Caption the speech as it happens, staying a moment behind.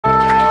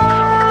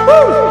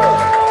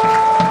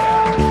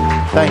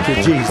Thank you,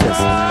 Jesus.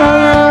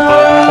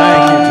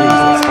 Thank you,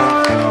 Jesus.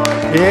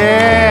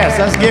 Yes,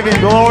 let's give him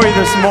glory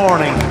this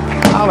morning.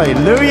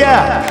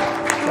 Hallelujah.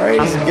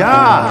 Praise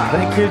God.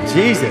 Thank you,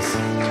 Jesus.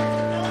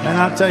 And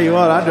I'll tell you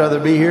what, I'd rather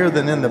be here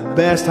than in the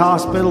best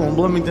hospital in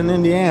Bloomington,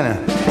 Indiana.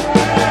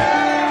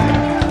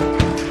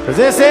 Because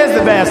this is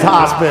the best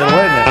hospital, isn't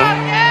it?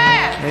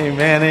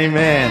 Amen,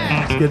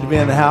 amen. It's good to be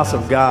in the house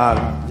of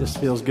God. It just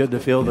feels good to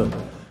feel the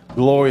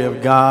glory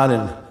of God.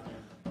 And,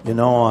 you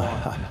know,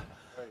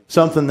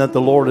 something that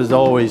the Lord is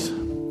always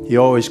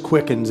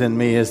quickens in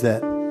me is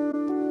that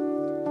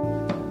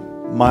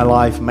my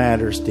life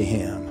matters to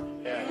Him.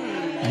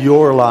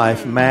 Your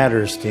life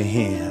matters to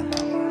Him.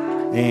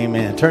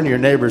 Amen. Turn to your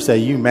neighbor and say,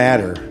 you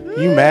matter.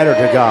 You matter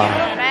to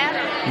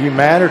God. You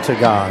matter to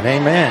God.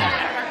 Amen.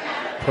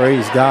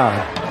 Praise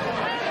God.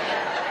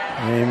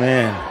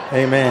 Amen.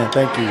 Amen.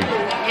 Thank you.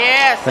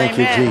 Yes. Thank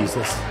you,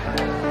 Jesus.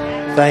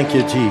 Thank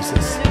you,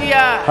 Jesus.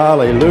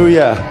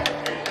 Hallelujah. Hallelujah.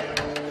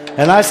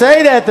 And I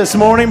say that this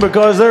morning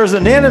because there's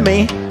an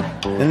enemy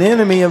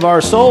of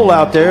our soul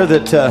out there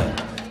that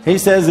he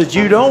says that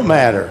you don't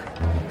matter.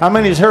 How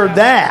many's heard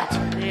that?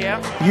 Yeah.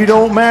 You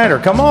don't matter.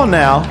 Come on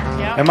now.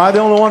 Yeah. Am I the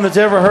only one that's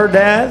ever heard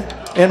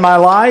that in my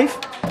life?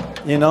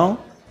 You know?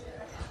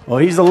 Well,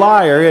 he's a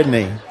liar, isn't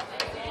he?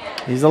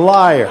 He's a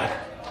liar.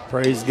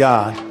 Praise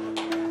God.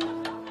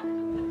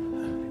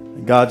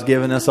 God's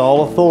given us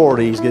all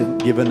authority. He's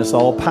given us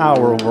all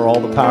power over all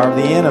the power of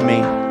the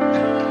enemy.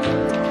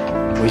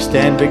 We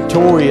stand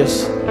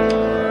victorious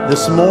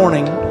this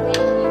morning.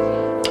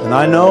 And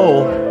I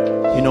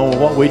know, you know,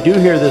 what we do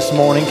here this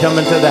morning,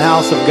 coming to the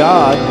house of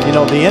God, you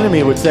know, the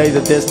enemy would say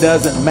that this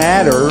doesn't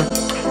matter.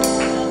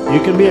 You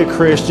can be a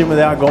Christian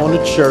without going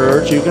to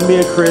church. You can be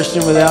a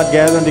Christian without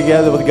gathering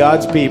together with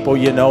God's people.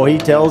 You know, he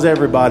tells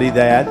everybody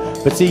that.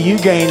 But see,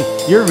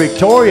 you're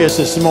victorious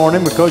this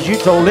morning because you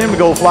told him to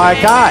go fly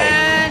a kite.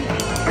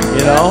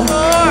 You know?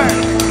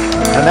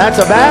 And that's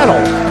a battle.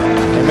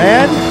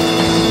 Amen?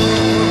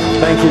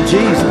 Thank you,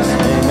 Jesus.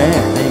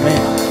 Amen.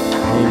 Amen.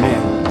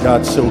 Amen.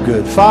 God's so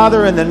good.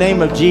 Father, in the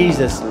name of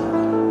Jesus,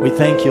 we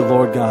thank you,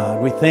 Lord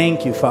God. We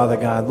thank you, Father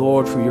God,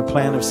 Lord, for your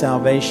plan of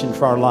salvation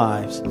for our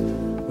lives.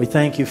 We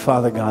thank you,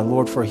 Father God,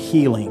 Lord, for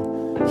healing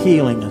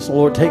us.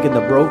 Lord, taking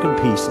the broken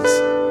pieces,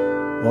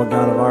 Lord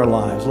God, of our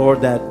lives.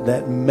 Lord,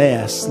 that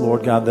mess,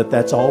 Lord God,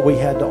 that's all we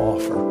had to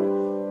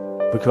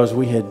offer because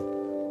we had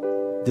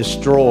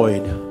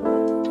destroyed,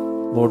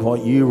 Lord,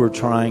 what you were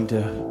trying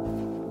to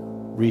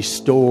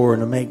restore and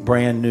to make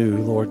brand new,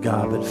 Lord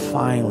God. But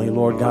finally,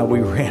 Lord God,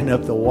 we ran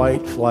up the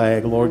white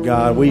flag, Lord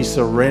God. We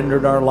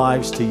surrendered our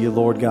lives to you,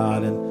 Lord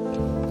God.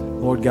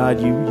 And Lord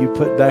God, you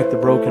put back the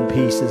broken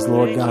pieces,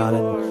 Lord God.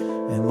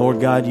 And Lord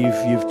God,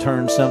 you've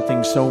turned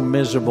something so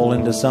miserable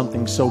into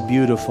something so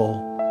beautiful,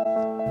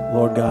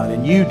 Lord God.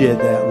 And you did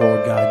that,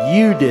 Lord God.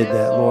 You did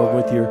that, Lord,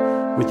 with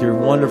your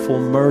wonderful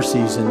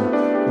mercies and,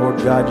 Lord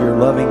God, your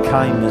loving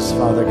kindness,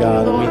 Father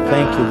God. And we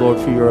thank you, Lord,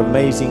 for your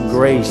amazing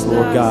grace,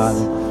 Lord God.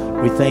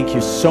 We thank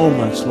you so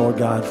much, Lord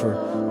God, for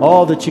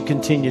all that you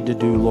continue to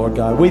do, Lord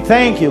God. We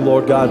thank you,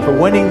 Lord God, for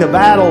winning the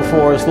battle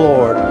for us,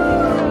 Lord.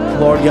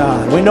 Lord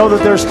God, we know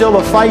that there's still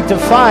a fight to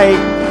fight,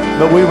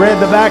 but we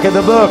read the back of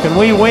the book and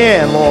we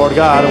win, Lord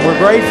God, and we're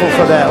grateful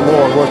for that,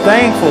 Lord. We're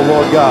thankful,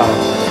 Lord God.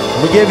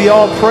 We give you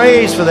all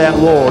praise for that,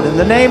 Lord. In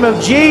the name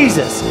of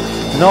Jesus,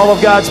 and all of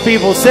God's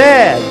people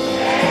said,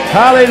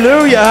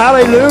 hallelujah,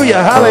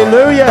 hallelujah,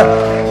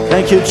 hallelujah.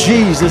 Thank you,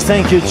 Jesus.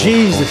 Thank you,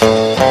 Jesus.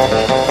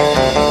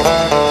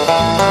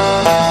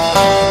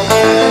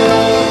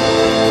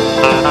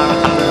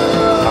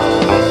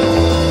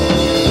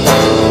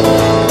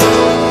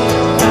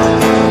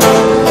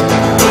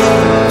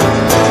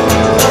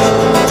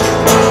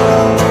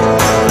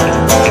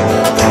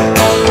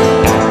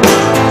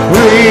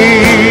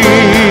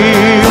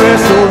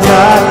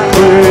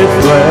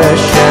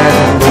 Flesh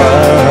and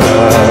blood,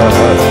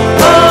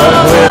 but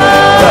with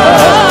the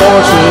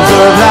forces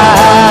of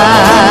light.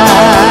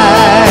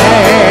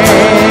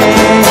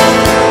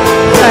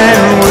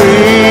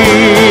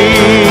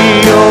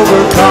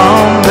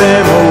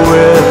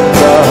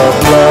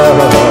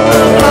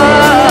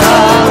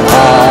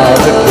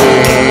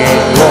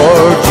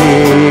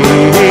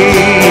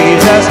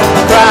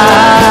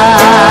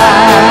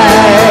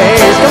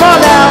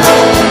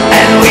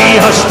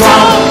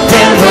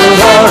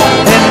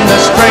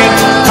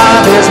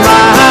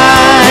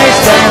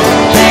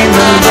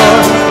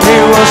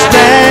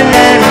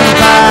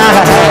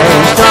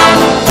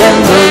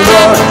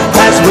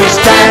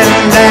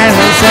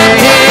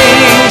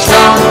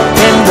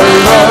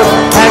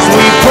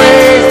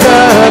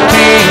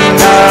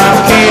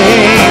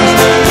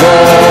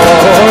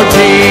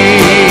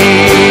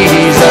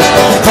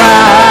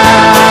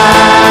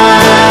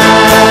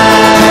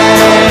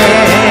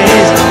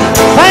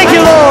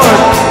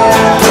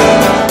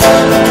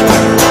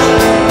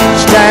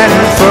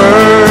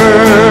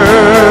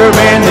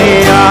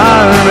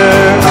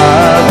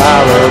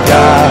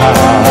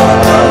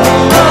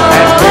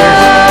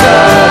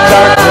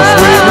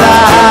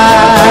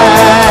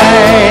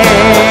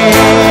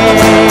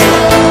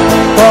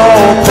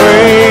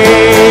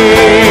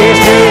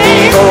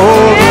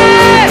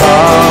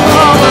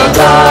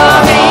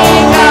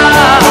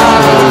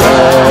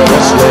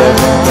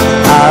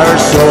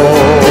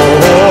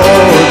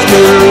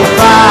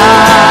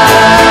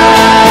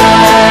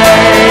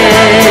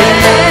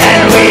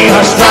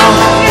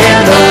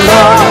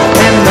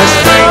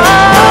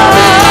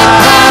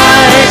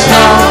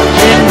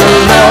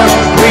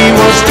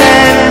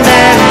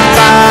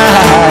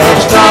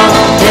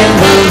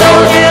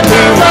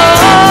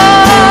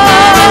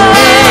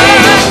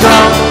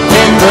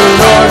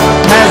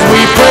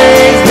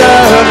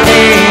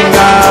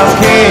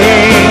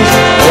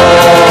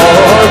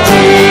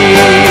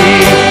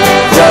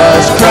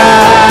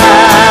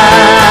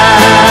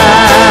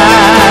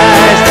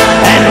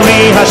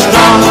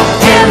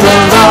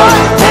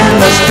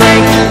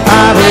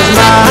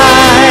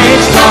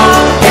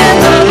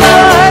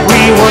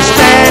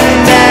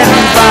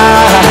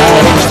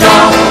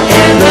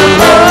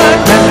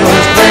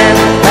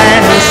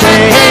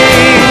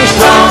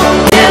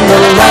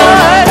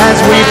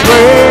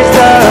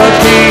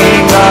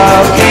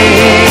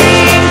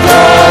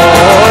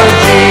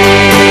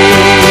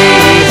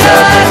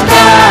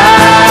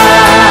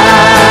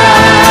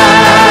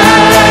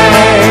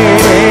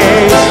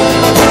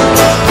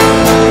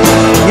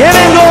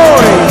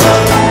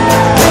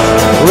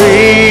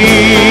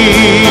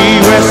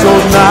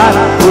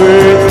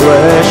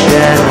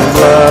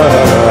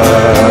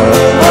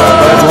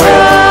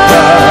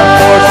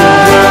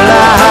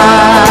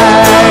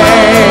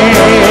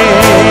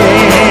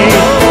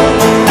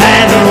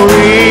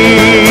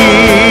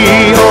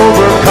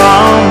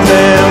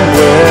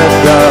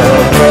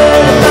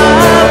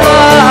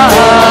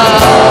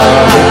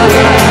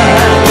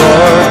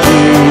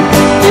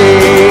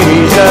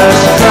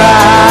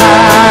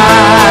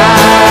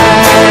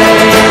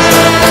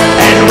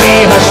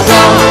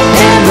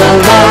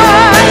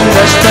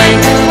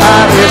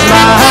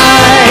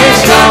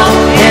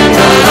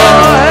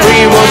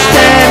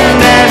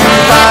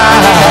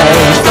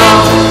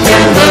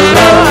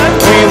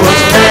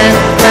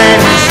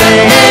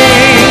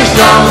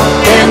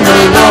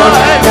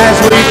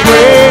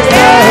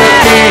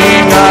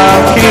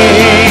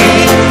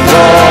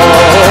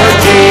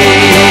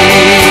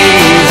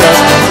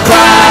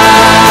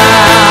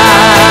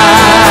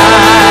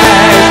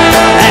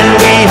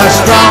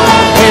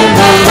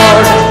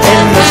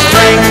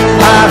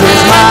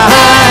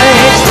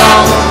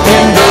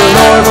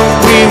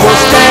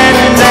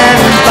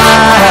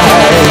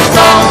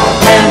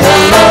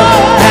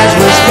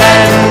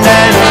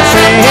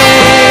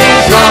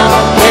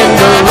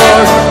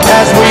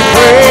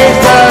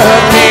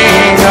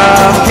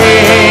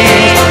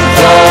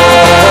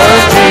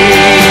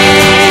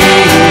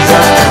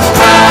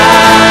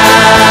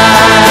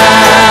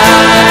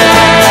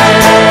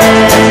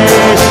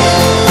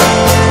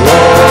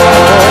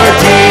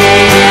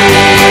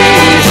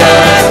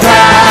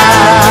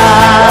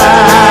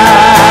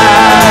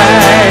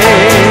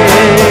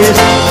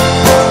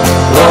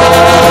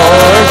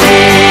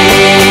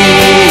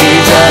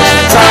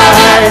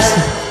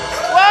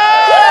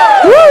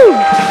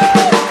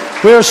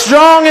 We are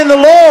strong in the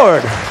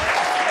Lord.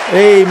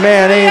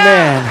 Amen,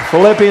 amen.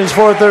 Philippians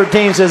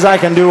 4:13 says, I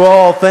can do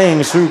all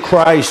things through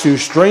Christ who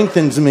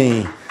strengthens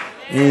me.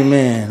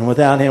 Amen.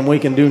 Without him we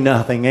can do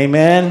nothing.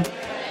 Amen.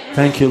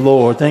 Thank you,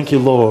 Lord. Thank you,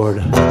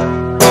 Lord.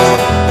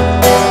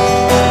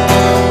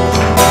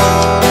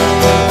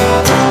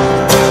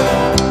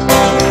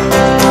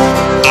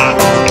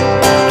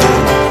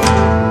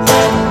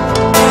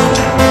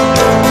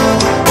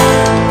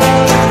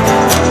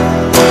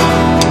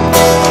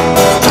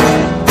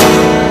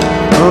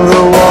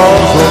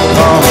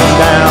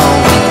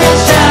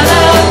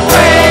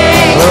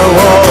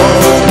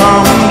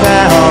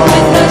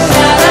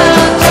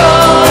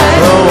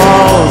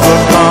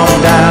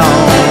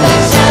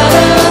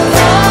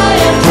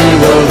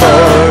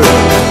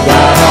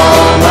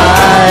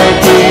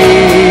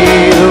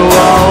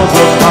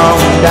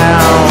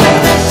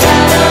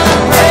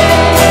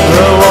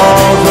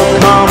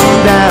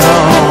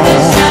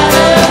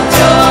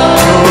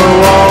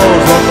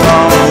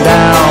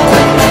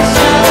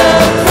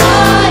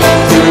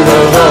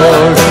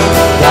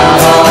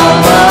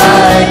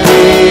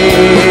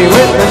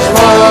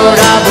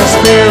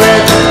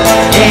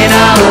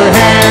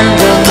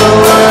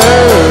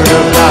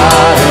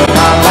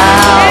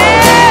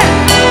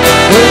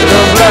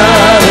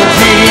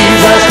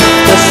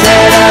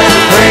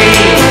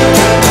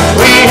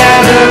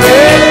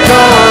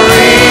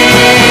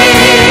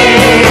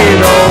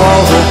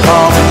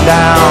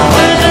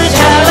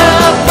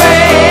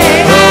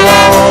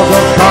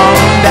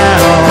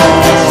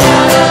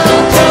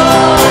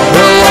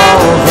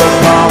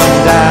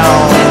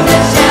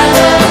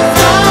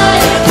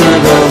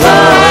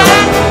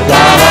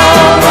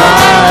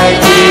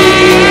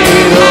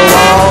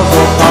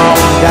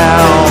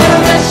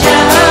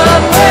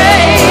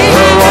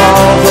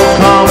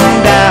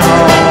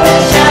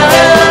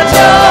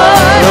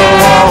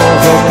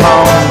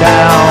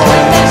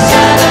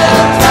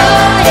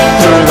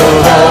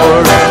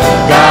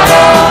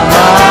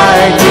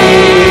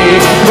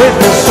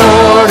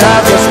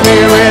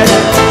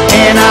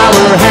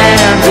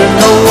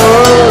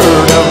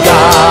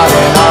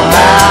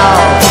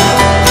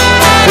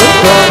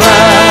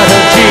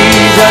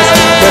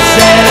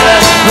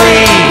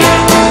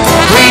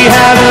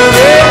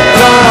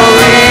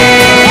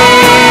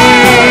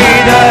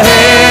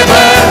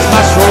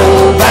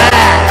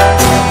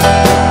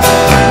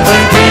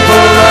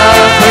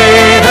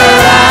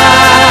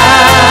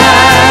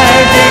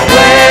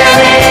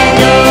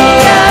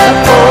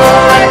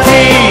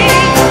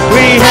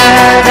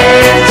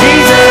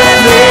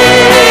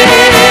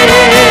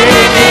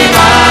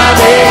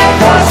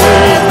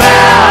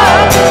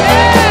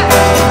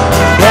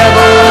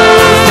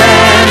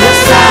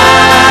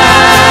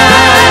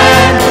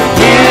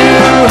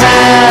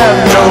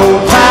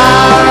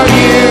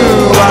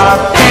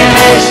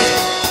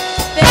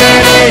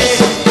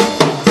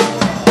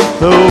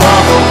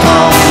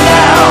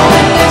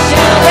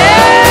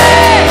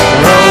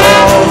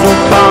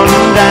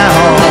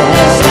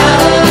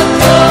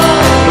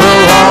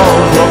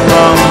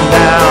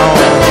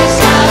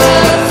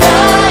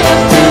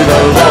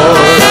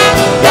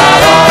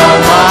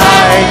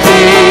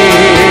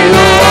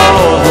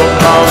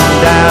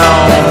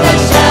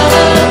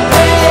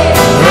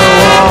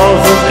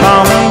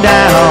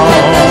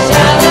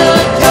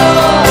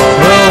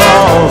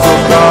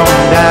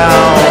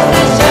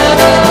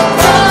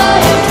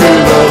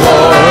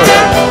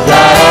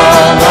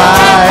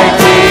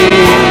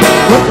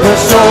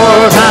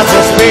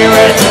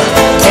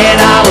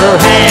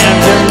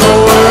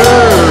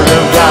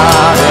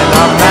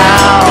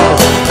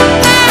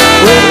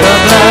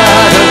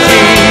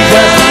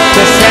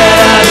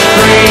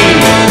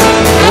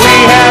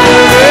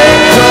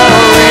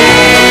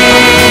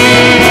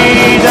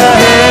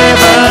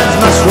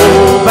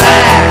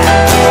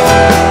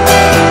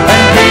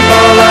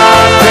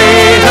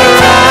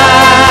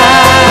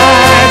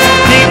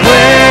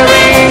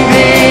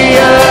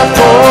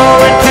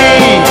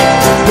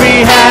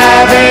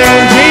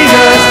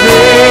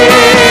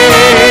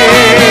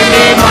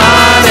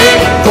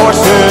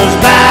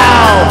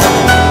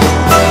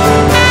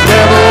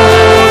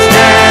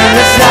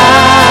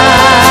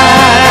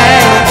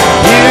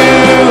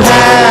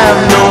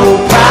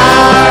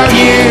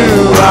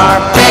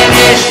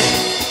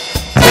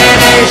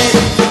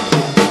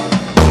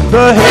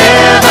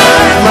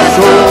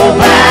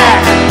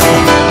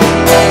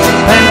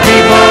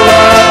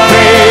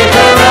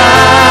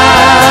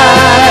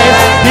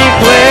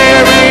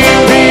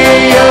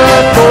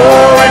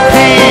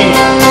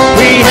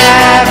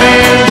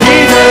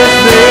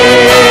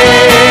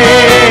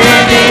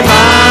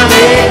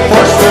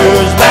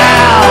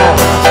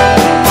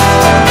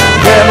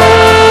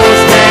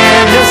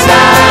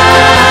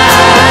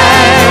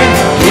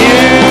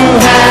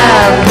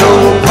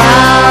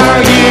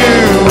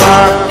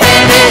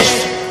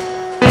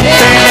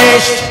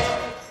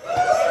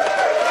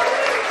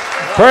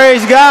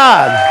 Praise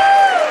God.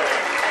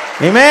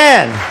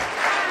 Amen.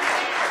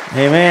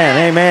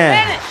 Amen.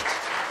 Amen.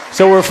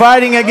 So we're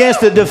fighting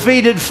against a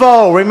defeated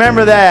foe.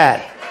 Remember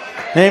that.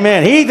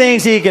 Amen. He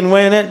thinks he can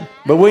win it.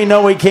 But we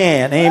know he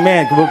can.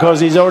 Amen. Because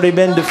he's already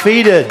been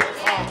defeated.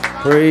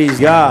 Praise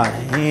God.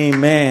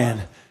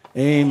 Amen.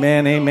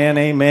 Amen. Amen.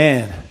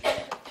 Amen.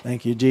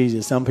 Thank you,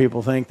 Jesus. Some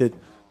people think that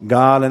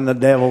God and the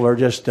devil are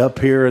just up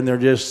here and they're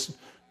just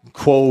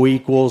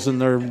co-equals and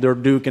they're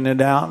duking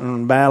it out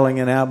and battling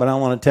it out. But I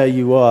want to tell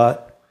you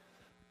what.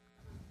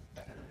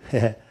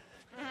 If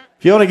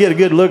you want to get a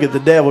good look at the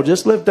devil,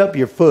 just lift up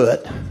your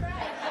foot.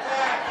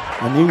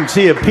 And you can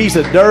see a piece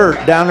of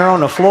dirt down there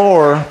on the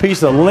floor, a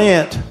piece of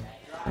lint.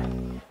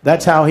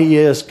 That's how he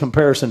is in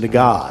comparison to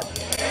God.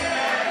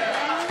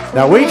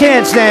 Now, we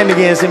can't stand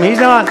against him. He's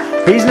not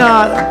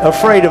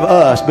afraid of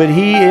us, but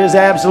he is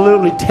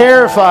absolutely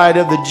terrified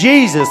of the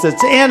Jesus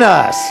that's in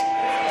us.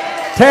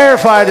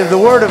 Terrified of the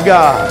Word of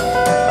God.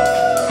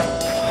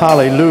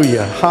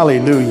 Hallelujah.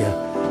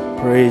 Hallelujah.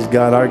 Praise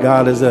God. Our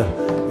God is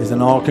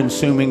an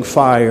all-consuming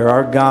fire.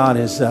 Our God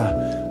is,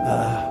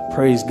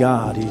 praise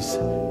God, he's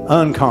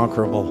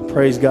unconquerable.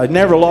 Praise God.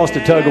 Never lost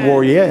a tug of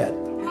war yet.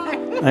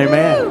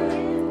 Amen.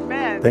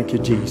 Thank you,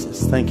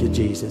 Jesus. Thank you,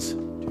 Jesus.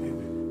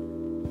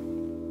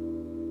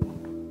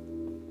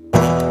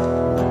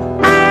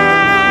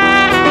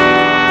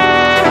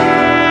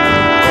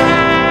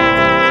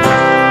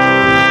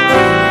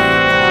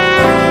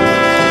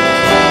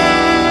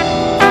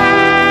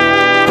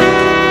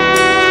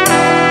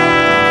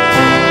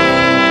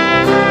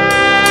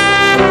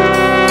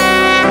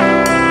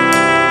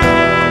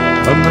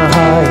 From the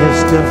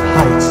highest of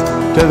heights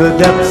to the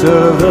depths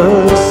of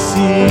the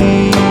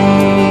sea,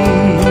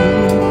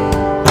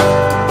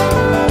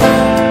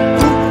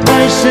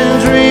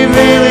 nations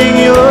revealing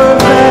your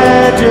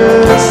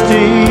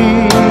majesty.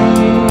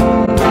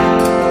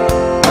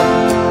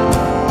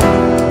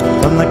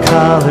 From the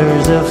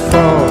colors of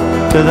fall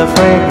to the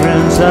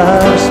fragrance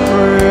of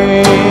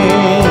spring,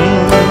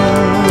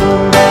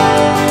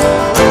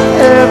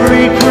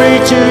 every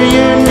creature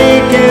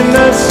unique in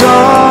the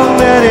song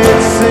that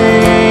it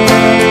sings.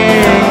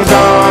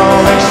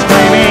 All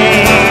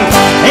exclaiming,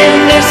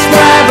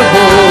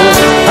 indescribable,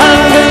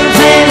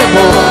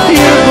 uncontainable.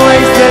 You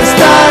place the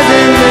stars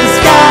in the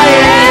sky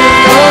and you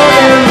know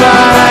them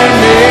by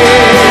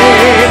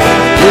name.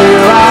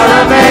 You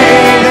are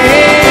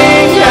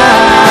amazing,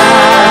 God.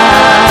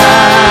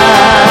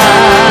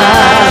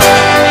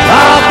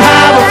 All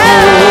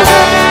powerful,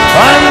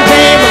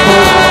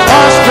 untamable,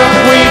 awestruck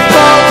we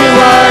fall to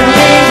our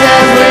knees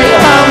as we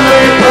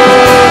humbly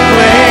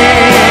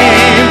proclaim.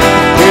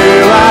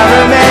 You are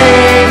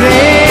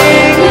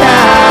amazing,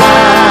 God.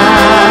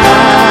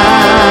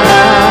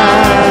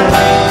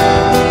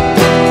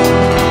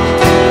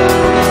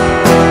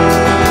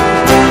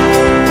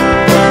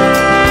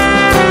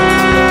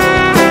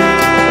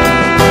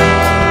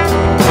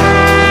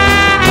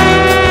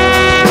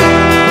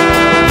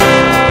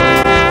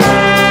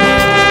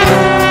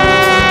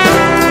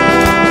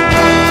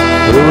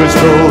 Who has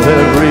told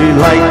every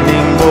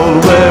lightning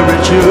bolt where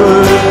it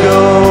should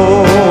go?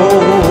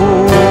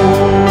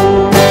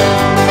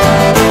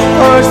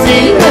 Or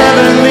see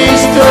heavenly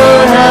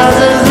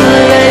storehouses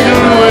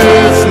laden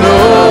with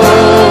snow?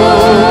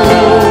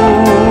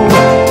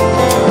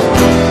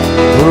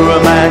 Who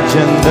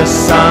imagined the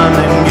sun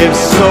and gives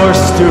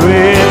source to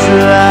its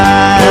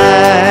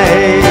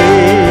light,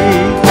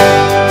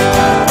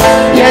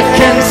 yet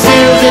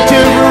conceals it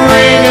to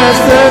bring us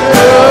the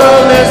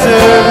coolness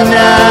of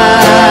night?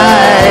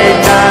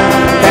 None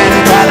can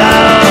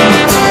fathom,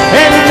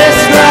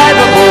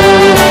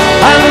 indescribable,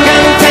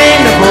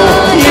 uncontainable.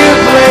 You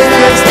place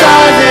the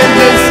stars in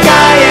the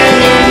sky and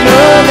you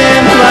know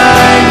them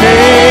by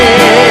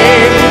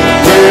name.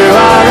 You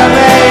are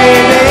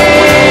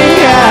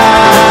amazing,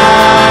 God.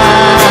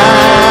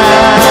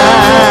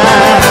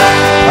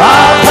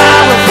 All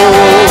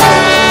powerful,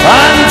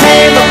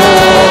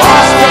 untamable,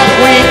 awestruck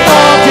we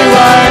fall to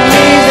our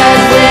knees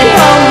as we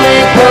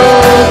humbly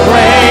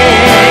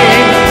proclaim.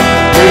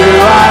 You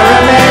are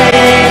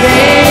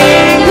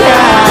amazing,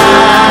 God.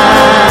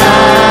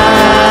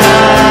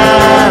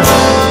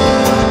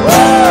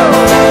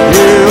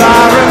 You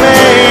are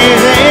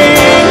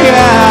amazing,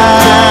 God.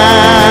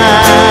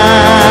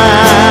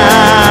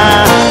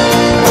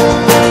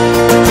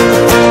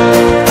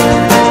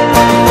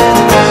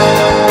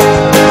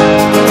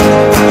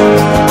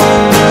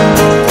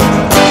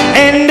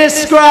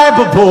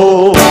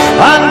 Indescribable,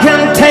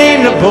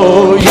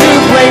 uncontainable. You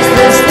place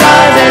the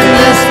stars in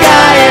the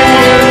sky and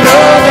you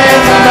know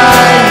them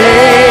by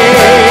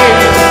name.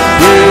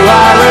 You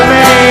are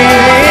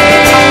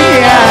amazing,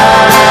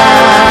 God.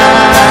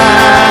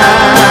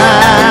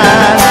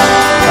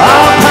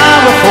 All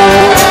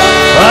powerful,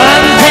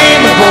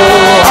 untamable,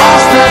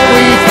 awestruck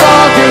we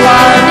fall to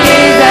our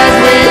knees as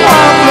we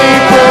humbly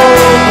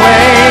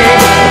proclaim.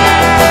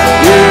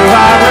 You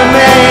are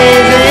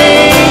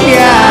amazing,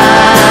 God.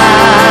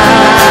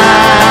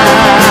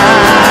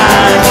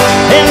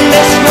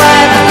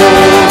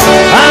 Indescribable,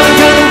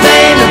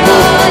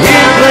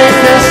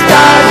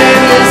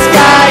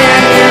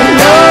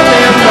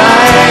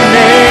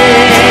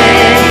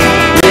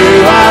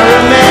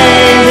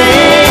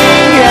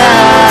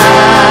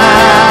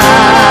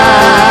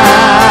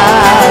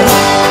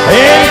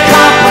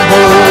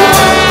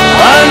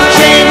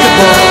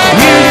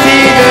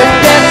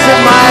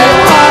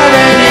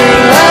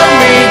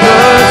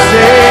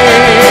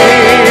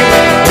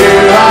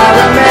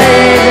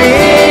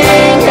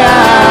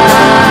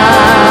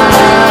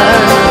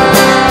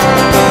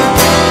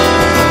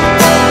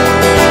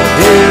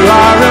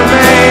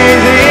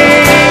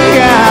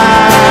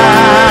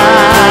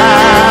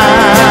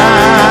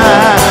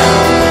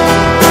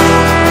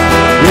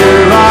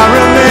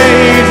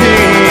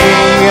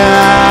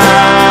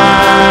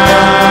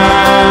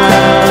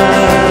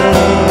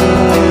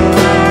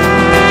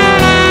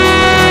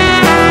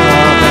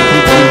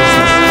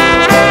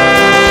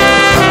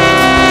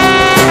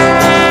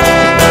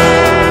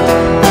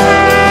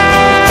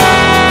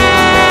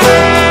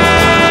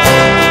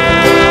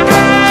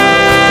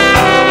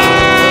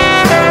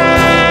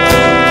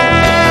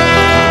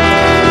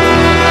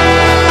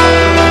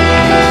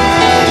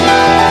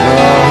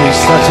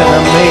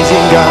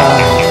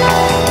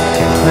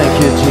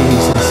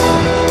 Jesus.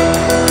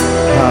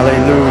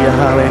 Hallelujah,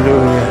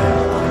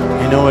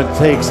 hallelujah. You know, it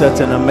takes such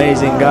an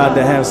amazing God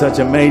to have such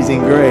amazing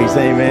grace.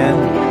 Amen.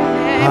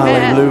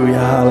 Hallelujah,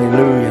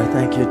 hallelujah.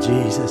 Thank you,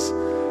 Jesus.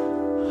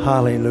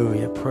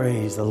 Hallelujah.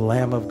 Praise the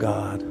Lamb of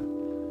God.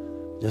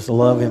 Just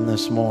love him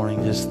this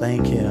morning. Just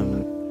thank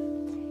him.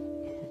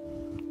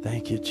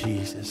 Thank you,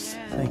 Jesus.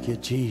 Thank you,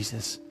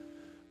 Jesus.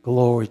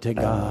 Glory to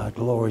God.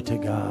 Glory to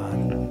God.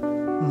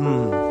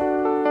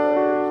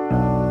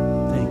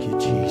 Thank you,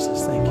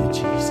 Jesus. Thank you,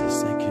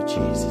 Jesus. Thank you,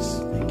 Jesus.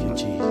 Thank you,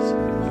 Jesus.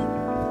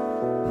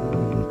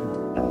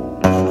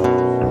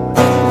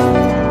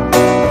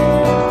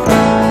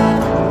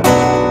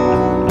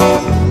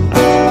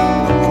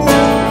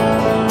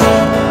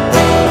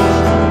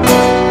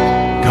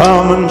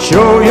 Come and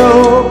show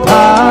your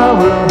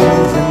power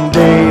as in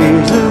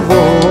days of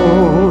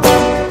old.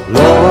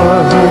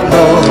 Lord,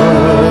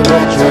 Lord,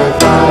 let your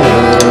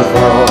fire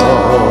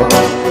fall.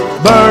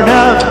 Burn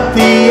up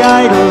the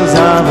idols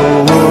of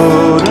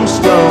wood and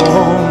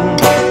stone.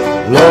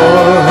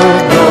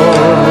 Lord,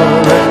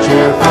 Lord, let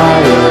your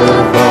fire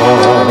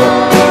fall.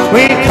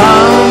 We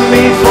come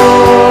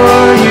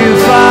before you,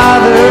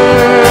 Father.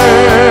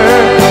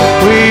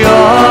 We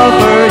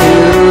offer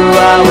you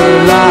our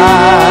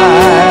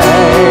lives.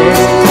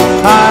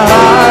 Our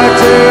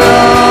hearts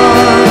are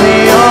on the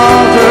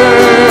altar.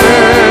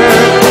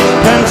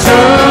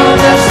 Consume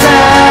the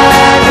sacrifice.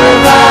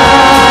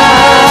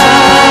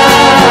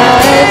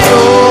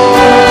 Lord,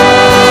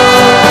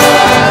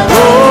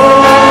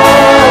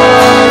 Lord,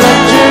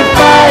 let your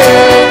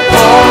fire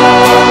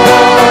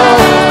fall.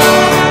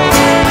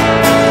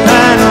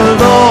 And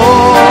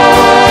Lord,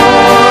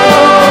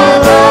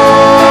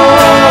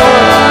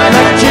 Lord,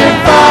 let your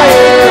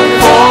fire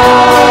fall.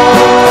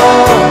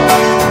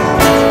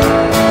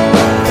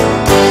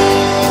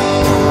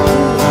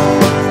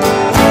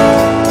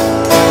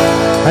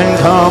 And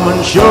come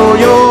and show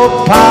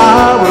your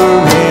power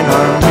in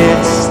our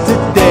midst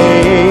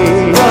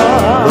today.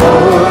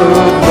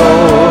 Lord,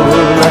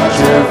 Lord, let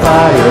your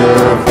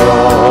fire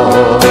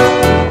fall.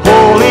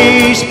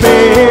 Holy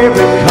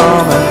Spirit,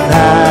 come and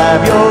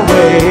have your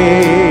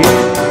way.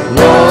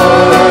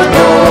 Lord,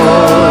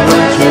 Lord,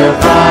 let your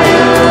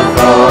fire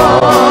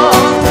fall.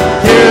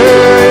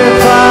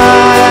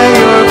 Purify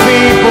your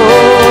people.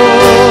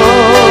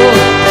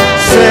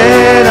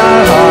 Set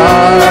our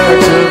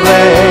hearts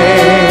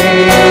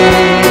ablaze.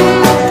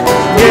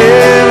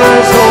 Give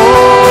us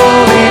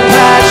holy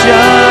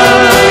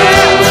passion.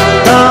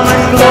 Come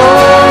and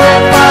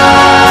glorify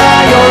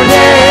your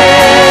name.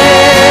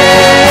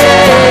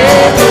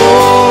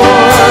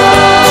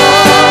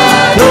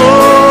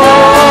 Lord,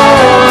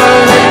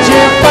 Lord, let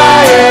your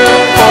fire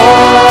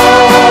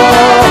fall.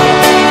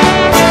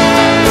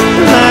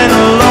 And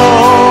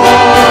Lord,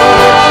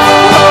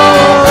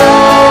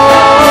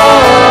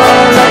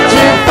 let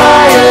your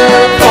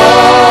fire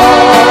fall.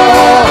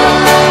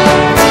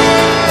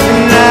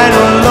 And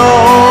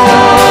Lord,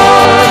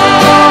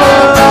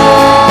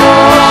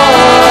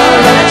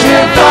 let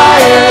your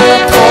fire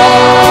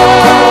fall.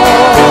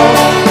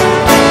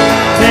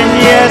 And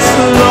yes,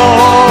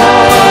 Lord,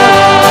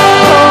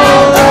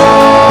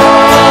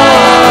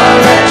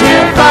 let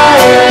your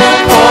fire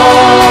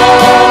fall.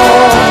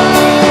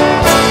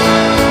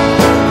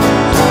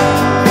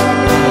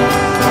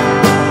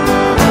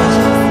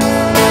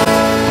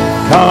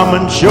 Come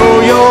and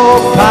show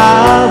your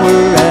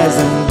power as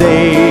in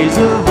days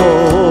of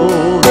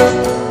old.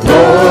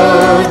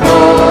 Lord,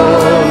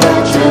 Lord,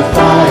 let your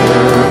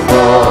fire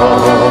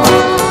fall.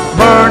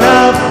 Burn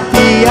up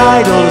the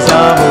idols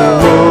of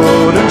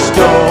wood and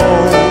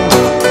stone.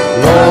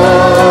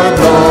 Lord,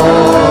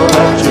 Lord,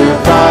 let your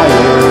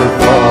fire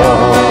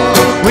fall.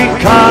 We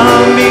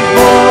come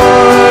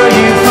before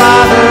you,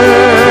 Father.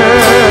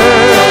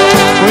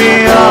 We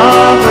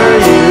offer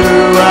you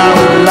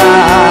our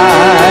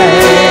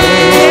lives.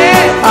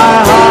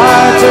 Our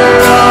hearts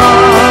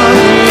are on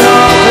the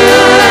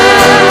altar.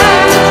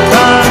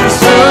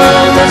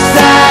 Consume the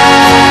sacrifice.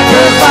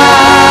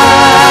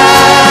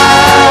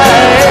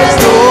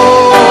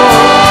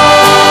 Lord,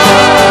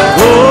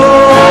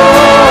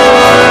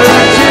 Lord,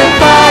 let your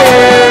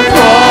fire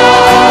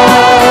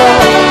fall.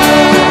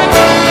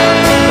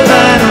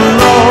 And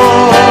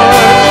Lord,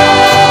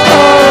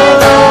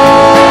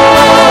 Lord,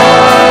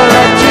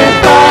 let your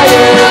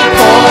fire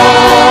fall.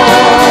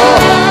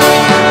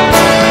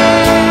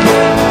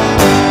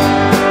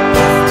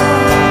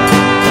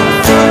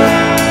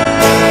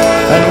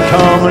 And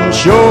come and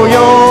show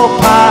your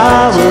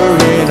power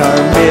in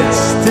our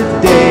midst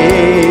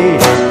today.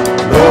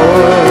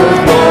 Lord,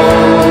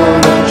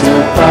 Lord, let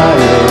your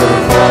fire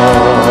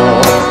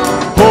fall.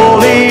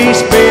 Holy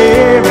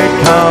Spirit,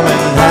 come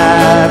and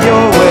have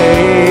your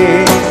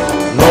way.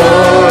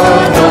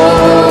 Lord,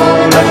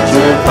 Lord, let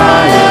your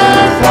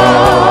fire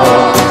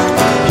fall.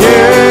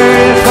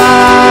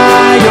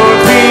 Purify your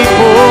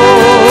people.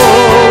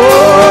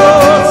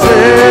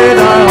 Set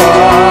our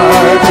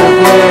hearts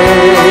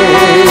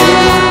ablaze.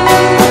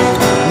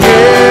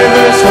 Give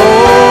us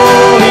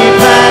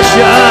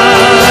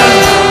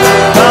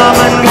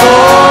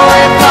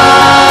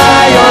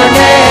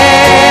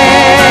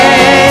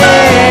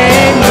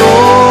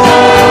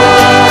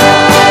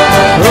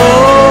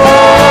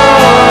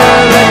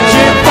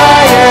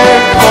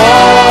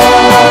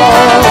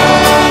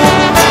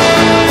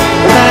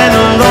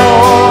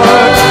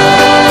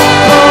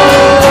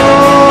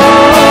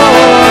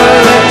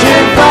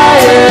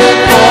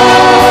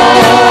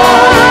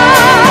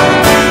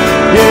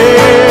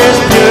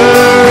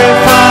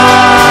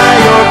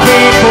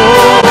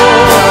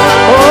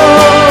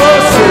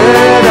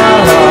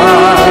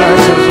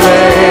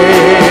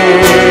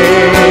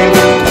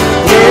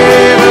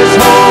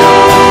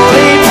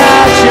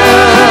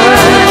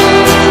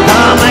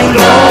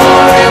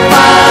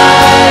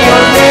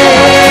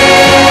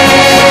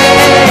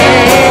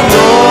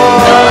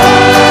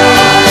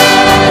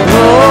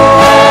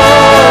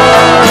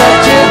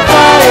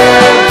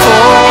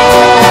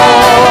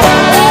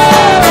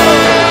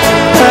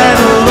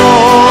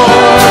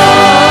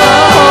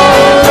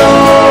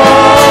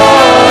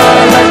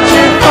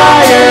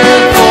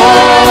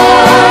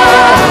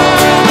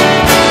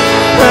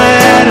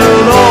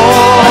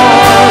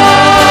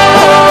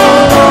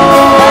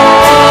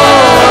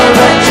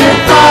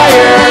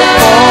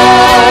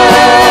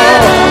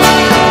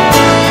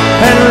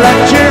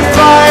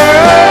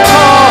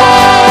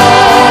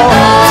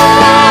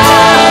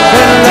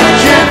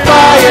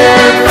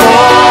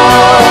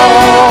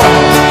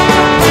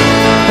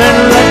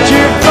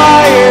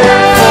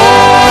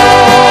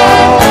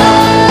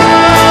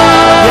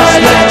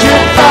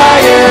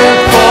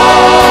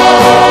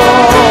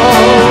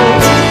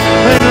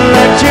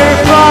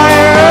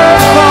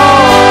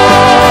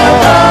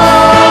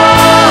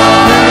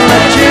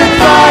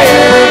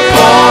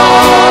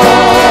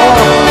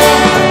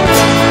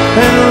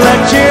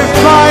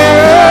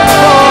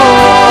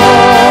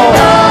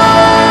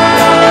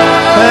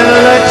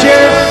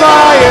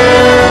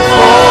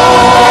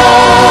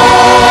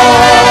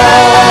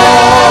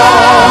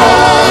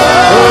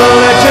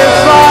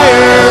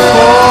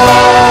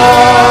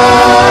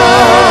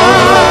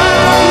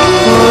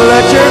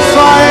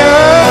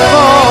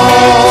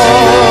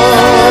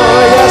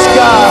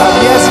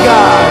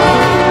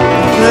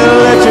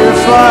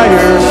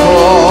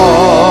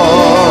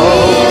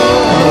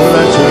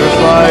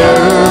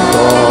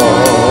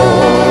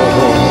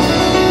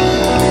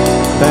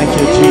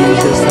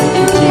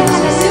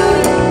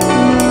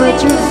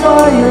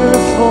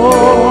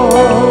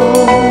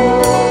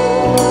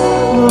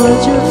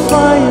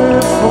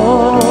fire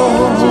fall.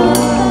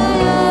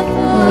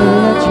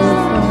 Let your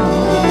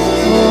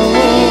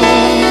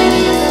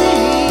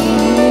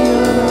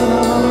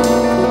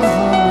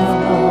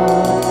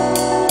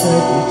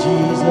Thank you,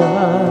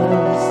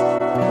 Jesus.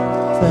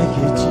 Thank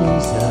you,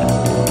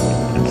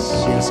 Jesus.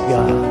 Yes,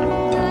 God.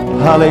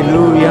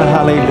 Hallelujah,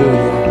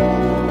 hallelujah.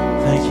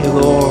 Thank you,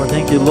 Lord.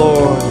 Thank you,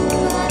 Lord.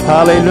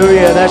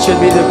 Hallelujah. That should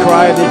be the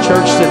cry of the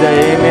church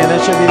today. Amen.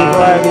 That should be the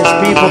cry of His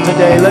people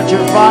today. Let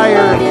your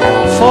fire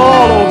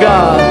fall, oh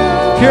God.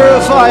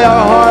 Purify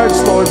our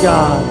hearts, Lord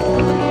God.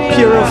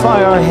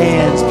 Purify our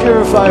hands.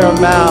 Purify our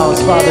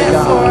mouths, Father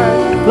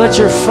God. Let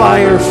your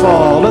fire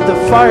fall. Let the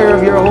fire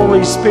of your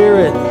Holy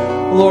Spirit,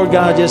 Lord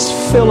God, just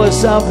fill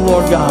us up,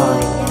 Lord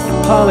God.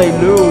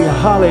 Hallelujah.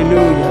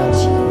 Hallelujah.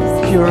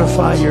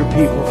 Purify your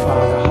people,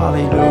 Father.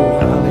 Hallelujah.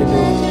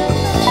 Hallelujah.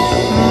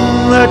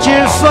 Let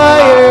your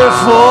fire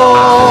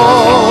fall.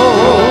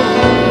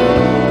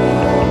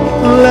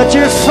 Let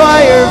your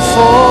fire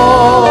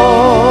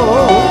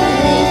fall.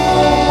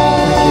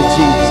 Thank you,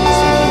 Jesus.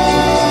 Thank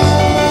you,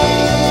 Jesus.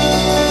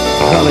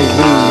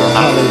 Hallelujah.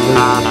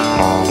 Hallelujah.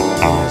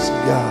 Yes,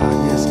 God.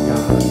 Yes,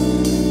 God.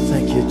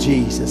 Thank you,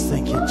 Jesus.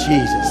 Thank you,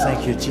 Jesus.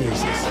 Thank you,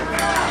 Jesus.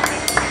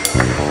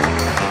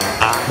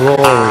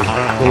 Glory.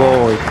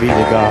 Glory be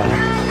to God.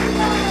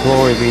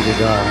 Glory be to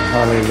God.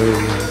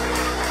 Hallelujah.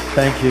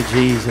 Thank you,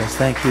 Jesus.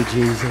 Thank you,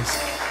 Jesus.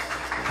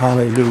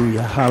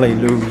 Hallelujah.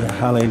 Hallelujah.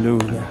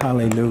 Hallelujah.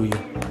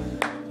 Hallelujah.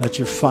 Let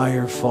your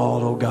fire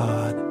fall, oh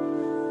God.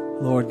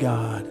 Lord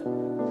God,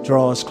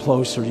 draw us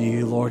closer to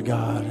you, Lord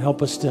God.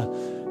 Help us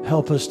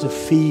to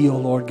feel,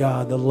 Lord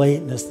God, the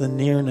lateness, the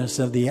nearness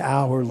of the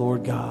hour,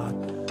 Lord God.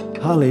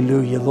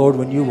 Hallelujah. Lord,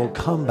 when you will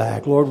come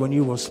back. Lord, when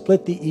you will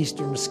split the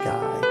eastern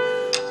sky.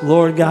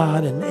 Lord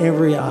God, and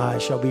every eye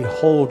shall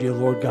behold you,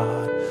 Lord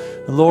God.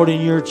 And Lord, in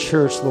your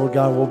church, Lord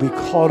God, will be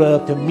caught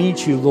up to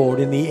meet you, Lord,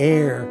 in the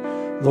air,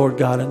 Lord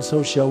God, and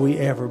so shall we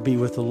ever be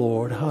with the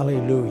Lord.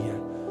 Hallelujah.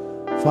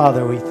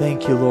 Father, we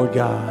thank you, Lord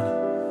God.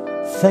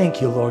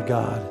 Thank you, Lord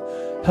God.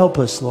 Help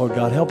us, Lord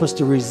God. Help us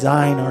to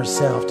resign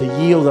ourselves, to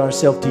yield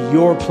ourselves to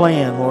your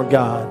plan, Lord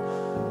God.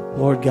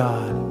 Lord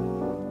God,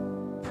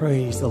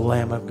 praise the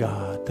Lamb of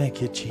God.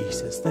 Thank you,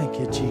 Jesus. Thank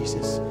you,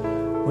 Jesus.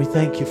 We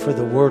thank you for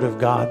the word of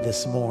God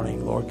this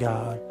morning, Lord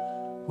God.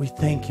 We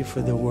thank you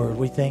for the word.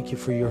 We thank you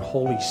for your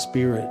Holy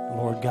Spirit,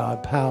 Lord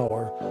God.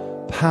 Power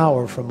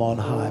from on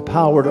high.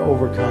 Power to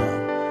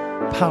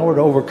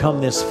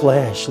overcome this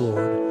flesh,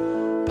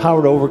 Lord.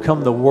 Power to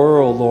overcome the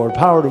world, Lord.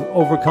 Power to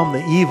overcome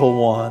the evil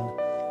one,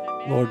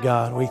 Lord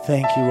God. We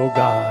thank you, oh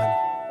God.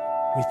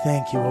 We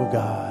thank you, oh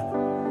God.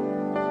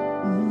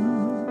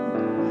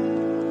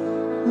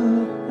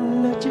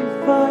 Let your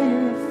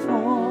fire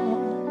fall.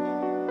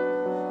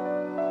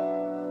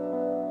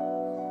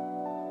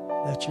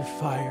 Let your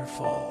fire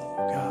fall,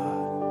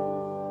 God.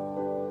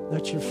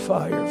 Let your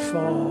fire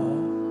fall.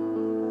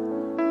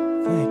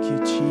 Thank you,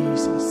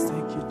 Jesus.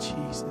 Thank you,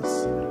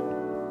 Jesus.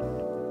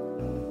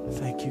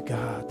 Thank you,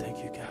 God.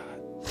 Thank you, God.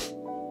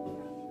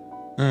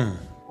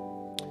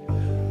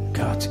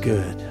 God's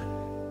good.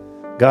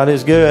 God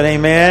is good.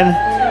 Amen.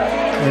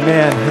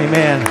 Amen.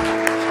 Amen.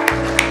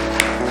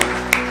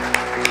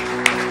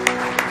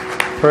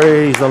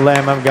 Praise the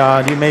Lamb of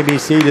God. You may be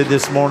seated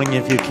this morning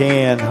if you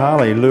can.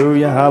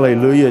 Hallelujah.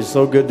 Hallelujah. It's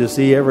so good to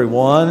see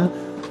everyone.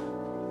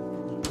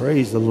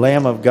 Praise the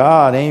Lamb of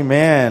God.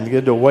 Amen.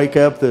 Good to wake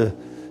up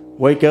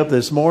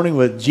this morning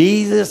with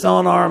Jesus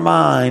on our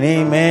mind.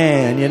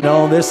 Amen. You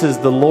know, this is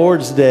the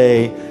Lord's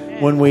Day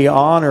when we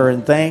honor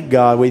and thank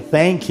God. We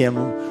thank Him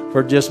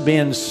for just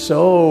being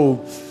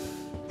so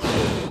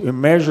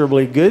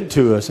immeasurably good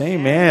to us.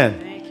 Amen.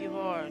 Thank you,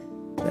 Lord.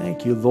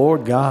 Thank you,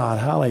 Lord God.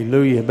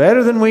 Hallelujah.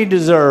 Better than we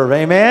deserve.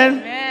 Amen.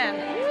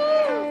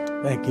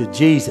 Amen. Thank you,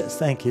 Jesus.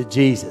 Thank you,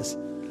 Jesus.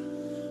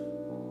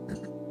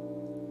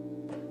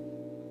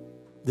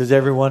 Does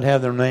everyone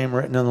have their name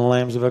written in the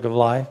Lamb's Book of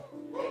Life?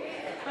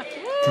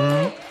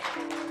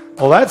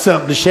 Well, that's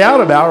something to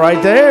shout about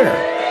right there.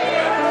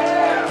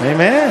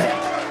 Amen.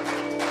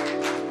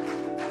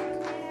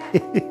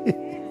 Amen.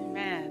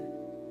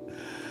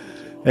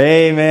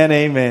 Amen,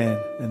 amen.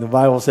 And the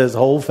Bible says,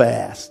 hold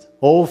fast.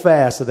 Hold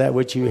fast to that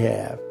which you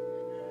have.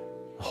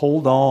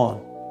 Hold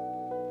on.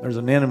 There's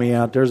an enemy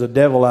out there. There's a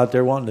devil out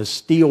there wanting to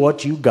steal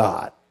what you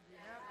got.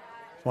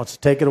 Wants to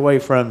take it away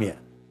from you.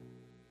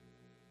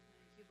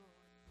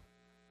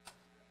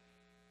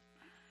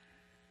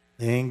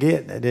 He ain't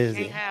getting it, is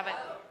he? Can't have it.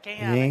 Can't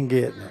He have ain't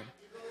getting it.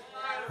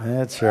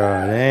 That's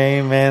right.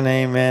 Amen,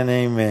 amen,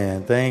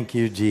 amen. Thank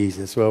you,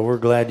 Jesus. Well, we're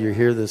glad you're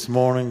here this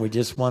morning. We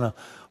just want to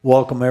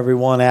welcome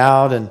everyone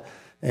out.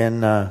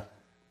 And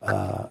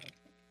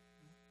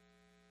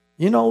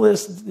you know,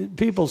 this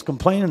people's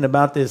complaining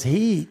about this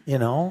heat, you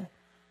know.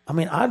 I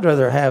mean, I'd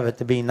rather have it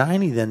to be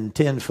 90 than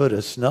 10 foot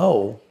of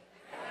snow.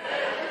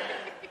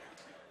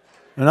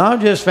 And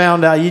I've just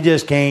found out you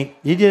just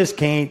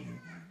can't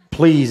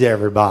please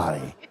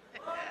everybody.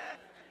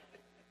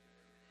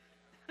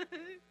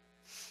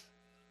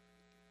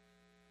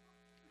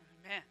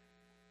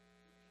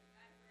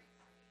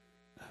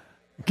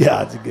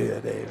 God's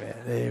good. Amen.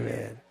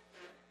 Amen.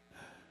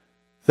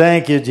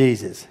 Thank you,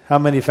 Jesus. How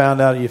many found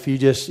out if you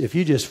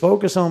just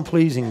focus on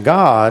pleasing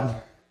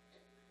God,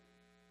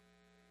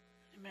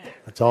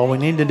 that's all we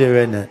need to do,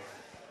 isn't it?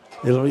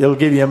 It'll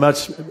give you a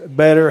much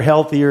better,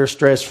 healthier,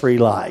 stress-free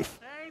life.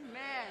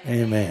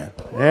 Amen.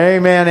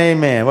 Amen.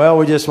 Amen. Well,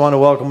 we just want to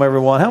welcome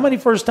everyone. How many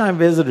first-time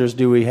visitors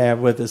do we have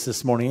with us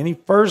this morning? Any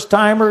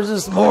first-timers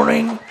this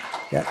morning?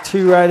 Got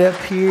two right up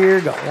here.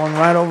 Got one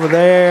right over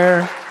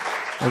there.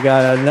 We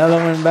got another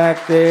one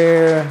back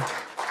there.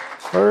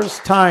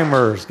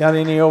 First-timers. Got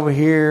any over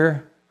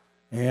here?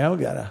 Yeah, we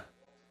got a...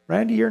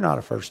 Randy, you're not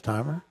a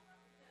first-timer.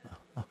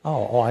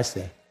 Oh, I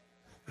see.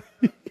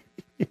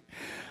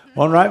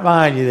 One right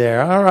behind you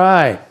there. All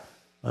right.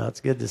 Well, it's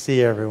good to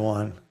see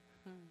everyone.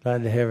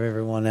 Glad to have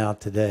everyone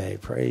out today.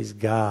 Praise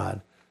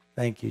God.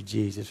 Thank you,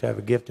 Jesus. We have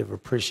a gift of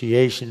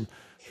appreciation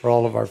for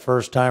all of our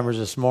first-timers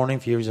this morning.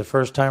 If you're a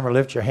first-timer,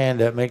 lift your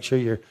hand up. Make sure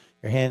your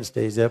hand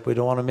stays up. We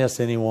don't want to miss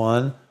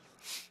anyone.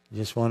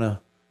 Just want to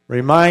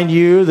remind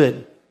you that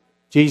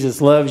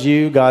Jesus loves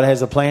you. God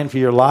has a plan for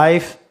your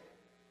life.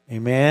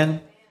 Amen.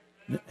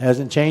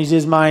 Hasn't changed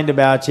his mind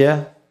about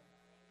you.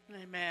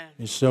 Amen.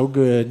 It's so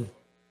good.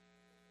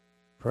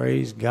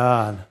 Praise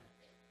God.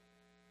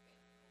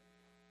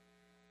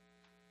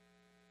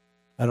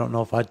 I don't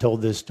know if I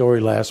told this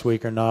story last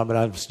week or not, but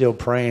I'm still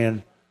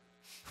praying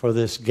for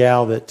this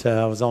gal that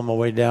I was on my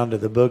way down to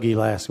the boogie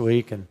last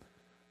week, and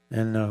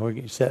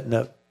we're setting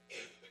up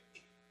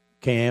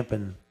camp,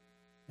 and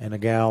a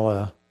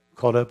gal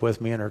caught up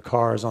with me in her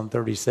car. Is on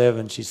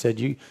 37. She said,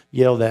 "You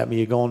yelled at me.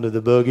 You going to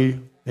the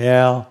boogie?"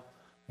 Yeah.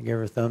 I gave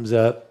her a thumbs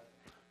up.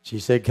 She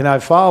said, "Can I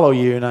follow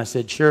you?" And I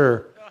said,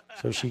 "Sure."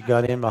 So she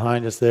got in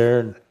behind us there,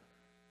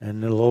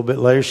 and a little bit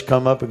later she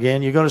come up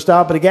again. "You're going to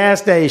stop at a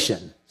gas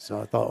station." So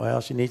I thought,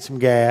 well, she needs some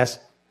gas.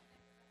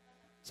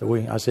 So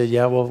I said,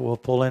 "Yeah, we'll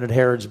pull in at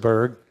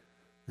Harrodsburg."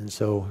 And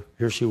so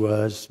here she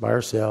was by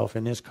herself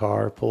in this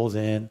car, pulls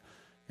in,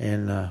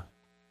 and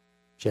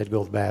she had to go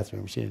to the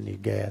bathroom. She didn't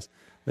need gas.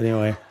 But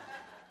anyway,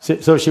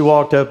 so she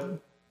walked up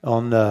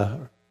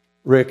on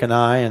Rick and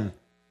I, and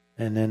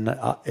then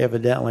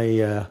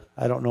evidently, I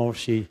don't know if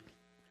she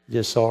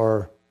just saw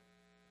our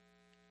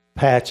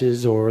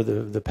patches or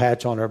the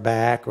patch on her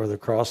back or the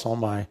cross on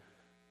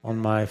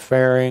my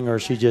fairing, or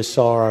she just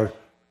saw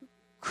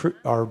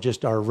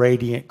our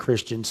radiant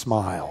Christian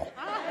smile.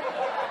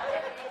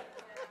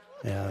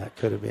 Yeah, that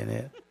could have been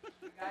it.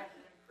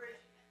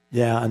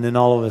 Yeah, and then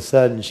all of a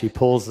sudden she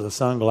pulls the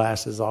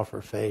sunglasses off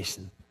her face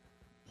and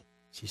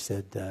she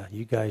said,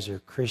 "You guys are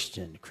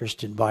Christian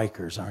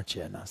bikers, aren't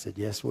you?" And I said,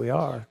 "Yes, we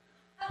are."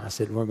 I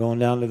said, "We're going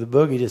down to the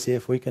boogie to see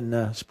if we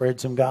can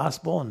spread some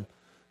gospel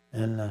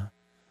and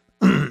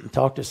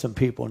talk to some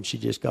people." And she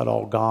just got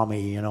all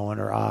gaumy, in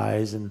her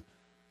eyes. And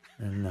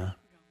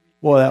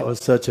boy, that was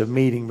such a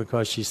meeting,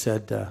 because she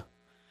said,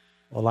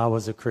 "Well, I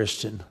was a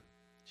Christian.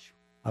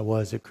 I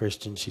was a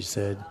Christian," she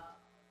said.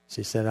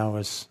 She said, I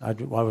was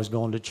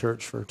going to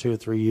church for 2 or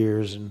 3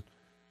 years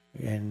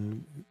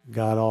and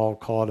got all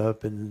caught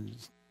up in,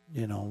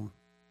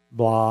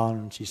 blah.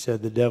 And she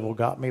said, "The devil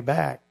got me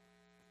back."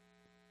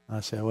 I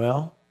said,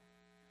 "Well,"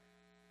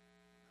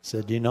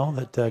 "you know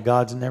that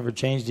God's never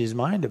changed his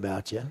mind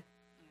about you.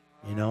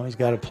 He's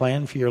got a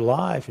plan for your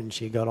life." And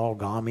she got all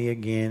gaumy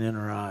again in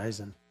her eyes.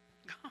 And,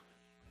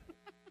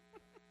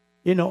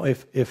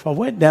 if I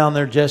went down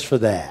there just for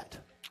that.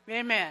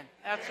 Amen.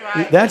 That's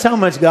right. That's how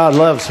much God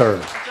loves her.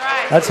 That's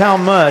right. That's how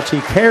much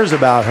he cares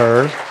about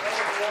her.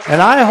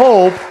 And I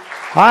hope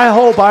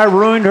I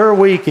ruined her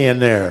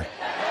weekend there.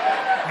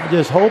 I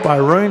just hope I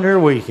ruined her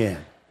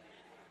weekend.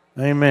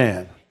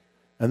 Amen.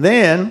 And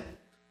then,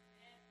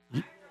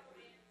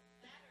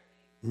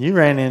 you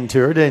ran into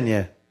her, didn't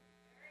you?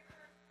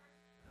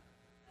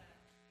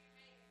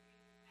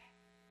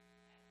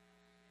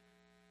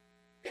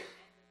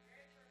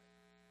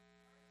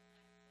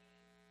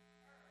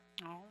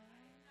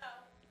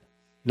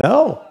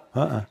 No.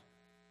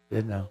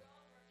 Didn't know.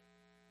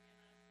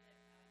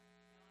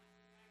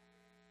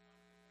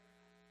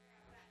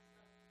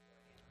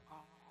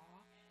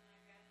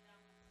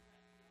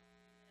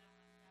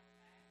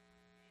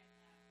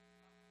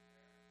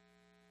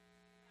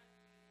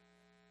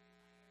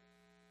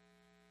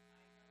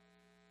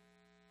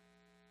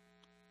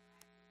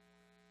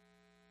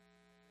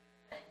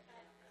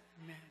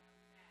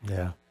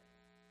 Yeah.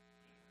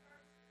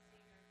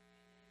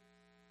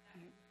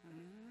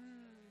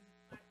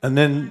 And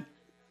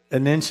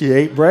then she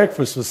ate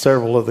breakfast with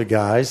several of the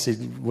guys. She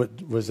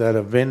was at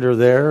a vendor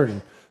there,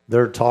 and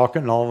they're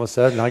talking. All of a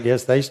sudden, I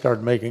guess they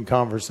started making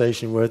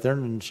conversation with her,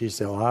 and she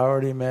said, "Well, I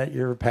already met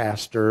your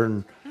pastor."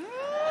 And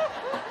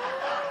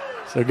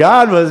so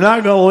God was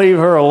not going to leave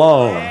her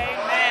alone.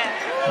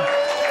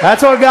 Amen.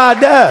 That's what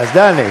God does,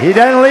 doesn't he? He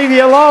doesn't leave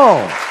you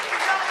alone.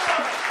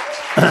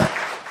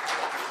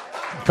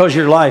 Because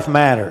your life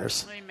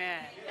matters.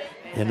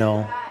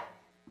 Amen.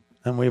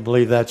 And we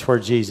believe that's where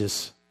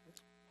Jesus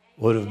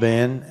would have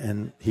been,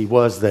 and he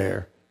was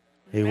there.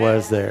 He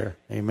was there.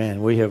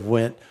 Amen. We have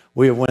went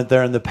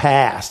there in the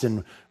past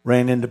and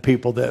ran into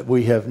people that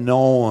we have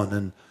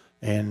known,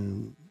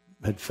 and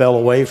had fell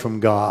away from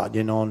God,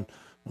 you know,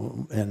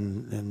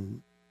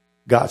 and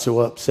got so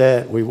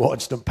upset we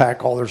watched them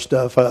pack all their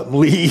stuff up and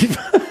leave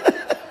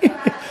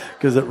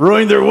because it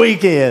ruined their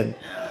weekend.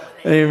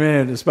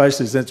 Amen.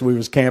 Especially since we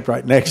was camped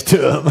right next to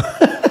them.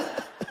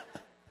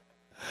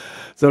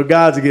 So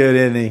God's good,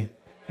 isn't He?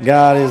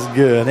 God is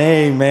good.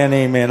 Amen.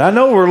 Amen. I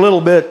know we're a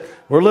little bit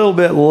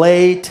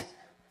late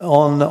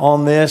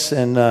on this,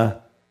 and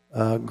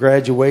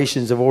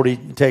graduations have already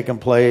taken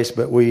place,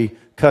 but we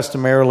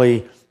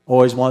customarily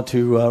always want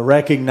to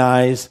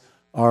recognize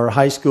our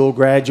high school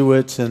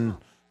graduates and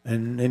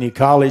any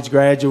college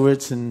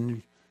graduates,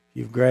 and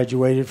you've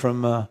graduated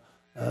from a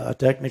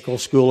technical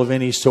school of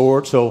any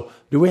sort. So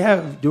do we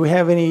have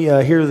any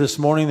here this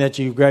morning that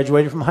you've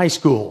graduated from high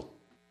school?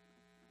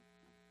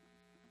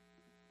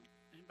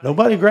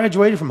 Nobody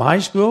graduated from high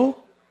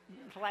school?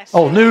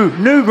 Oh,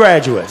 new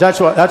graduates. That's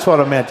what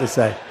I meant to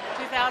say.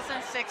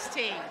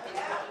 2016.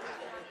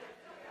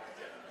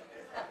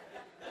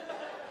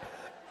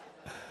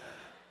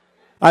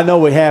 I know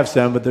we have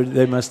some, but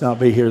they must not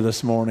be here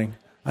this morning.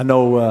 I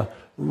know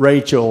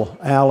Rachel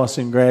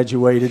Allison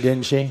graduated,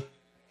 didn't she?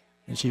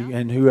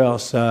 And who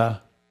else? Who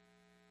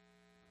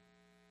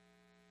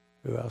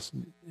else?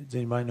 Does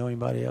anybody know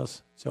anybody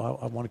else? So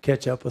I want to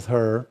catch up with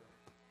her.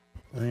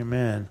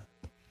 Amen.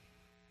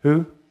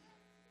 Who?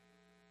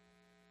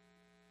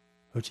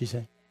 What'd she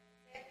say?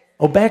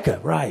 Oh,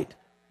 Becca, right.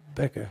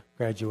 Becca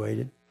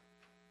graduated.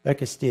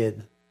 Becca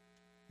Stead.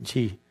 And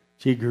she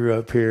grew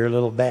up here,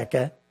 little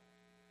Becca.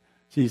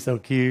 She's so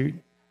cute.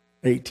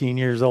 18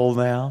 years old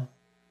now.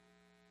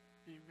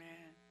 Amen.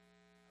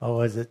 Oh,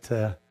 was it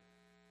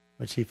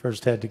when she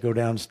first had to go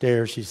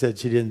downstairs, she said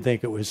she didn't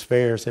think it was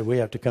fair. Said, we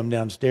have to come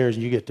downstairs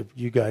and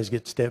you guys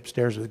get to step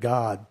upstairs with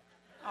God.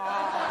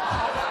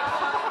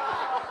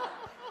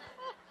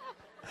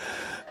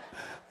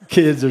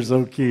 Kids are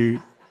so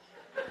cute.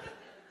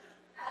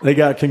 They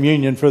got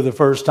communion for the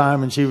first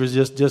time, and she was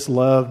just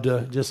loved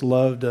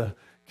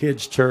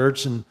kids'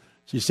 church. And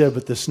she said,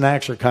 but the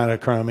snacks are kind of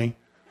crummy.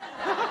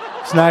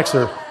 Snacks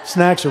are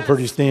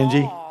pretty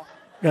stingy.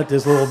 Got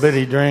this little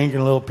bitty drink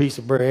and a little piece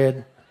of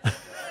bread.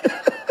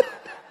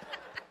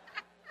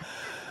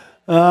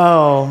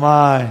 Oh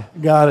my,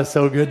 God is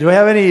so good. Do we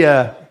have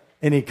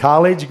any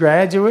college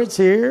graduates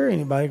here?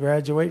 Anybody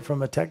graduate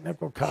from a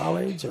technical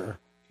college or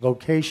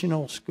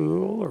vocational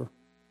school? Or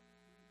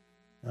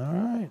all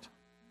right.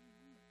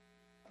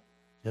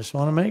 Just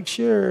want to make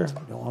sure.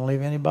 Don't want to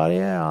leave anybody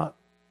out.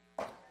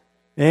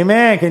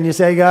 Amen. Can you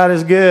say God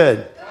is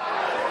good?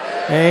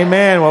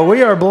 Amen. Well,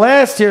 we are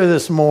blessed here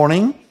this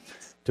morning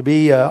to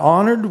be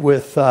honored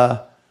with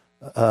a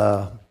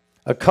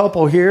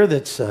couple here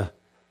that's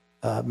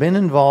been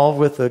involved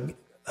with the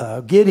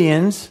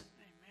Gideons. Amen.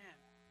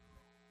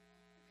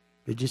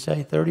 Did you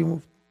say 30?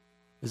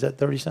 Is that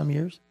 30-some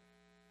years?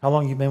 How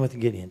long have you been with the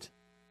Gideons?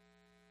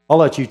 I'll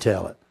let you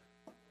tell it.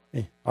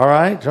 All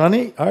right,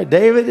 Johnny. All right,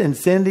 David and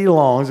Cindy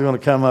Longs are going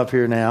to come up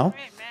here now.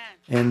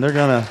 Amen. And they're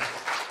going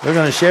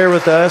to share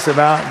with us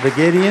about the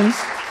Gideons.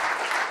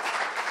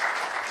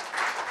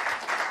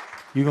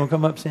 You going to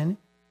come up, Cindy?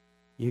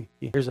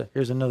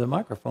 Here's another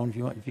microphone if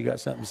you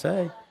got something to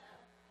say.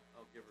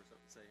 I'll give her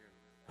something to say here.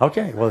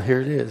 Okay, well, here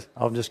it is.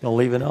 I'm just going to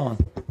leave it on.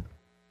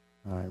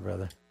 All right,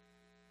 brother.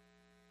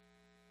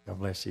 God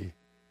bless you.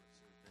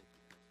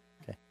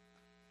 Okay.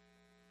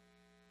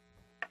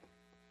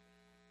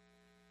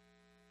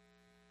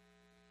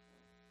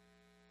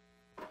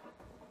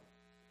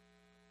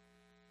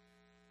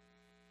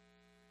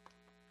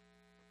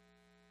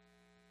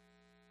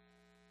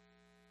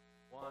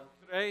 Juan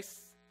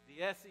 3:16.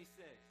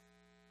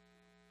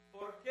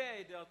 ¿Por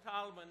qué del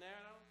tal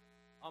manera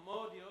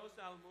amó Dios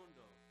al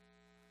mundo,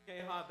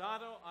 que ha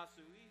dado a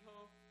su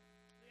Hijo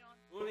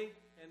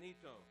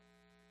unigénito,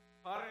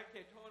 para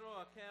que todo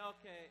aquel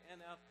que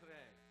en él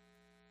cree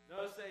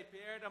no se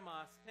pierda,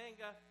 mas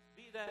tenga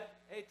vida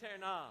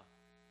eterna?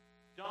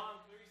 John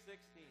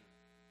 3:16.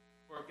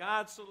 For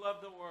God so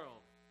loved the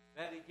world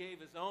that He gave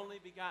His only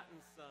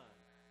begotten Son,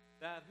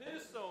 that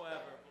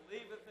whosoever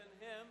believeth in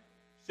Him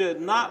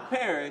should not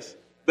perish,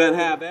 but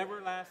have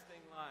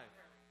everlasting life.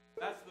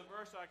 That's the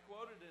verse I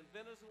quoted in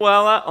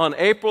Venezuela on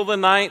April the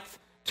 9th,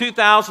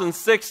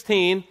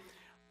 2016.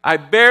 I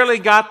barely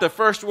got the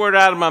first word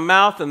out of my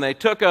mouth, and they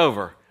took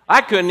over.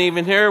 I couldn't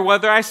even hear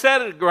whether I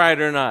said it right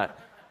or not.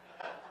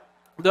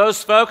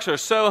 Those folks are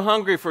so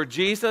hungry for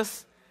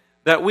Jesus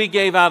that we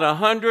gave out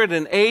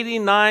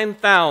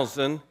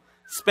 189,000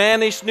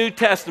 Spanish New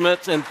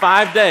Testaments in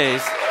 5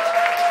 days.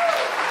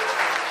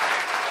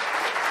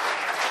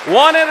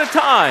 One at a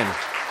time.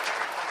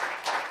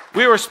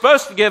 We were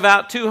supposed to give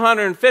out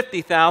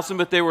 250,000,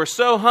 but they were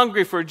so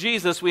hungry for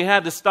Jesus, we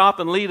had to stop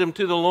and lead them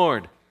to the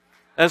Lord.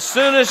 As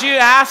soon as you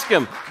ask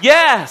them,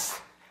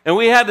 yes. And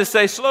we had to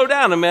say, slow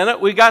down a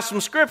minute. We got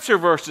some scripture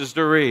verses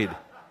to read.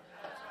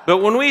 But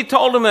when we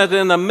told them that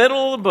in the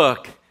middle of the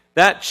book,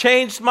 that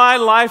changed my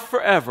life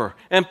forever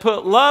and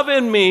put love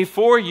in me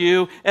for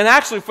you and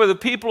actually for the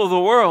people of the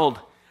world.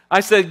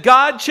 I said,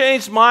 God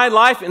changed my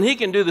life and He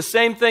can do the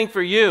same thing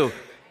for you.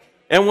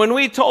 And when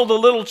we told the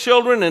little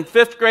children in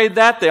 5th grade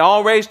that, they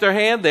all raised their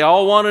hand, they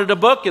all wanted a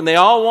book, and they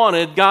all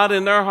wanted God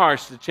in their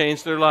hearts to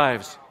change their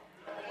lives.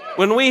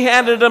 When we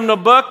handed them the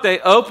book, they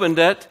opened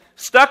it,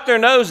 stuck their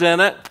nose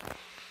in it.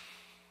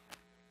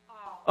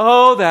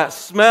 Oh, that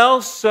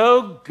smells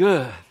so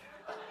good.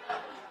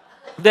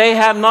 They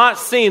have not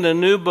seen a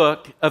new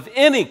book of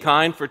any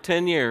kind for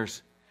 10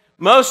 years.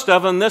 Most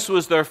of them, this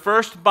was their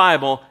first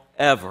Bible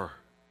ever.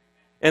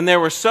 And they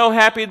were so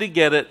happy to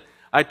get it.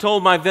 I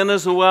told my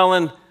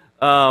Venezuelan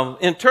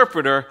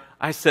interpreter,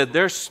 I said,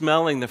 they're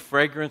smelling the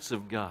fragrance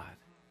of God.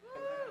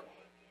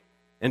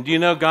 And do you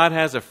know God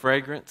has a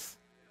fragrance?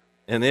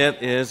 And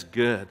it is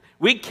good.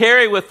 We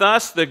carry with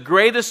us the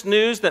greatest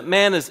news that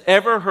man has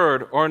ever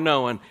heard or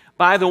known.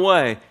 By the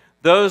way,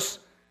 those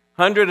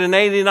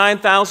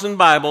 189,000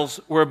 Bibles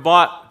were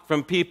bought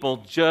from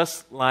people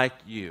just like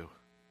you,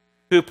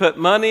 who put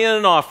money in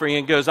an offering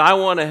and goes, I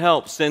want to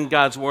help send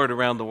God's word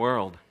around the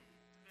world.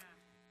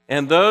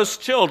 And those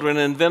children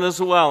in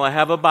Venezuela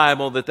have a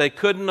Bible that they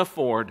couldn't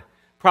afford,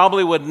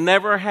 probably would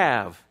never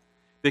have,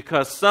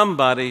 because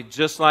somebody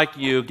just like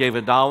you gave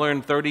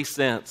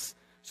 $1.30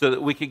 so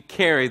that we could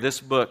carry this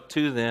book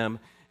to them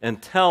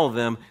and tell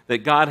them that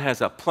God has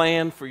a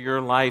plan for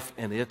your life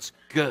and it's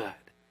good.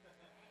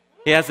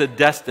 He has a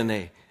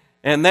destiny.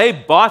 And they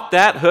bought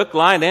that hook,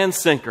 line, and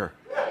sinker.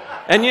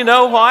 And you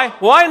know why?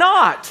 Why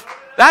not?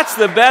 That's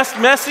the best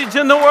message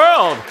in the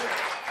world.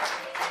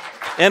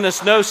 And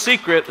it's no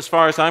secret, as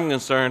far as I'm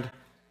concerned,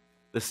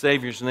 the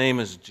Savior's name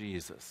is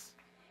Jesus.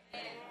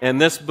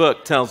 And this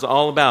book tells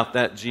all about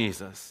that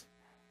Jesus.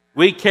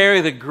 We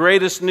carry the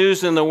greatest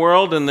news in the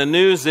world, and the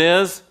news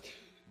is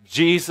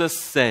Jesus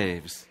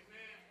saves.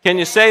 Can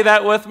you say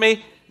that with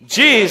me?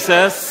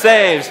 Jesus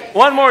saves.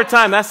 One more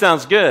time, that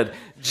sounds good.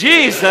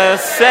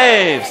 Jesus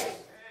saves.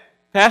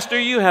 Pastor,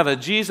 you have a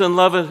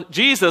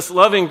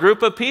Jesus-loving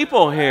group of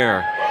people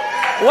here.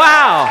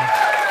 Wow.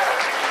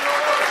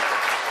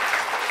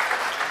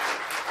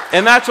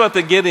 And that's what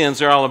the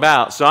Gideons are all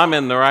about, so I'm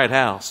in the right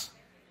house.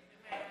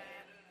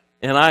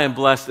 And I am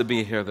blessed to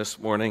be here this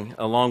morning,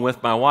 along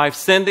with my wife,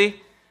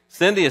 Cindy.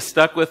 Cindy has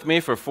stuck with me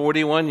for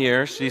 41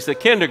 years. She's a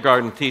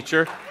kindergarten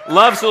teacher,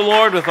 loves the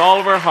Lord with all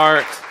of her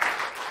heart.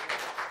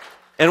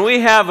 And we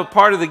have a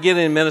part of the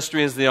Gideon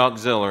ministry as the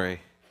auxiliary.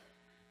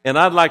 And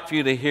I'd like for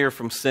you to hear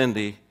from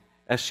Cindy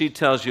as she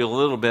tells you a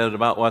little bit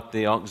about what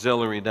the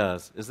auxiliary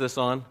does. Is this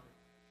on?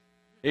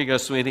 Here you go,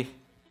 sweetie.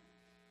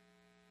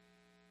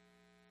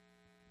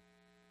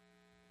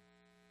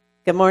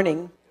 Good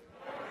morning.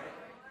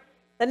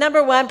 The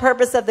number one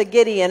purpose of the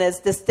Gideon is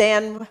to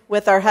stand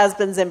with our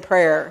husbands in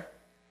prayer.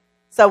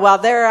 So while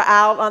they're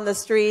out on the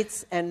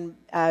streets and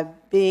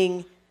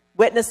being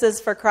witnesses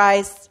for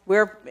Christ,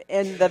 we're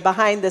in the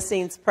behind the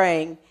scenes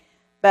praying.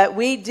 But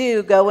we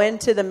do go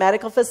into the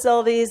medical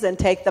facilities and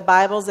take the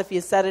Bibles. If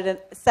you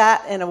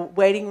sat in a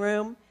waiting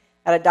room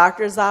at a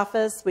doctor's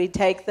office, we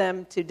take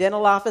them to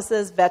dental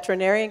offices,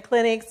 veterinarian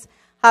clinics,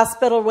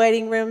 hospital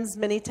waiting rooms.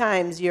 Many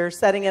times you're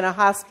sitting in a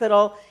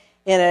hospital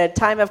in a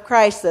time of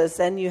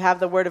crisis, and you have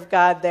the Word of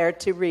God there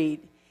to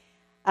read.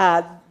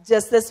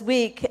 Just this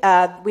week,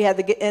 we had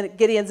the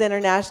Gideon's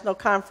International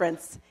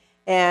Conference,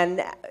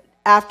 and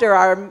after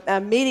our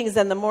meetings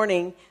in the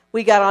morning,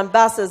 we got on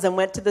buses and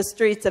went to the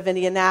streets of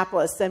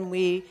Indianapolis, and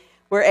we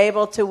were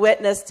able to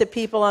witness to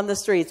people on the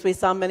streets. We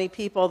saw many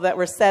people that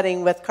were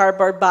sitting with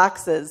cardboard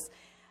boxes.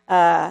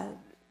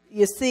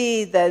 You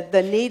see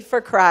the need for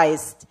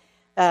Christ.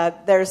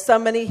 There's so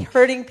many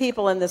hurting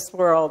people in this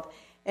world.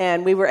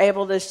 And we were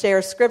able to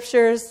share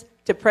scriptures,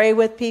 to pray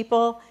with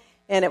people,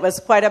 and it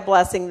was quite a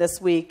blessing this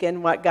week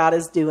in what God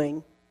is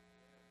doing.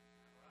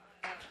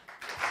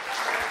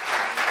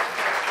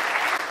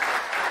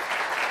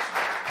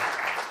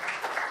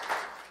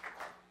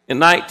 In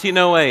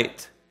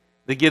 1908,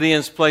 the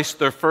Gideons placed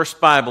their first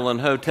Bible in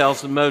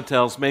hotels and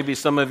motels. Maybe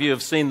some of you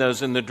have seen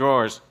those in the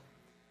drawers.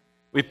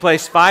 We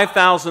placed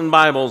 5,000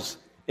 Bibles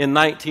in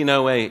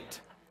 1908.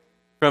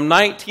 From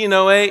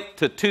 1908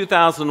 to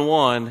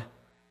 2001,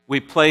 we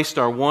placed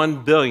our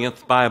 1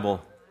 billionth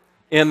Bible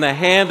in the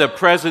hand of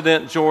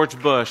President George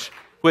Bush,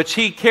 which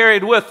he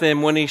carried with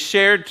him when he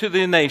shared to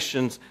the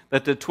nations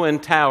that the Twin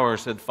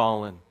Towers had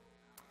fallen.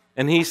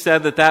 And he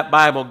said that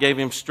Bible gave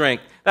him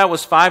strength. That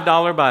was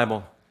 $5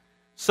 Bible.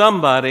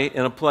 Somebody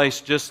in a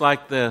place just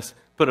like this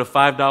put a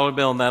 $5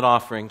 bill in that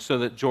offering so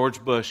that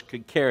George Bush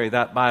could carry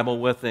that Bible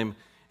with him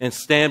and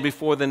stand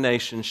before the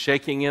nation,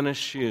 shaking in his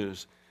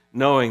shoes,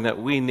 knowing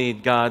that we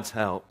need God's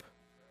help.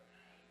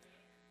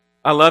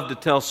 I love to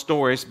tell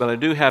stories, but I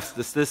do have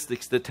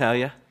statistics to tell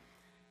you.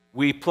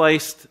 We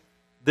placed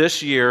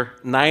this year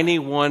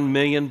 91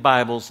 million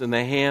Bibles in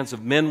the hands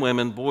of men,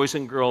 women, boys,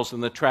 and girls in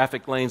the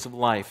traffic lanes of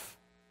life.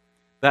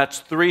 That's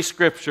 3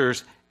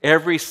 scriptures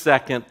every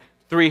second,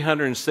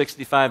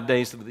 365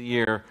 days of the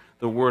year.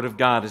 The Word of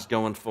God is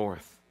going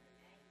forth.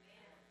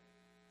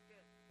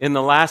 In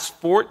the last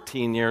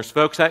 14 years,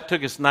 folks, that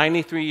took us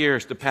 93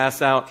 years to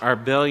pass out our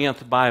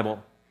billionth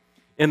Bible.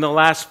 In the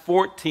last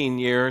 14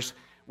 years,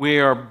 We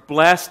are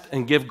blessed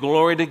and give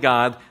glory to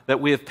God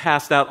that we have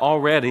passed out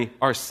already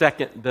our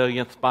 2nd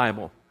billionth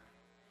Bible.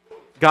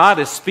 God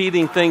is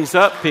speeding things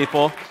up,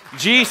 people.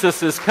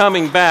 Jesus is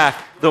coming back.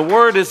 The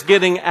word is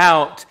getting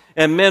out.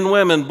 And men,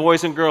 women,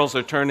 boys, and girls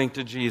are turning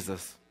to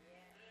Jesus.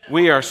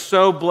 We are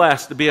so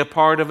blessed to be a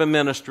part of a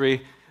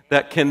ministry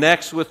that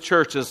connects with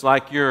churches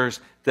like yours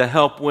to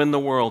help win the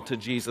world to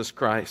Jesus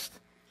Christ.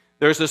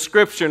 There's a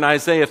scripture in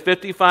Isaiah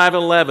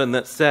 55:11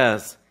 that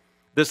says,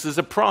 this is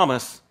a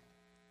promise.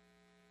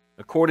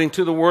 According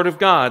to the word of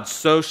God,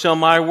 so shall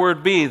my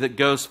word be that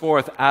goes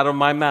forth out of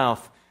my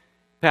mouth.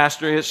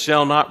 Pastor, it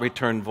shall not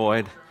return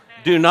void.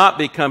 Do not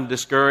become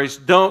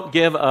discouraged. Don't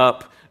give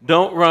up.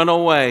 Don't run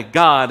away.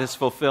 God is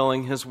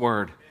fulfilling his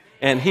word,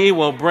 and he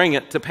will bring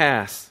it to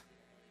pass.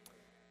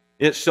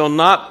 It shall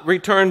not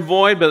return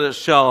void, but it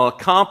shall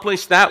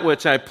accomplish that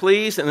which I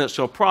please, and it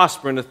shall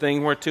prosper in the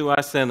thing whereto I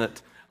send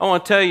it. I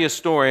want to tell you a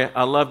story.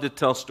 I love to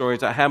tell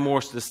stories. I have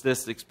more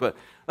statistics, but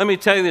let me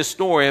tell you this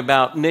story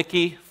about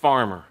Nicky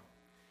Farmer.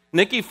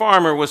 Nicky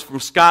Farmer was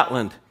from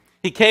Scotland.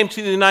 He came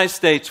to the United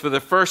States for the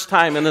first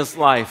time in his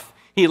life.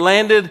 He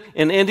landed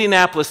in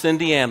Indianapolis,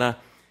 Indiana.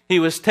 He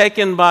was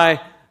taken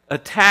by a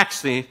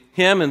taxi,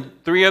 him and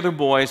 3 other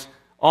boys,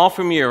 all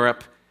from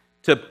Europe,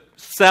 to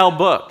sell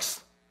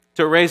books,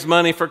 to raise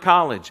money for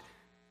college.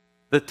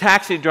 The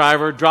taxi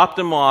driver dropped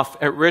him off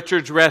at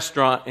Richard's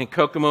Restaurant in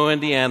Kokomo,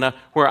 Indiana,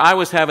 where I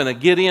was having a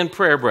Gideon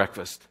prayer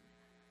breakfast.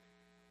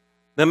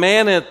 The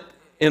man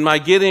in my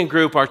Gideon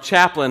group, our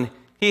chaplain,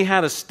 he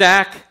had a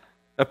stack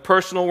of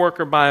personal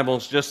worker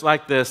Bibles just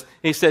like this.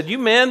 He said, you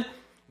men,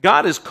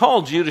 God has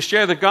called you to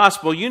share the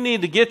gospel. You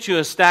need to get you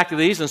a stack of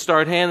these and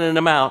start handing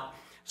them out.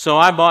 So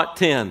I bought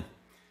 10.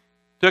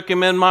 Took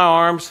him in my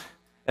arms.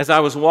 As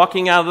I was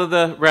walking out of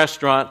the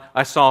restaurant,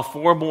 I saw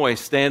 4 boys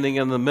standing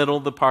in the middle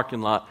of the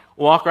parking lot.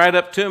 Walk right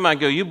up to them. I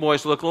go, you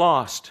boys look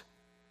lost.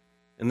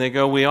 And they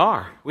go, we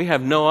are. We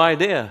have no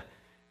idea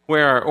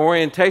where our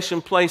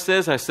orientation place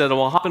is. I said,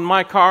 well, hop in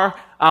my car.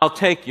 I'll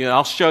take you.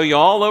 I'll show you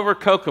all over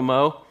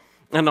Kokomo.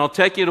 And I'll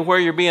take you to where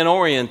you're being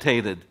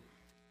orientated.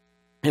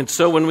 And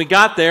so when we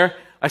got there,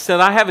 I said,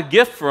 I have a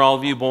gift for all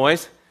of you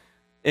boys.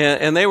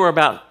 And they were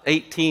about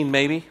 18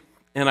 maybe.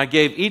 And I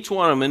gave each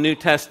one of them a New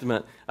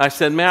Testament. I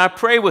said, may I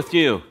pray with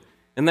you?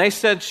 And they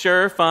said,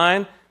 sure,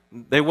 fine.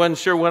 They wasn't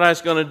sure what I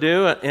was going to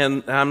do.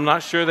 And I'm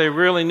not sure they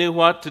really knew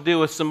what to do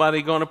with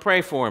somebody going to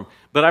pray for them.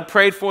 But I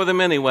prayed for them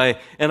anyway.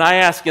 And I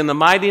asked in the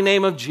mighty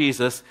name of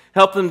Jesus,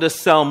 help them to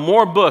sell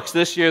more books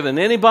this year than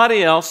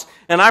anybody else.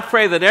 And I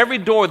pray that every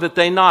door that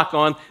they knock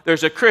on,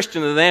 there's a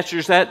Christian that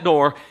answers that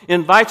door,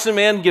 invites them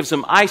in, gives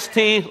them iced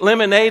tea,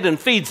 lemonade, and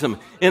feeds them.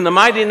 In the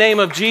mighty name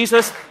of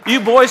Jesus, you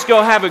boys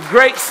go have a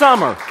great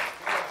summer.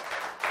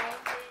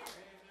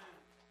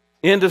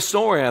 End of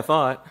story, I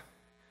thought.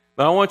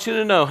 But I want you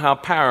to know how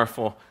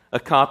powerful a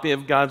copy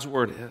of God's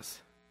Word is.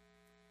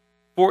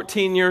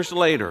 14 years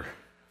later,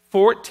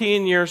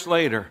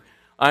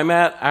 I'm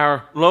at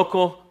our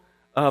local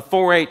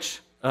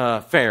 4-H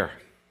fair.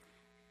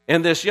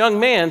 And this young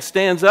man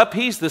stands up.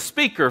 He's the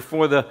speaker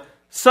for the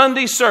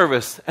Sunday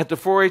service at the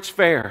 4-H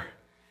fair.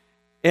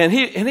 And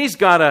he's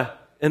got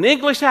an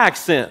English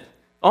accent,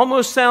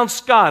 almost sounds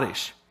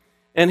Scottish.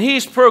 And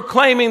he's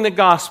proclaiming the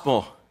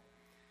gospel.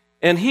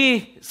 And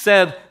he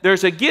said,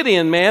 there's a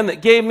Gideon man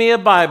that gave me a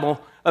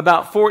Bible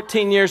about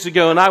 14 years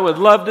ago, and I would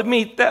love to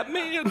meet that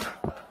man.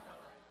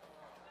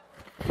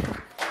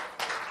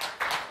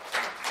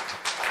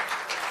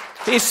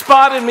 He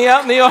spotted me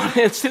out in the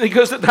audience, and he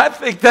goes, I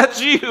think that's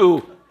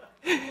you.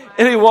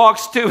 And he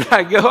walks to me.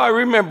 I go, I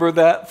remember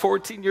that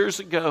 14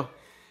 years ago.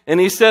 And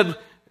he said,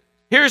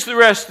 here's the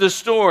rest of the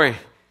story.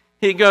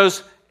 He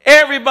goes,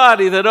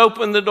 everybody that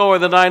opened the door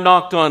that I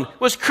knocked on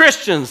was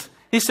Christians.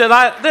 He said,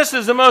 this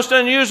is the most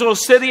unusual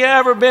city I've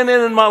ever been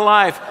in my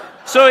life.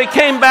 So he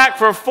came back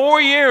for 4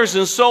 years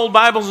and sold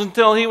Bibles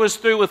until he was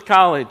through with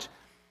college.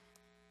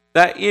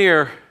 That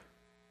year,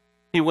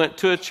 he went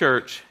to a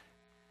church,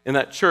 and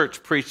that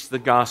church preached the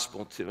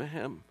gospel to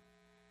him.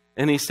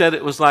 And he said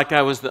it was like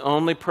I was the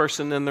only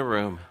person in the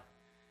room.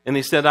 And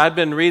he said, I'd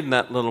been reading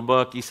that little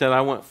book. He said,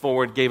 I went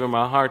forward, gave him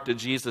my heart to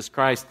Jesus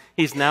Christ.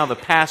 He's now the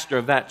pastor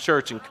of that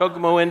church in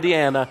Kokomo,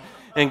 Indiana.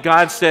 And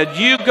God said,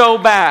 you go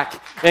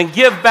back and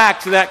give back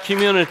to that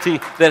community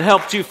that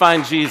helped you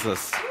find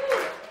Jesus.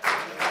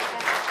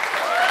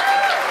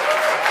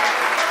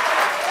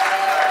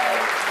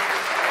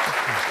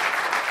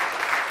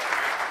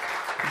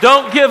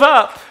 Don't give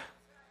up.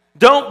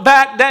 Don't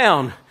back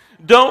down.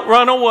 Don't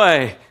run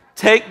away.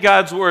 Take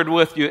God's word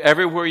with you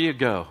everywhere you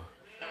go.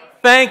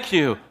 Thank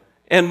you.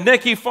 And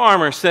Nicky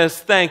Farmer says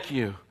thank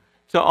you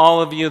to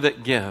all of you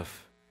that give.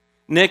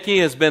 Nicky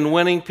has been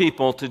winning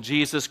people to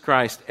Jesus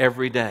Christ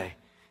every day.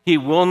 He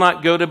will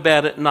not go to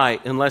bed at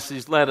night unless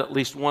he's led at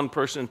least one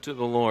person to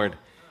the Lord.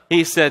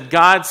 He said,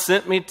 God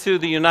sent me to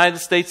the United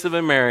States of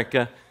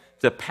America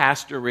to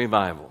pastor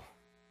revival.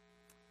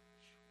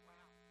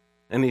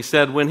 And he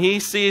said, when he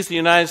sees the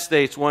United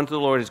States won to the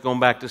Lord, he's going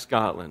back to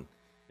Scotland.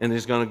 And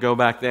he's going to go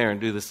back there and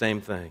do the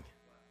same thing.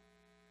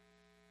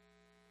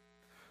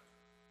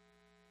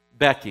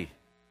 Becky,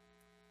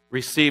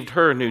 received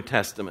her New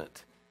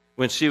Testament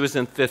when she was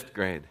in 5th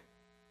grade.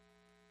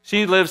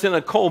 She lives in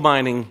a coal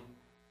mining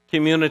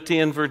community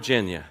in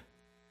Virginia.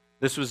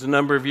 This was a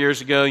number of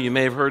years ago. You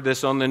may have heard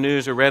this on the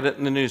news or read it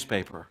in the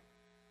newspaper.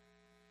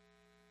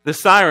 The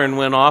siren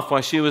went off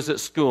while she was at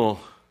school.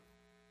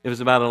 It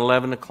was about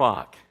 11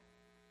 o'clock.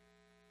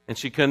 And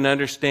she couldn't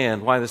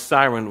understand why the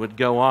siren would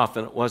go off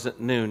and it wasn't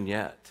noon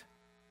yet.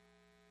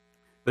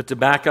 But to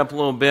back up a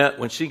little bit,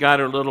 when she got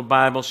her little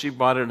Bible, she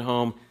brought it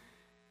home.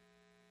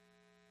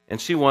 And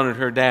she wanted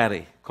her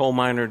daddy, coal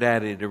miner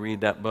daddy, to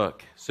read that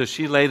book. So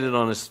she laid it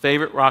on his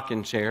favorite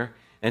rocking chair.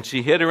 And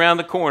she hid around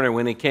the corner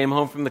when he came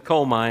home from the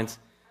coal mines.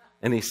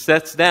 And he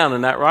sits down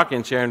in that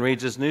rocking chair and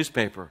reads his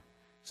newspaper.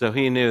 So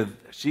he knew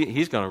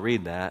he's going to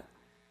read that.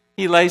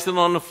 He lays it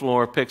on the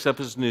floor, picks up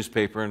his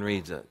newspaper, and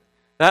reads it.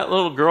 That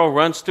little girl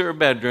runs to her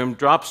bedroom,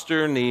 drops to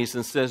her knees,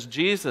 and says,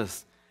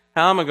 Jesus,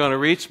 how am I going to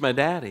reach my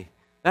daddy?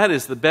 That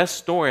is the best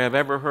story I've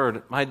ever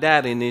heard. My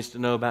daddy needs to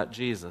know about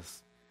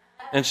Jesus.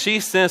 And she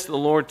sensed the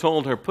Lord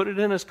told her, put it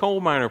in his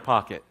coal miner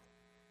pocket.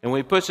 And when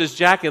he puts his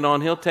jacket on,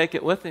 he'll take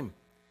it with him.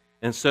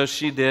 And so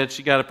she did.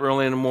 She got up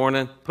early in the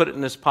morning, put it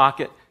in his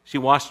pocket. She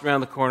walked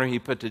around the corner. He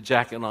put the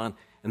jacket on,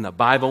 and the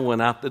Bible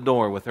went out the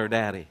door with her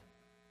daddy.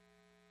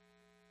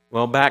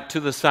 Well, back to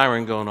the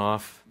siren going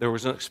off, there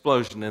was an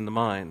explosion in the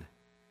mine.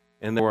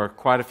 And there were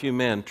quite a few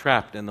men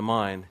trapped in the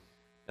mine,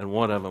 and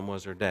one of them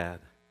was her dad.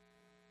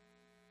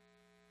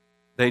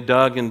 They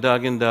dug and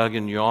dug and dug,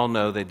 and you all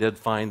know they did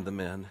find the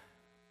men.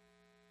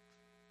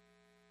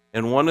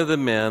 And one of the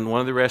men,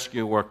 one of the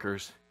rescue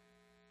workers,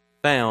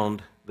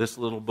 found this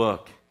little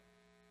book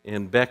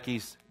in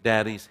Becky's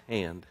daddy's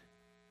hand.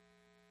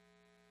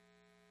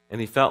 And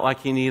he felt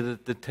like he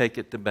needed to take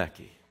it to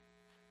Becky.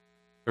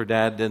 Her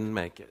dad didn't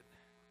make it.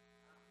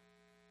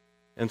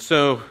 And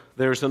so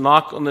there's a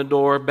knock on the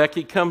door.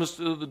 Becky comes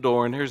to the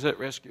door, and here's that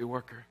rescue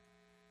worker.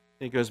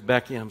 He goes,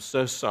 Becky, I'm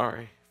so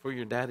sorry for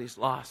your daddy's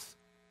loss,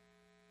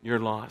 your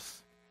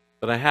loss.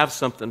 But I have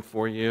something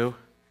for you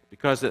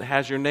because it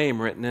has your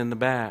name written in the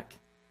back.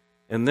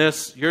 And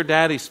this, your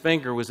daddy's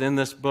finger was in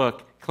this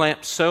book,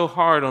 clamped so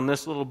hard on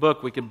this little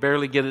book we could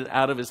barely get it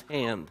out of his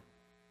hand.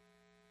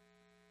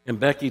 And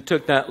Becky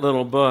took that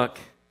little book,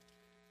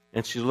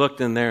 and she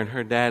looked in there, and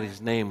her daddy's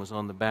name was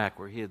on the back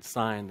where he had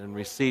signed and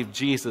received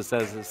Jesus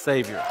as his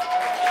Savior.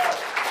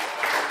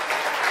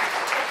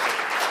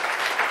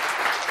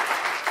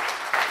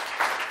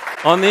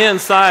 On the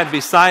inside,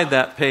 beside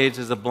that page,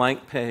 is a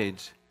blank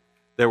page.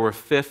 There were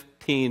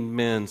 15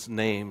 men's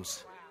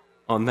names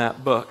on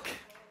that book.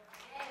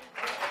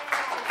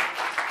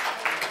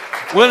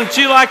 Wouldn't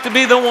you like to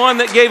be the one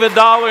that gave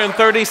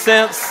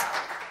 $1.30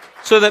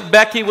 so that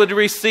Becky would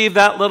receive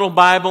that little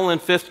Bible in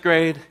 5th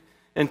grade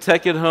and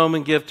take it home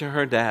and give to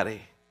her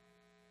daddy?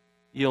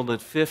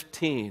 Yielded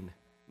 15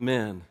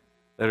 men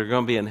that are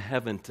going to be in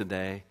heaven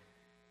today.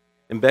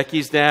 And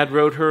Becky's dad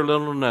wrote her a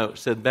little note,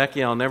 said,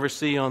 Becky, I'll never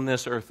see you on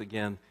this earth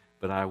again,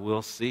 but I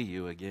will see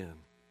you again.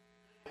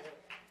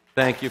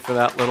 Thank you for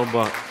that little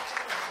book.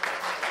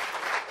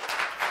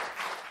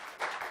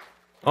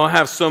 Oh, I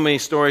have so many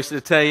stories to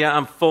tell you.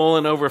 I'm full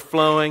and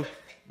overflowing.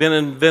 Been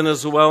in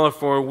Venezuela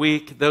for a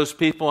week. Those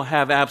people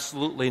have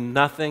absolutely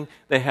nothing.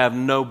 They have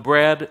no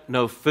bread,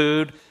 no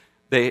food.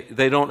 They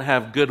don't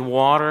have good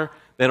water.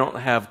 They don't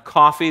have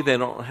coffee. They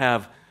don't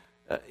have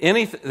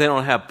anything. They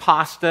don't have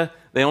pasta.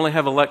 They only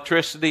have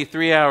electricity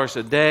 3 hours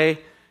a day.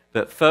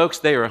 But folks,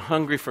 they are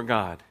hungry for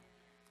God.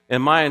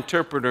 And my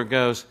interpreter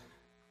goes,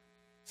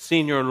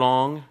 Senior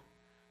Long,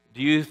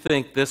 do you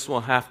think this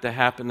will have to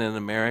happen in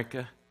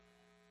America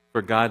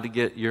for God to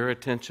get your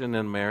attention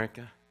in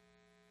America?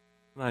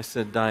 And I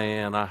said,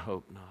 Diane, I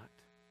hope not.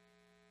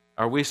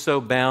 Are we so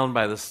bound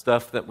by the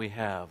stuff that we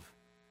have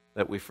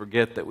that we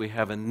forget that we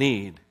have a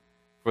need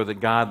for the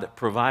God that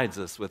provides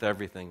us with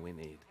everything we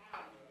need?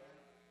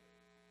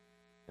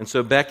 And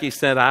so Becky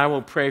said, I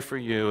will pray for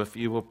you if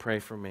you will pray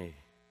for me.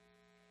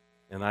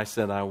 And I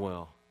said, I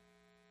will.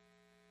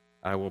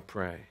 I will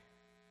pray.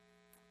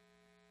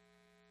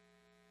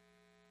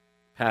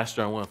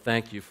 Pastor, I want to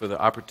thank you for the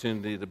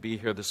opportunity to be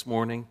here this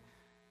morning.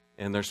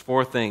 And there's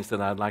 4 things that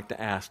I'd like to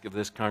ask of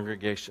this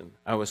congregation.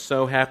 I was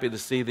so happy to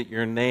see that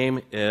your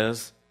name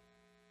is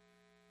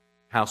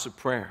House of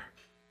Prayer,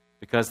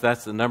 because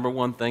that's the number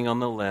 1 thing on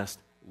the list.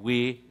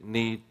 We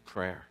need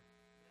prayer.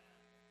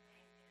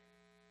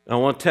 And I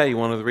want to tell you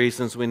one of the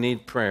reasons we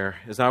need prayer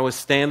is I was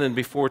standing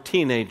before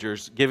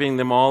teenagers, giving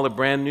them all a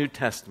brand New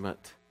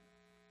Testament.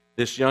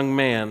 This young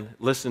man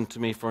listened to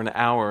me for an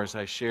hour as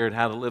I shared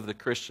how to live the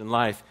Christian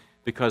life,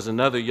 because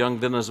another young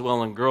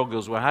Venezuelan girl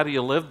goes, well, how do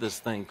you live this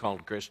thing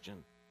called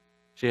Christian?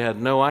 She had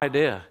no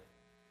idea.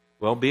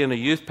 Well, being a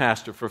youth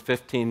pastor for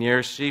 15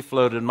 years, she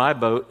floated my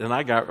boat, and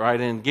I got right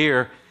in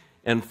gear.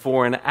 And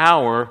for an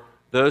hour,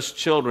 those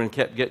children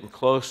kept getting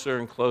closer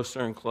and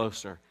closer and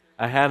closer.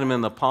 I had them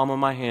in the palm of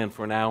my hand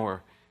for an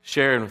hour,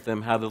 sharing with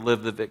them how to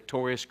live the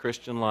victorious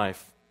Christian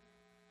life.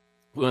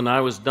 When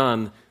I was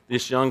done,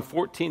 this young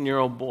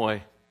 14-year-old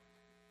boy,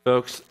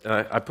 folks,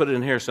 I put it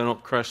in here so I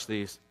don't crush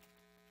these.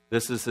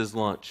 This is his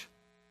lunch.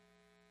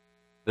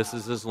 This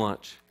is his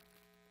lunch.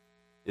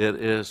 It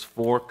is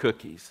 4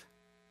 cookies.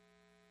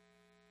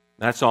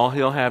 That's all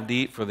he'll have to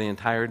eat for the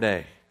entire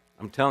day.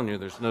 I'm telling you,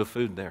 there's no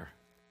food there.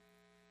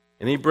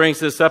 And he brings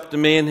this up to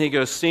me and he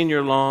goes,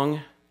 Senior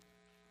Long,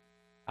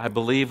 I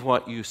believe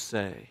what you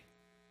say.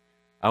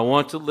 I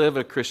want to live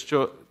a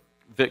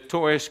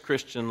victorious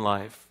Christian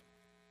life,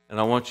 and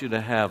I want you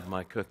to have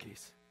my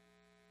cookies.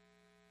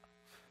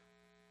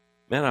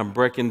 Man, I'm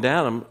breaking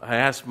down. I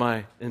asked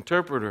my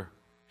interpreter,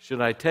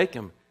 should I take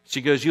him?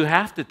 She goes, you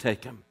have to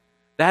take him.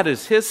 That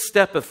is his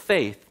step of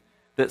faith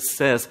that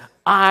says,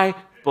 I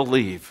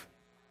believe.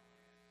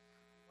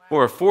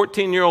 For a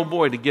 14-year-old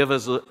boy to give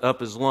up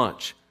his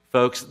lunch,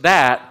 folks,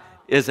 that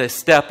is a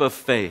step of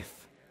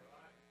faith.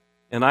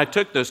 And I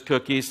took those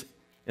cookies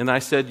and I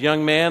said,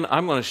 young man,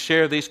 I'm going to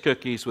share these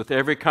cookies with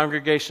every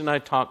congregation I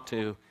talk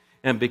to.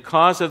 And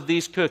because of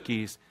these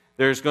cookies,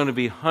 there's going to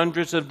be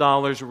hundreds of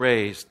dollars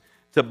raised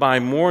to buy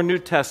more New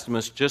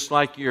Testaments just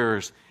like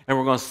yours. And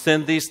we're going to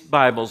send these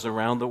Bibles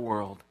around the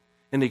world.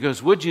 And he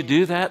goes, would you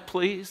do that,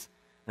 please?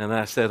 And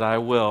I said, I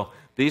will.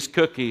 These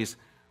cookies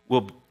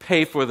will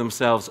pay for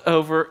themselves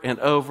over and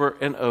over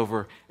and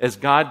over as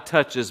God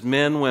touches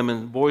men,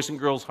 women, boys and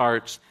girls'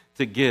 hearts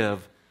to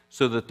give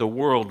so that the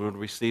world would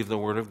receive the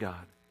Word of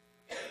God.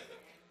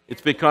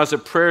 It's because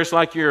of prayers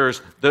like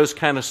yours, those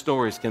kind of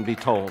stories can be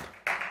told.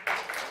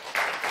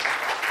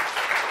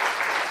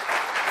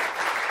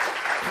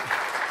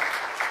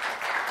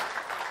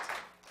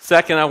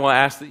 Second, I will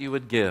ask that you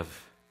would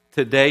give.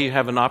 Today you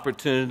have an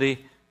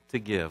opportunity to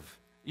give.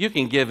 You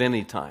can give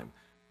anytime,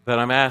 but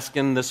I'm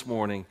asking this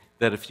morning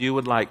that if you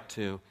would like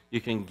to,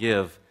 you can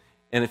give.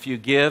 And if you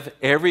give,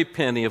 every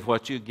penny of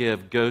what you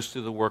give goes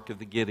to the work of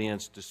the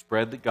Gideons to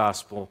spread the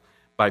gospel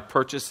by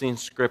purchasing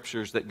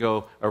scriptures that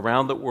go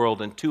around the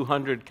world in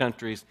 200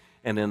 countries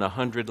and in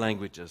 100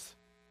 languages.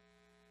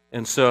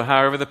 And so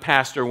however the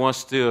pastor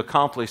wants to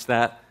accomplish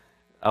that,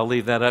 I'll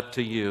leave that up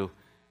to you.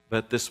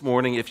 But this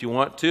morning, if you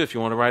want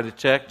to write a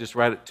check, just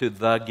write it to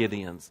the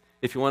Gideons.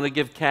 If you want to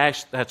give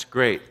cash, that's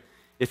great.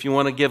 If you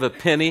want to give a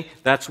penny,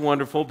 that's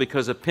wonderful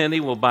because a penny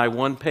will buy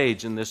 1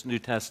 page in this New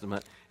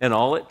Testament. And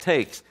all it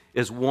takes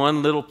is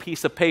one little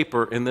piece of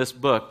paper in this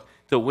book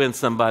to win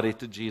somebody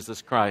to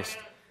Jesus Christ.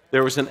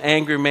 There was an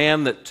angry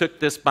man that took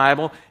this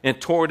Bible and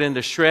tore it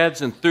into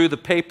shreds and threw the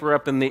paper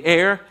up in the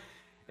air.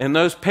 And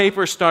those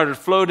papers started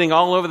floating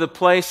all over the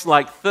place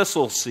like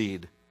thistle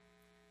seed.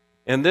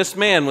 And this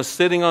man was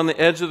sitting on the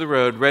edge of the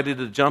road ready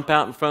to jump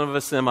out in front of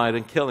a semi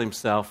and kill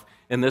himself.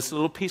 And this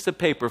little piece of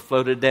paper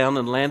floated down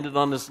and landed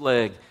on his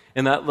leg.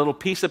 And that little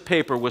piece of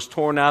paper was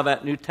torn out of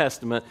that New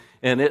Testament.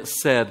 And it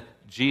said,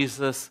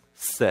 Jesus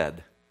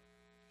said.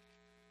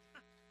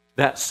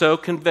 That so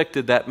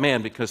convicted that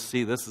man because,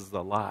 see, this is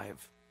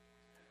alive.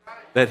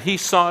 That he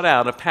sought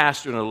out a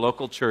pastor in a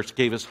local church,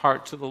 gave his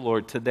heart to the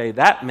Lord. Today,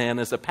 that man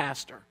is a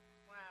pastor.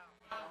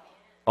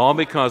 All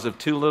because of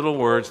 2 little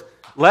words.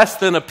 Less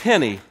than a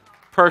penny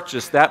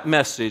purchased that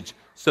message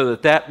so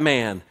that that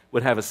man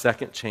would have a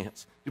second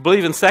chance. You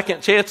believe in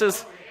second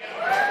chances?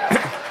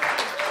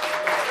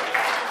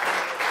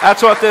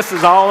 That's what this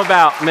is all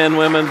about, men,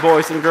 women,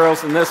 boys, and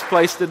girls in this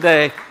place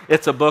today.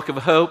 It's a book of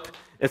hope.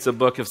 It's a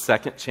book of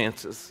second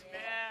chances.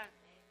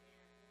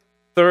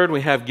 Third,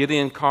 we have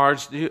Gideon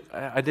cards.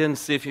 I didn't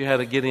see if you had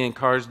a Gideon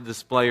cards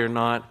display or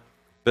not,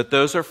 but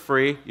those are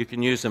free. You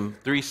can use them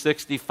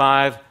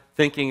 365,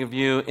 thinking of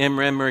you,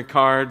 in-memory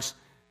cards,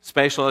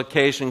 special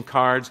occasion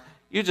cards.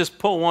 You just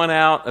pull one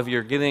out of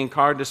your Gideon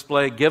card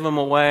display, give them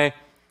away,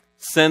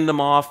 send them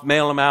off,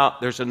 mail them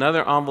out. There's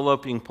another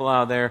envelope you can pull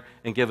out of there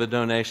and give a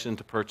donation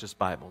to purchase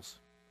Bibles.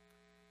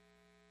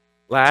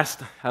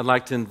 Last, I'd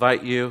like to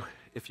invite you,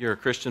 if you're a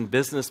Christian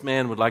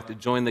businessman, would like to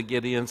join the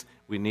Gideons,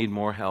 we need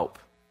more help.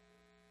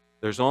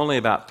 There's only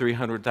about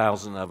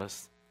 300,000 of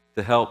us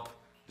to help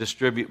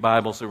distribute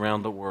Bibles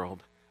around the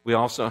world. We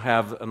also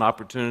have an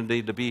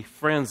opportunity to be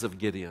friends of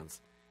Gideons.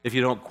 If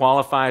you don't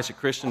qualify as a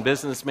Christian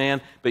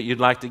businessman, but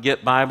you'd like to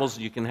get Bibles,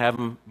 you can have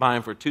them, buy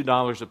them for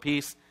 $2 a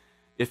piece.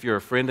 If you're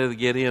a friend of the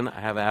Gideon, I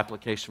have an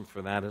application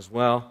for that as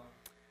well.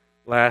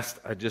 Last,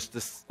 I'd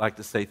just like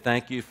to say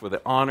thank you for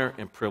the honor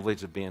and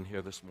privilege of being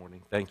here this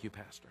morning. Thank you,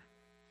 Pastor.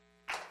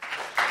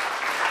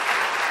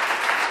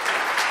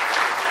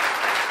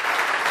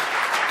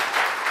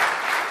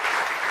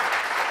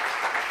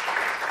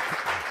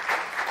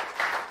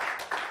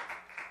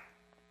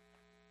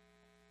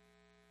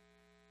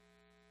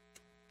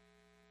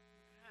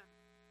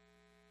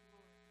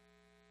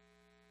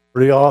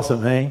 Pretty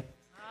awesome, eh?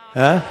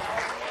 Huh?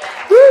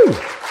 Woo!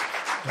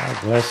 God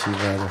bless you,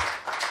 brother.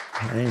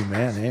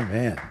 Amen,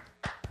 amen.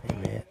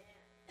 Amen.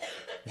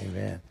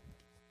 Amen.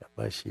 God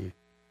bless you.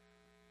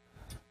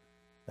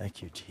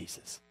 Thank you,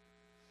 Jesus.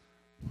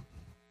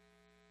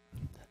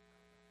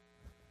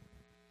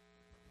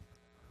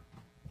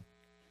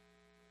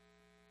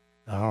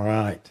 All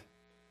right.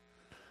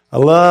 I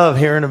love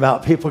hearing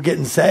about people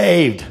getting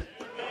saved.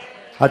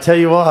 I tell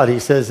you what, he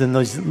says in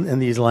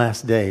these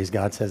last days,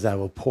 God says, I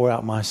will pour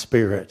out my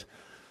spirit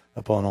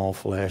upon all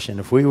flesh. And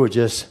if we would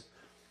just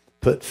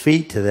put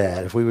feet to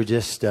that, if we would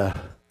just,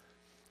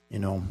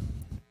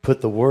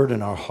 put the word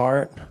in our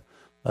heart,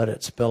 let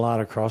it spill out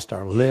across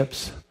our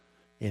lips.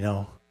 You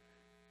know,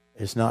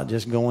 it's not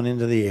just going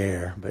into the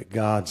air, but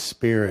God's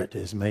Spirit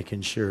is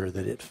making sure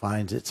that it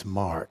finds its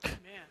mark.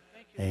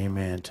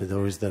 Amen. To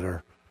those that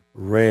are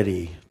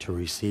ready to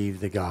receive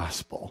the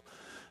gospel.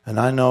 And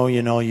I know,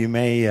 you know, you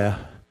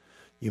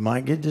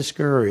might get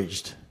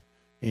discouraged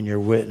in your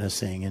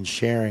witnessing and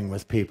sharing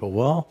with people.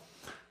 Well,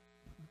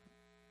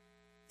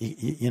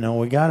 you know,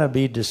 we got to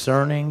be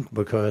discerning,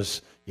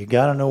 because you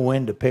got to know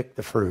when to pick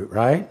the fruit,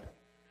 right?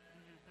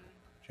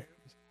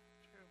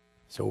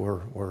 So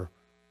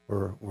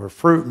we're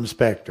fruit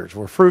inspectors.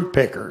 We're fruit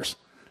pickers.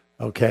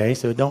 Okay,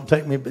 so it don't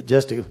take me but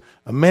just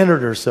a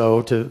minute or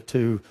so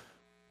to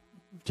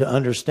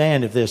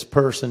understand if this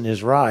person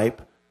is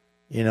ripe,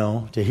 you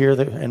know, to hear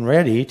and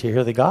ready to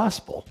hear the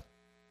gospel.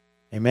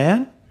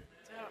 Amen?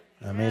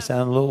 That may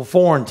sound a little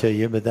foreign to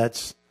you, but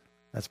that's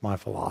my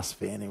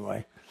philosophy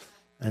anyway.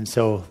 And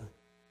so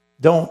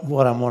don't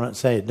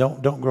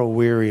grow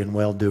weary in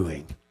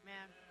well-doing,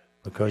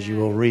 because you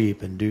will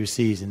reap in due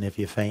season if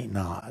you faint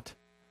not.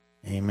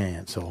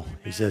 Amen. So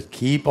he says,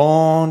 keep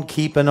on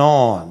keeping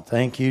on.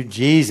 Thank you,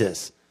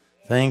 Jesus.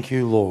 Thank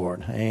you,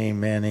 Lord.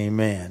 Amen,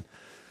 amen.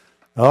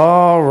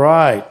 All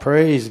right,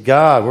 praise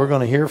God. We're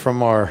going to hear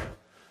from our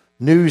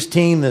news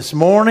team this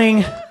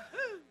morning,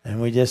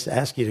 and we just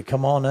ask you to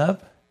come on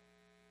up.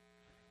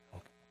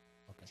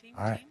 Okay.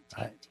 All right.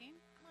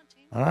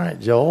 All right,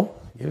 Joel,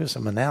 give us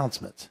some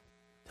announcements.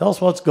 Tell us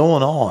what's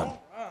going on.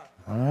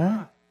 All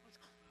right.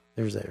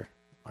 There's their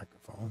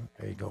microphone.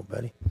 There you go,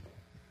 buddy.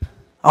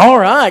 All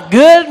right.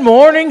 Good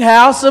morning,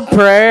 House of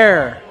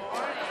Prayer.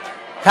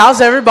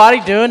 How's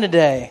everybody doing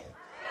today?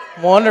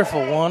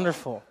 Wonderful,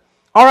 wonderful.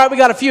 All right, we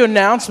got a few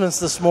announcements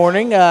this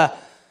morning. We're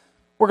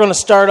going to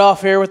start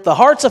off here with the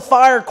Hearts of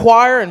Fire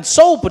Choir and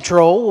Soul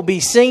Patrol will be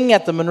singing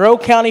at the Monroe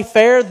County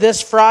Fair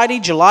this Friday,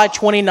 July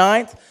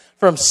 29th,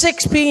 from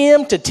 6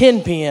 p.m. to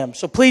 10 p.m.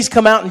 So please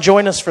come out and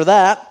join us for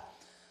that.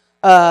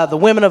 The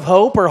Women of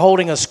Hope are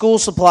holding a school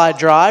supply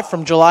drive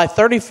from July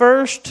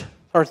 31st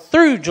or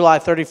through July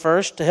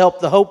 31st to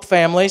help the Hope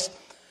families.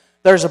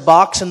 There's a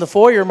box in the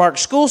foyer marked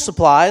school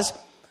supplies.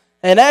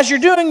 And as you're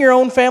doing your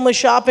own family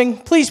shopping,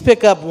 please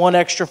pick up one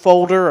extra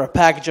folder or a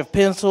package of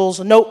pencils,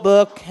 a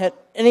notebook,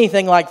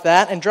 anything like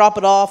that, and drop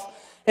it off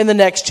in the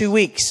next 2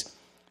 weeks.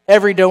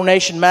 Every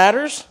donation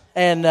matters,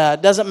 and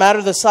doesn't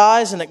matter the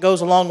size, and it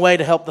goes a long way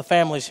to help the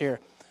families here.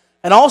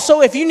 And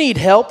also, if you need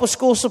help with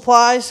school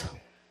supplies,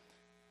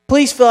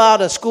 please fill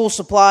out a school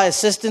supply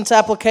assistance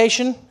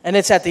application, and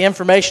it's at the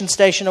information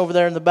station over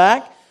there in the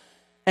back.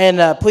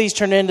 And please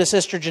turn it in to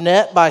Sister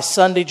Jeanette by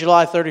Sunday,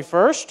 July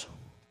 31st.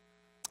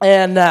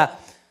 And I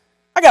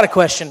got a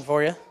question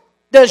for you.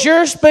 Does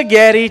your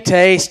spaghetti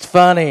taste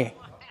funny?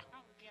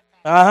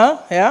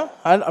 Yeah.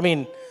 I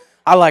mean,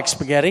 I like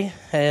spaghetti.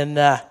 And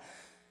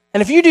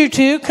if you do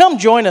too, come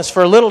join us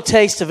for a little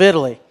taste of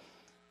Italy.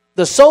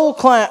 The Soul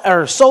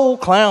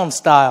Clown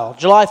style,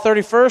 July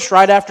 31st,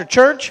 right after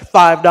church,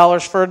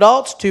 $5 for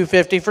adults,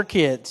 $2.50 for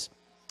kids.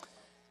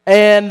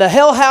 And the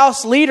Hell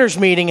House Leaders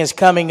Meeting is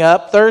coming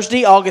up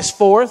Thursday, August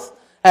 4th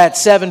at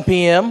 7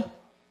 p.m.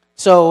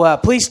 So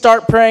please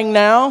start praying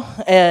now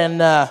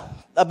and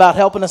about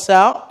helping us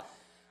out.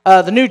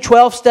 The new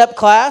 12-step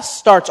class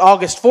starts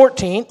August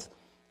 14th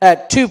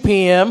at 2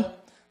 p.m.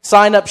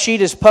 Sign-up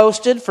sheet is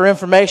posted. For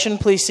information,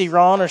 please see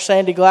Ron or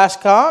Sandy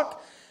Glasscock.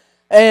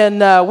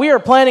 And we are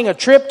planning a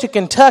trip to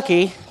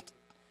Kentucky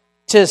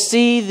to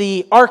see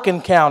the Ark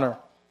Encounter,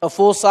 a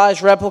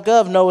full-size replica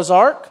of Noah's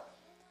Ark,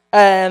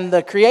 and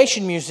the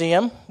Creation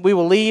Museum. We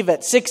will leave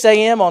at 6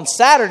 a.m. on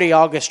Saturday,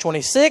 August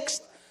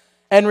 26th,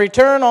 and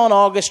return on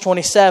August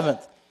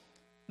 27th.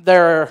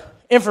 There are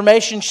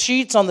information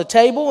sheets on the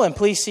table, and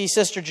please see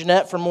Sister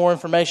Jeanette for more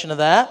information of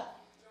that.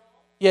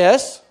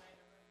 Yes?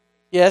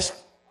 Yes?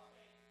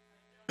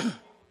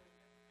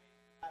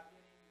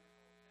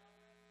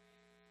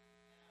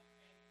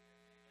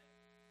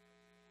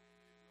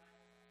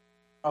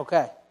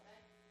 Okay.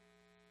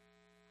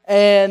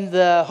 And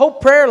the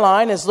Hope Prayer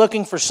Line is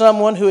looking for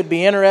someone who would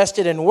be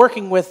interested in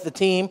working with the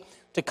team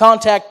to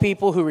contact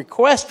people who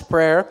request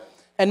prayer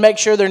and make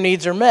sure their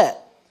needs are met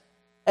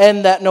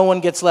and that no one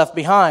gets left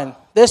behind.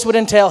 This would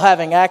entail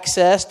having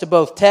access to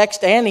both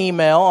text and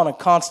email on a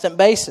constant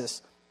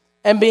basis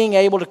and being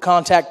able to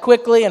contact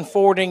quickly and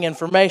forwarding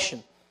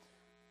information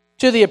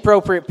to the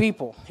appropriate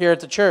people here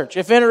at the church.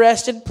 If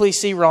interested, please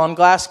see Ron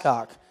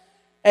Glasscock.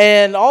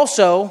 And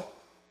also,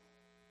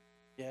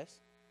 yes?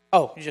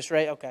 Oh, you just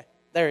raised? Okay,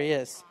 there he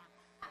is.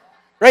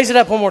 Raise it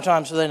up one more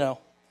time so they know.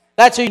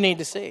 That's who you need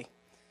to see.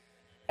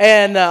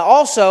 And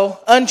also,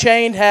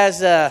 Unchained has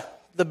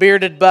the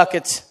bearded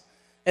buckets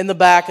in the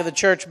back of the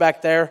church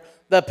back there.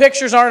 The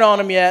pictures aren't on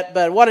them yet,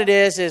 but what it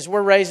is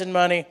we're raising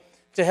money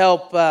to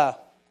help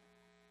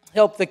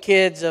the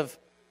kids of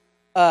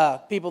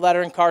people that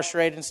are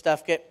incarcerated and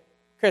stuff get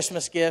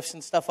Christmas gifts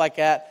and stuff like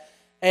that.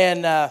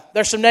 And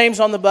there's some names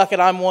on the bucket.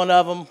 I'm one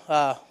of them.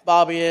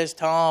 Bobby is,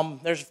 Tom.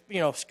 There's,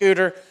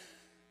 Scooter.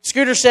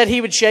 Scooter said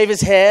he would shave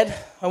his head.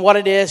 And what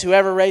it is,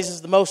 whoever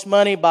raises the most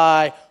money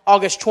by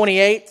August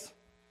 28th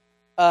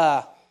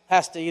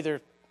has to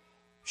either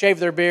shave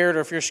their beard,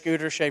 or if you're a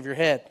scooter, shave your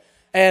head.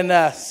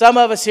 And some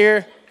of us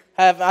here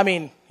have, I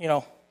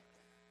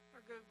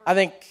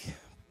think,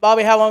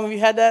 Bobby, how long have you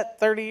had that?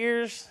 30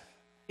 years?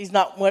 He's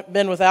not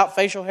been without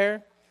facial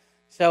hair.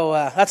 So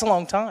that's a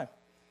long time.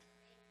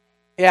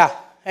 Yeah,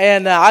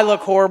 and I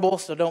look horrible,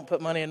 so don't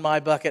put money in my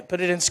bucket.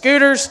 Put it in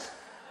Scooter's.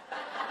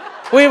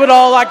 We would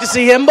all like to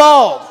see him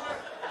bald.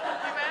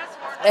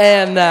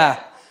 And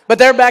but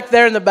they're back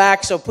there in the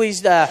back, so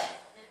please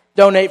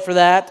donate for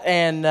that.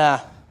 And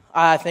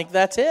I think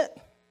that's it.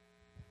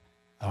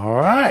 All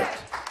right.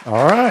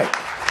 All right.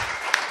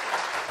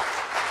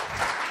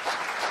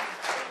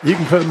 You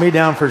can put me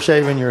down for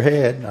shaving your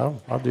head.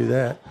 I'll do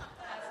that.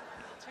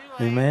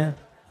 Amen.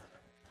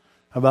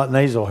 How about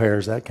nasal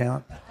hairs? That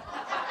count? Come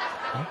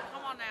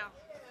on now.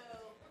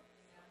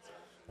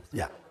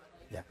 Yeah.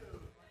 Yeah.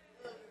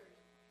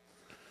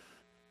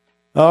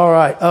 All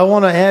right. I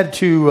want to add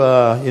to,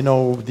 the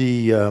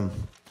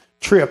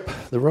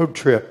road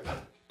trip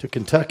to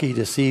Kentucky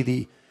to see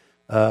the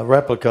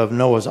replica of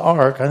Noah's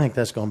Ark. I think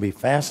that's going to be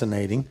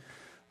fascinating.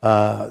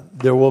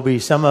 There will be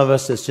some of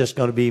us that's just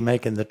going to be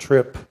making the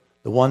trip,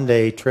 the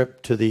one-day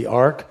trip to the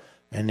Ark,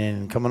 and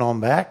then coming on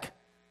back.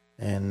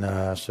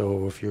 And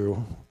so if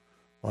you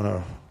want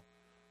to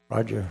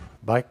ride your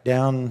bike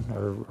down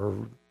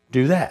or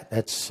do that,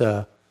 that's,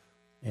 don't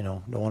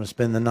want to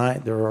spend the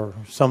night. There are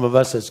some of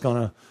us that's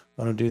going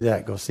to do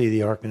that, go see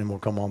the Ark, and then we'll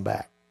come on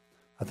back.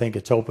 I think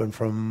it's open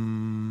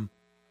from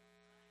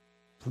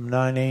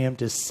 9 a.m.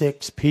 to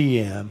 6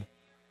 p.m.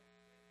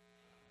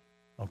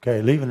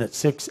 Okay, leaving at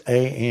 6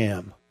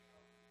 a.m.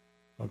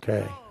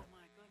 Okay.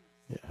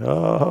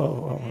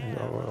 Oh, my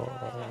goodness.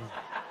 Oh.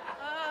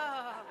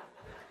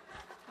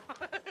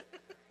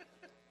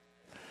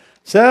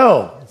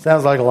 So,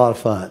 sounds like a lot of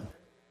fun.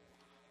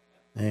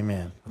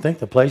 Amen. I think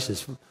the place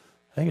it's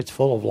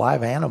full of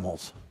live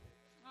animals.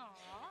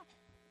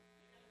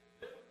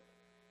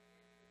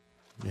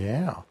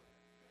 Yeah.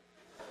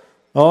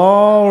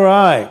 All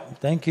right.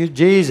 Thank you,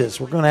 Jesus.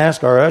 We're going to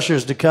ask our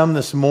ushers to come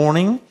this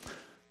morning.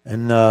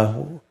 And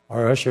our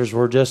ushers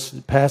were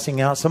just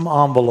passing out some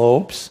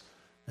envelopes.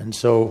 And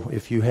so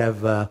if you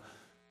have,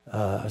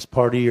 as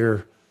part of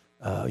your,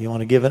 you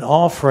want to give an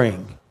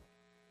offering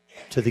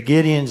to the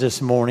Gideons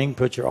this morning,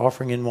 put your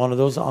offering in one of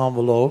those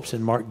envelopes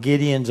and mark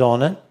Gideons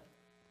on it.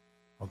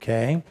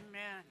 Okay? Amen.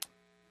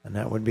 And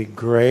that would be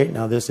great.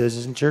 Now, this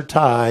isn't your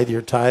tithe.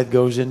 Your tithe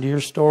goes into your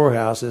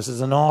storehouse. This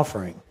is an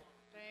offering.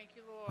 Thank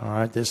you, Lord. All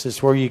right. This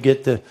is where you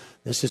get the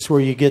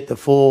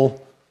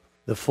full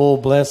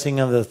blessing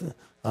of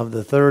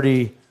the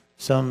 30,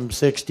 some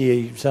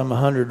 60, some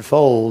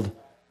 100-fold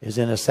is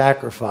in a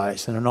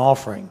sacrifice and an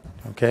offering.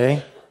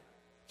 Okay?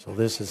 So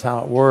this is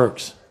how it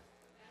works.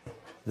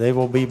 They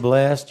will be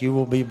blessed. You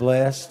will be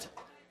blessed.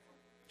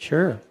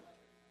 Sure.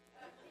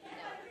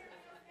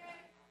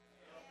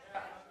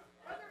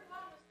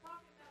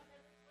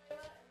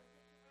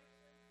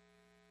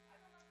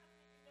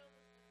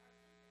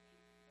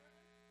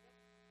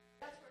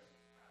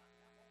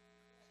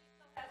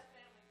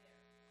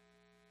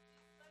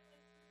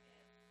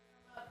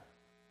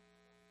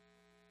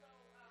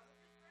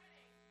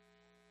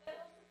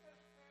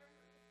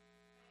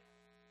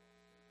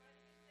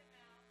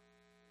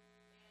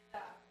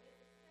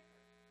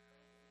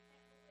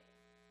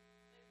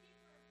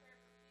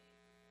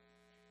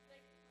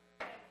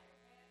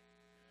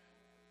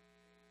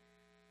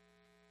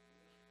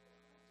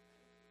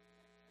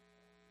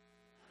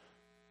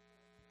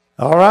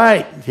 All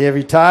right. If you have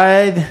your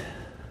tithe,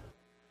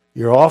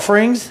 your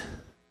offerings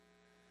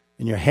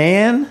in your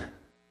hand,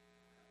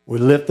 we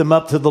lift them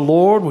up to the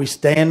Lord. We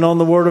stand on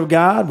the Word of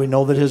God. We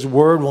know that His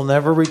Word will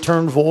never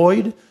return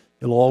void.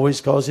 He'll always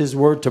cause His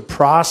Word to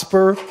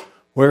prosper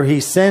where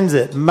He sends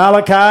it.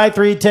 Malachi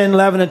 3:10,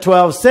 11, and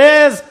 12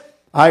 says,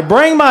 I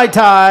bring my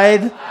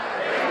tithe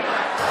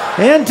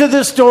into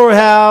the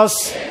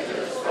storehouse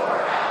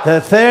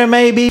that there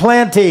may be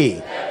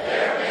plenty.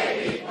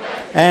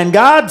 And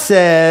God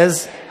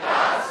says,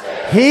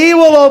 He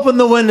will open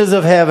the windows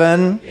of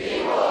heaven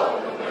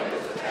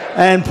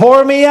and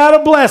pour me out a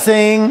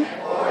blessing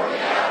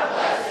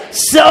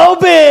so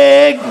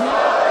big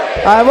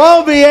I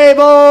won't be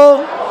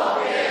able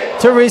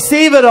to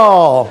receive it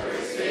all.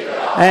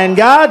 And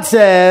God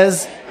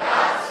says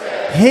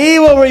He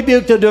will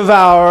rebuke the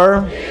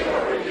devourer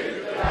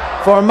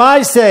for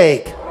my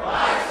sake,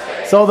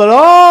 so that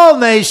all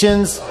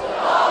nations,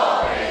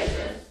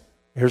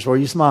 here's where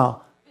you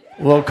smile,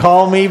 will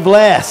call me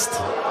blessed.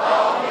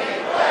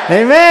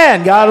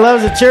 Amen. God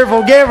loves a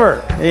cheerful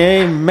giver.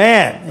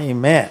 Amen.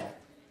 Amen.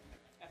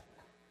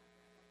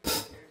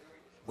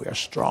 We are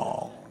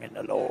strong in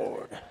the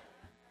Lord.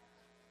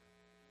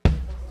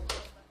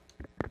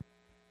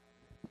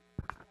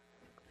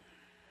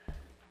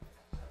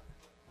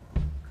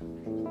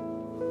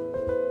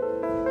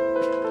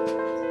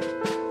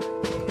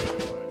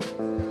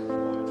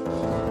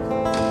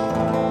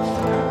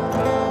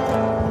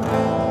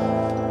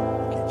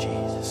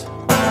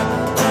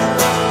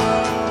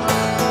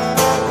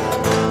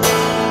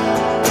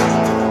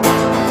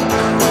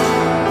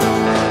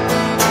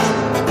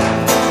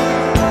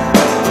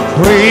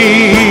 We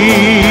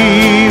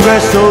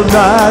wrestle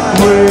not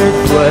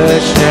with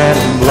flesh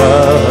and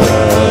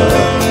blood,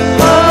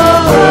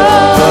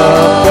 with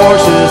the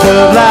forces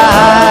of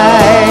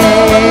life,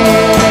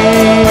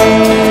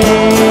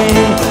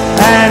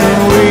 and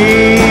we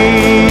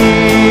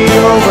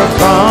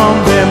overcome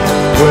them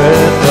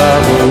with the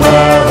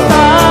blood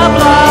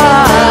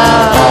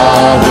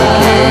of the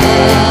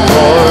King,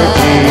 Lord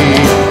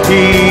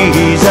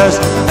Jesus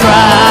Christ.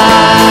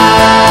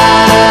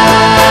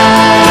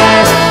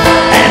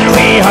 And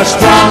we are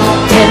strong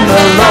in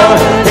the Lord,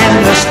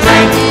 in the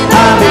strength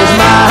of His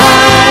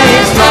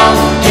might. Strong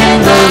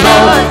in the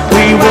Lord,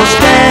 we will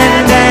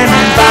stand and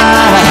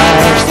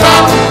fight.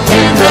 Strong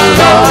in the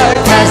Lord,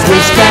 as we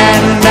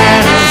stand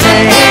and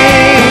sing.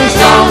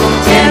 Strong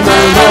in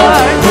the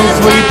Lord, as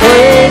we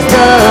praise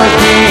the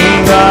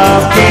King of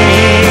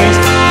Kings,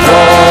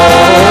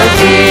 Lord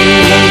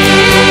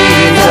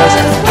Jesus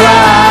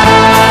Christ.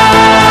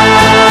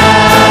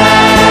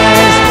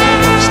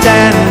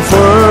 Stand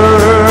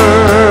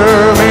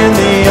firm in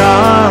the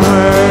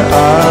armor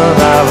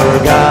of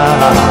our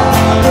God,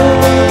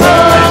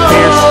 and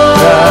pierce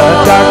the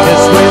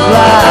darkness with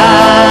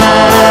light.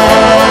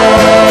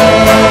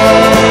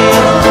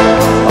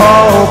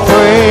 Oh,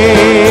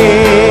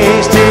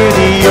 praise to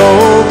the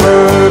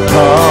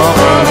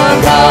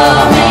overcoming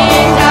God.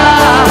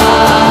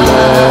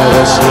 Let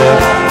us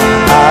lift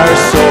our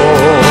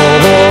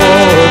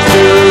souls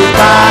to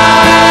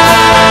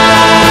fight.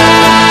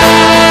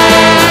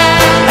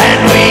 And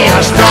we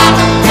are strong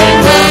in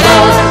the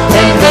Lord,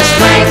 in the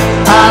strength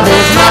of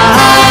His might.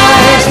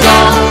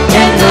 Strong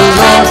in the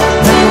Lord,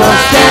 we will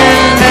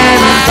stand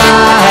and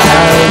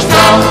fight.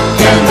 Strong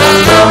in the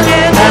Lord,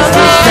 as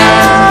we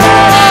stand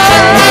and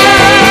sing.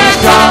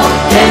 Strong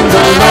in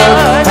the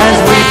Lord, as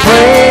we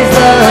praise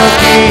the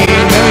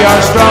King. We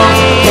are strong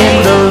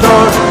in the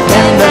Lord,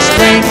 in the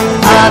strength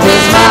of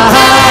His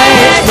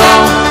might.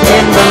 Strong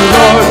in the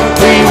Lord,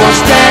 we will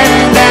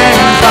stand and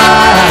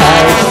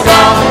fight.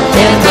 Strong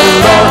in the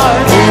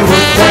Lord, we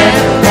will stand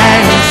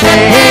and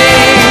sing.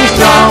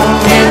 Strong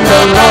in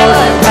the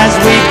Lord, as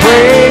we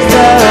praise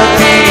the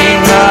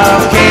King of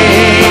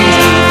Kings,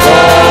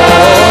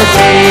 Lord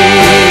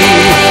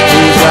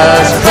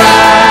Jesus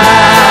Christ.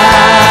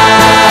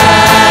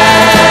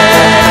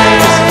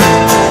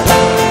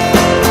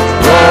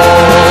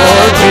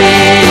 Lord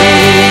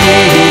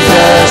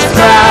Jesus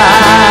Christ.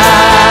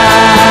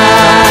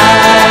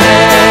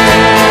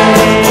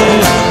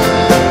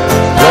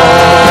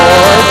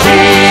 Lord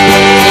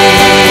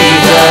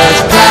Jesus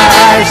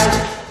Christ.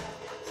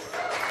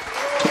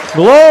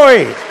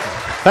 Glory.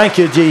 Thank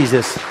you,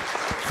 Jesus.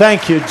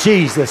 Thank you,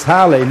 Jesus.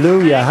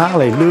 Hallelujah.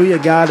 Hallelujah.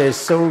 God is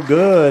so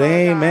good.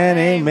 Amen.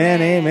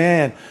 Amen.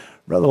 Amen.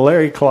 Brother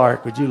Larry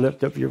Clark, would you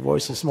lift up your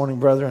voice this morning,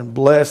 brother, and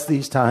bless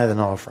these tithe and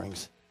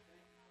offerings?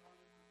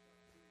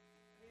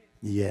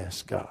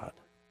 Yes, God.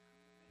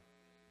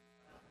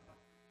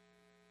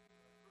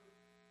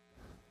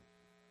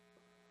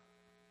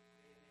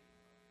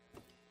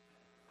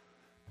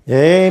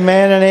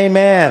 Amen and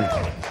amen.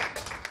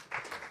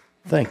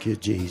 Thank you,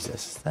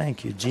 Jesus.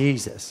 Thank you,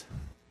 Jesus.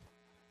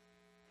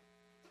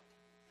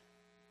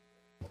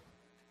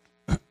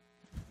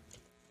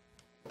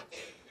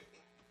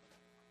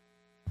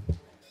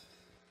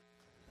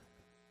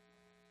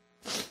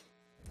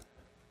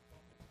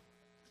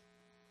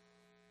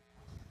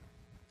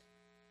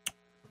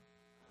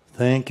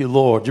 Thank you,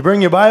 Lord. Did you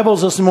bring your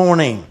Bibles this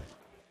morning?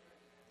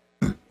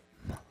 All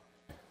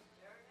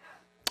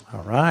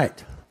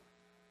right.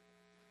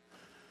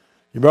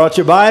 You brought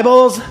your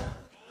Bibles?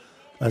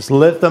 Let's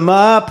lift them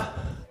up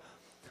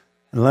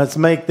and let's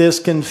make this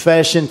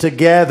confession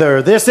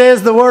together. This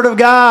is the Word of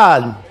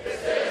God.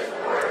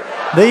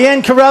 The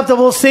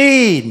incorruptible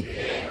seed.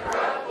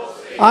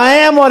 I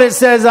am what it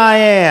says I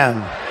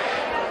am.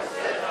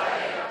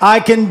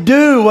 I can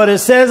do what it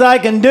says I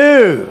can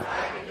do.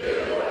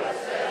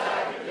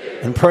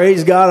 And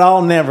praise God,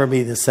 I'll never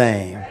be the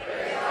same.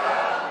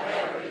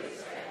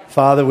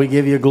 Father, we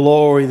give you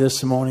glory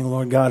this morning,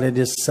 Lord God. It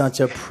is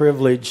such a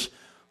privilege,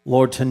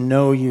 Lord, to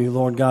know you,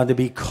 Lord God, to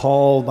be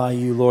called by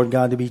you, Lord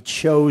God, to be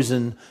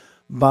chosen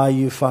by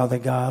you, Father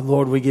God.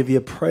 Lord, we give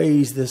you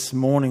praise this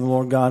morning,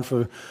 Lord God,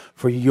 for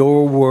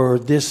your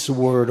word, this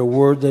word, a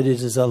word that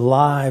is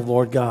alive,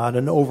 Lord God,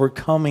 an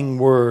overcoming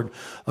word,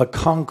 a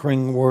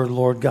conquering word,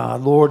 Lord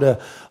God. Lord, a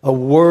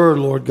word,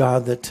 Lord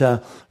God,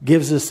 that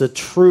gives us the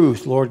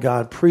truth, Lord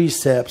God,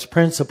 precepts,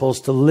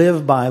 principles to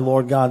live by,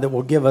 Lord God, that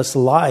will give us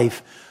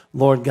life,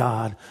 Lord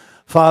God.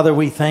 Father,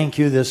 we thank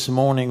you this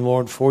morning,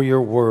 Lord, for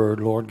your word,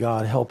 Lord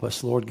God. Help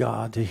us, Lord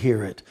God, to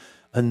hear it.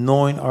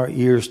 Anoint our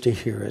ears to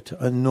hear it.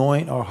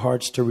 Anoint our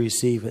hearts to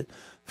receive it.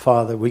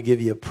 Father, we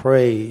give you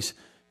praise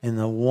in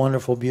the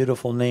wonderful,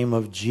 beautiful name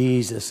of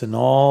Jesus. And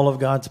all of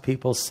God's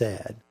people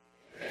said,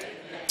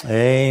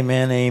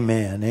 amen,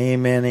 amen,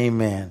 amen,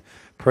 amen.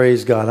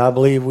 Praise God. I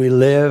believe we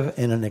live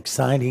in an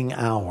exciting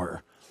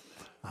hour.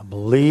 I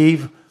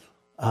believe,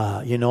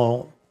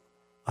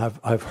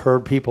 I've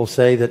heard people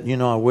say that,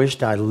 I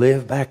wished I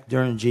lived back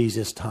during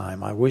Jesus'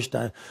 time. I wished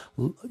I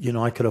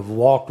could have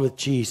walked with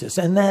Jesus.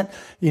 And that,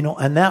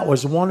 and that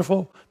was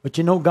wonderful. But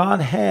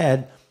God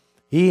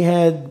He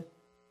had,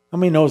 how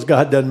many knows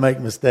God doesn't make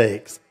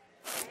mistakes?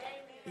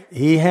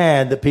 He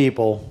had the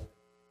people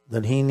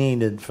that He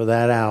needed for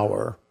that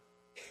hour.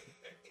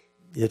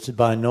 It's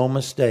by no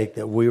mistake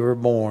that we were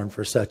born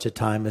for such a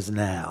time as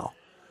now.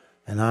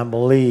 And I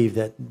believe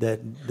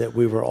that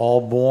we were all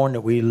born,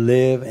 that we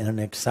live in an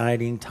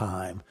exciting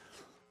time.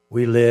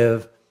 We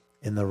live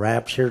in the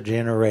Rapture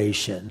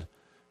Generation.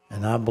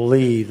 And I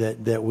believe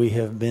that we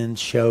have been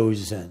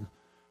chosen,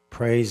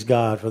 praise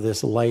God, for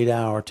this late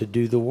hour to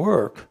do the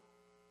work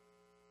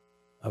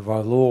of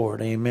our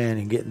Lord. Amen.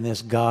 And getting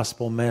this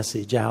gospel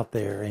message out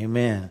there.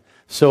 Amen.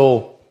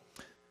 So,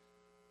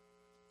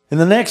 in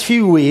the next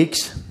few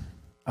weeks,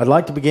 I'd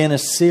like to begin a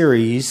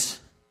series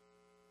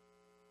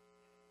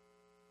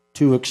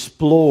to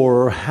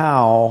explore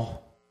how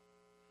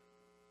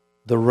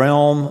the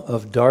realm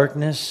of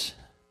darkness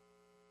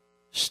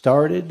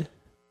started.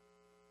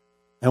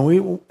 And we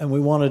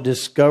want to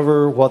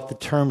discover what the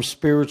term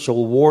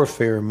spiritual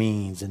warfare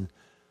means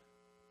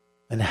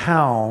and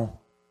how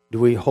do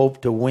we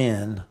hope to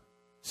win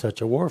such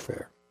a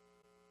warfare.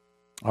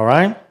 All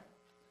right?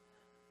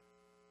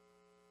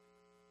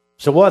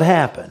 So what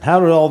happened? How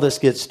did all this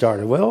get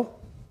started? Well,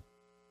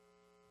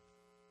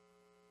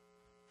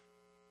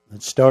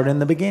 let's start in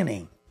the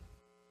beginning.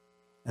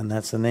 And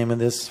that's the name of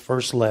this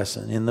first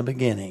lesson, in the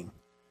beginning.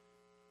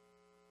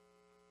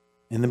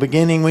 In the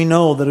beginning, we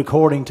know that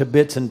according to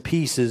bits and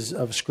pieces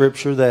of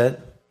Scripture that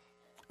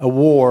a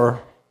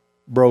war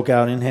broke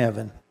out in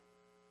heaven.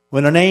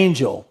 When an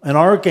angel, an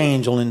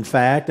archangel in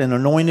fact, an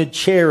anointed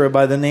cherub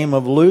by the name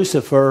of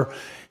Lucifer,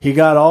 he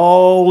got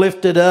all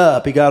lifted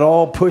up. He got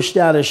all pushed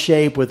out of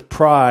shape with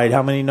pride.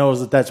 How many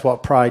knows that that's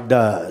what pride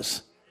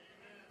does?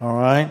 All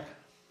right.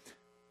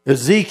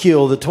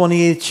 Ezekiel, the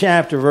 28th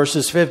chapter,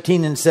 verses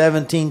 15 and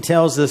 17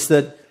 tells us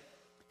that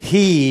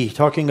he,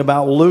 talking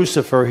about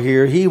Lucifer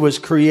here, he was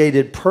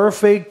created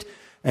perfect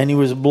and he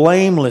was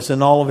blameless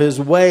in all of his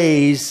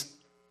ways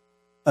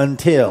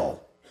until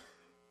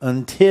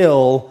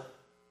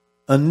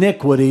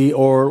iniquity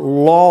or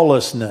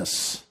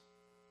lawlessness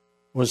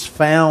was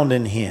found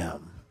in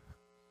him.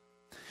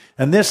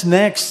 And this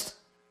next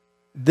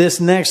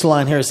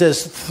line here, it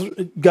says,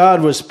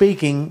 God was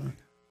speaking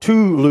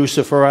to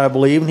Lucifer, I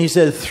believe, and he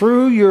said,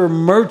 through your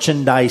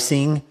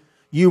merchandising,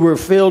 you were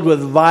filled with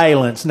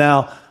violence.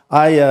 Now,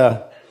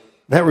 that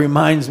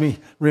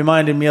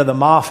reminded me of the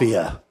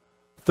mafia.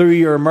 Through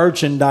your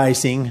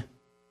merchandising,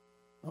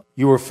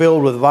 you were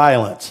filled with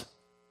violence.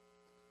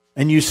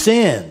 And you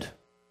sinned.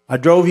 I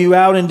drove you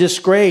out in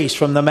disgrace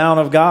from the mount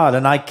of God,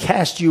 and I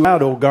cast you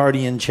out, O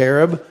guardian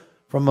cherub,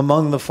 from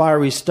among the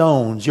fiery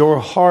stones. Your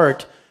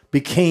heart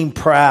became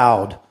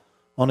proud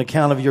on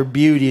account of your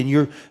beauty,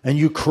 and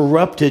you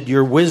corrupted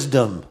your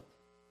wisdom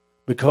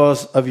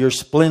because of your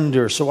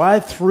splendor. So I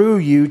threw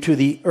you to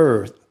the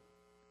earth.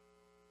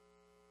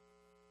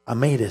 I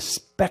made a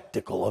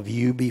spectacle of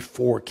you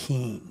before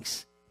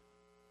kings.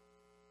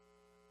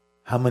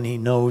 How many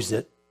knows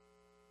that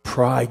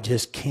pride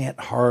just can't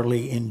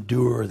hardly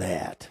endure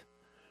that?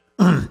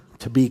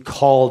 To be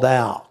called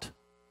out.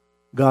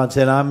 God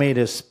said, I made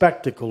a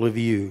spectacle of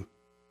you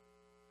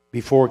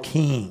before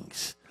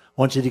kings.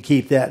 I want you to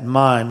keep that in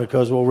mind,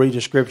 because we'll read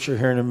a scripture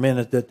here in a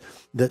minute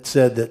that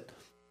said that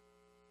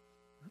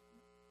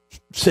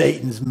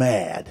Satan's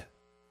mad,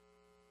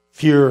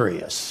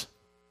 furious,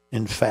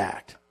 in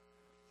fact.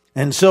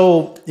 And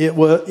so it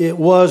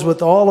was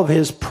with all of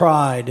his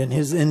pride and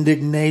his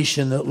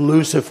indignation that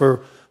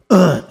Lucifer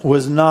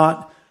was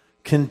not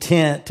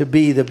content to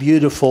be the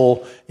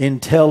beautiful,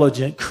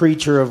 intelligent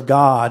creature of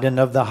God and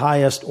of the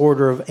highest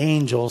order of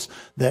angels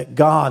that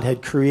God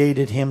had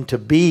created him to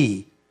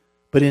be.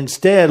 But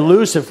instead,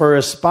 Lucifer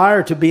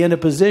aspired to be in a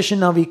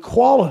position of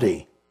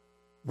equality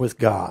with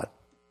God.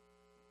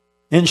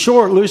 In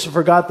short,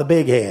 Lucifer got the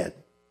big head,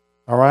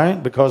 all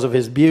right, because of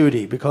his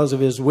beauty, because of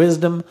his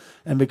wisdom,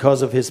 and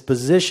because of his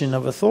position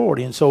of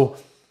authority. And so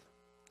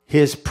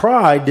his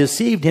pride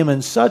deceived him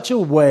in such a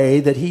way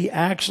that he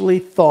actually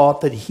thought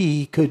that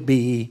he could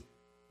be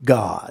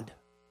God.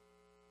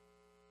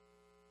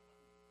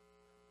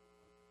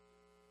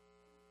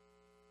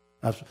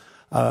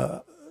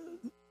 A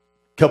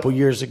couple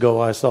years ago,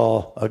 I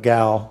saw a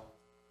gal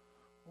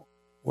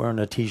wearing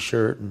a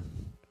t-shirt and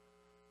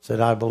said,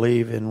 I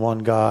believe in one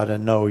God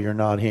and no, you're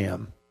not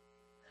him.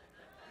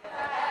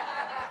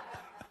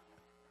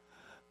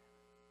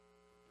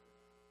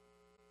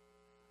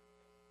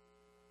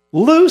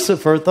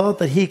 Lucifer thought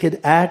that he could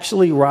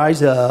actually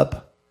rise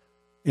up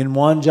in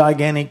one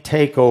gigantic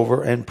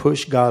takeover and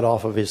push God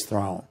off of his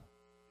throne.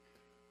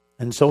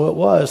 And so it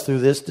was through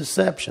this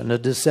deception, a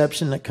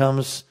deception that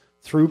comes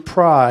through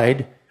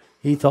pride.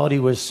 He thought he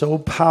was so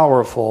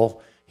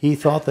powerful, he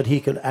thought that he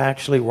could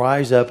actually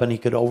rise up and he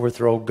could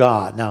overthrow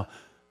God. Now,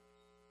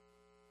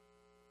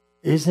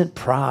 isn't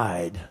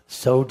pride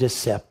so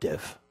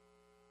deceptive,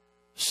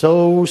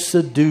 so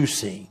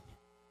seducing,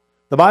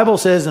 The Bible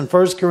says in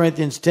 1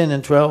 Corinthians 10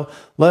 and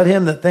 12, let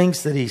him that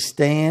thinks that he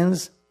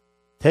stands,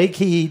 take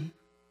heed,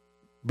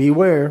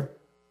 beware,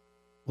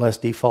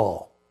 lest he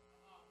fall.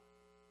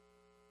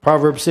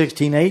 Proverbs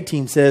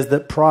 16:18 says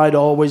that pride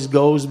always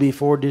goes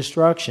before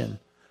destruction,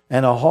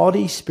 and a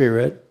haughty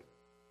spirit,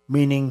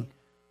 meaning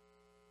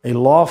a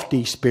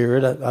lofty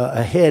spirit,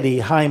 a heady,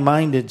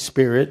 high-minded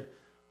spirit,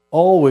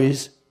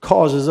 always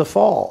causes a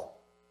fall.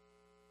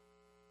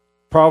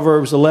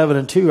 Proverbs 11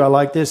 and 2, I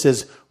like this,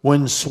 says,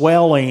 when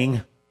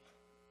swelling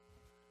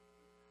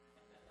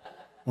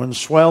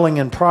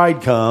and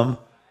pride come,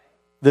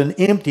 then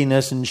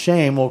emptiness and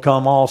shame will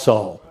come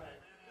also.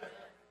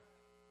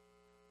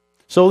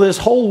 So this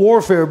whole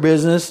warfare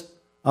business,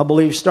 I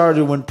believe,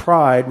 started when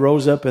pride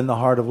rose up in the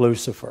heart of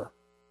Lucifer.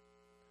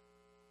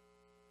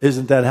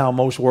 Isn't that how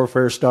most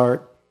warfare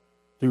start?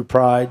 Through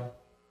pride.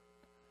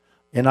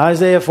 In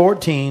Isaiah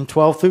 14,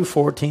 12 through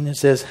 14, it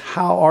says,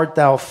 how art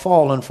thou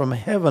fallen from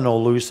heaven, O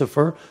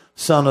Lucifer,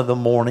 son of the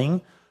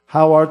morning?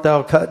 How art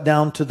thou cut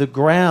down to the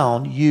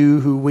ground,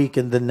 you who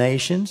weakened the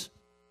nations?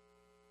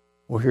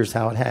 Well, here's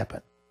how it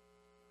happened.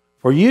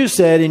 For you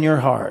said in your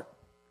heart,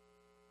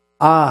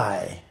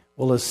 I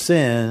will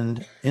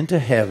ascend into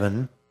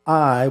heaven.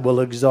 I will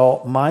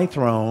exalt my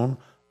throne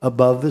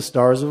above the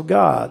stars of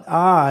God.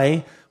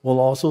 I will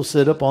also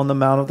sit upon the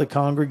mount of the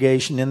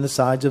congregation in the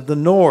sides of the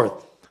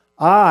north.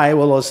 I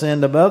will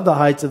ascend above the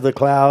heights of the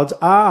clouds.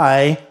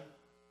 I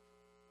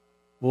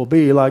will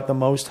be like the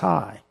Most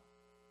High.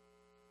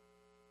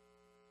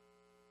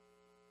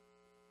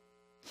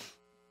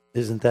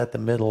 Isn't that the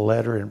middle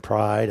letter in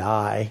pride?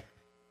 I.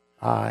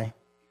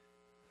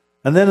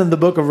 And then in the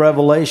book of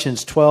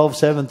Revelations 12,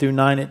 7 through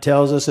 9, it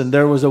tells us, and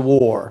there was a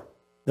war.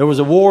 There was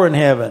a war in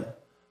heaven.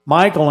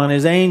 Michael and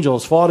his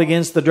angels fought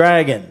against the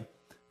dragon.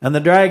 And the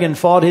dragon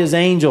fought his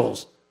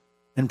angels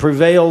and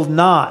prevailed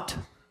not.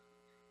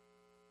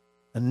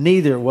 And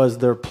neither was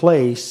their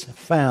place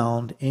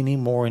found any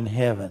more in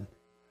heaven.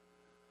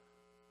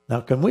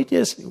 Now, can we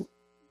just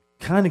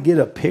kind of get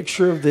a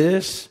picture of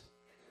this?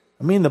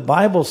 I mean, the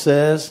Bible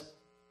says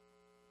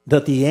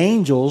that the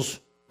angels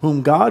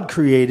whom God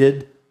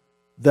created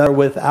that are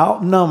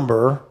without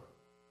number,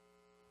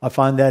 I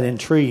find that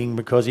intriguing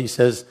because he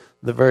says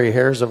the very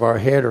hairs of our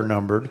head are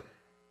numbered.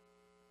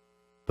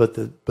 But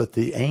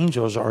the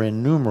angels are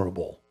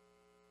innumerable,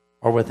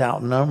 or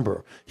without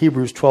number.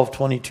 Hebrews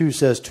 12:22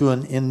 says to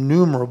an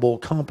innumerable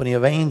company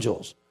of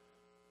angels.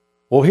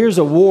 Well, here's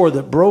a war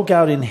that broke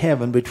out in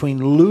heaven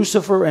between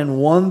Lucifer and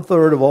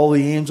 1/3 of all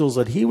the angels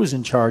that he was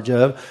in charge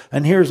of.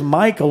 And here's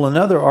Michael,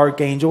 another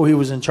archangel. He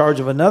was in charge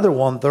of another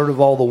 1/3 of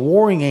all the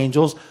warring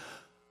angels.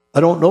 I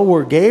don't know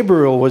where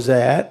Gabriel was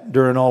at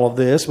during all of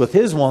this with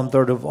his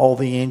 1/3 of all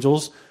the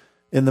angels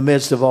in the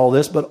midst of all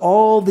this. But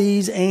all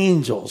these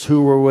angels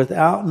who were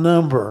without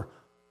number,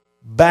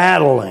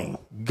 battling,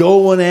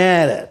 going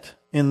at it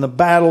in the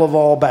battle of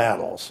all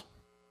battles.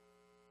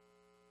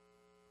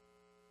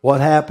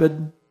 What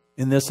happened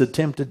in this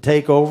attempted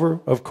takeover?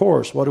 Of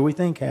course, what do we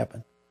think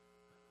happened?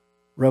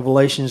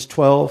 Revelations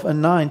 12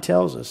 and 9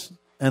 tells us,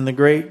 and the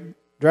great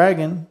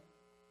dragon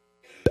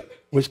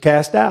was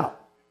cast out.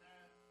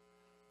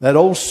 That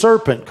old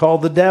serpent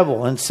called the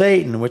devil and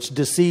Satan, which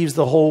deceives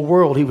the whole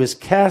world, he was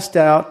cast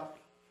out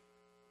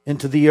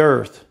into the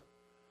earth.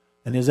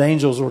 And his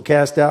angels were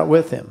cast out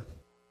with him.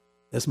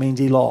 This means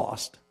he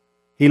lost.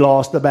 He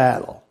lost the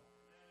battle.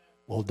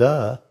 Well,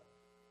 duh.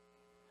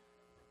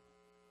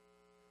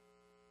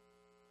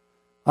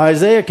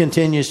 Isaiah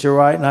continues to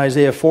write in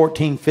Isaiah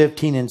 14,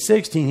 15, and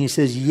 16. He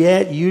says,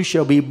 yet you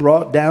shall be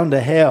brought down to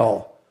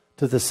hell,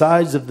 to the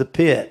sides of the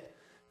pit.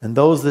 And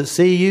those that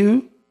see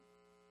you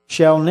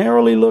shall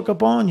narrowly look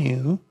upon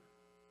you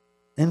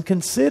and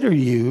consider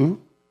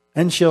you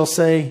and shall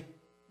say,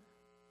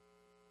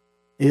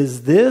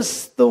 is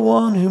this the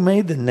one who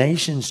made the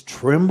nations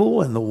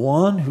tremble and the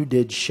one who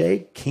did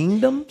shake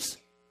kingdoms?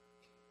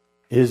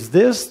 Is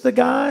this the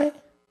guy?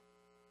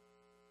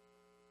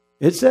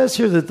 It says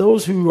here that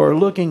those who are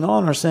looking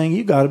on are saying,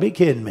 you got to be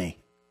kidding me.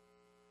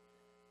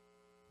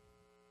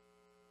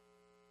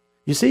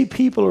 You see,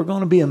 people are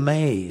going to be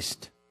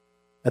amazed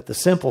at the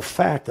simple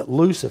fact that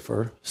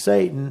Lucifer,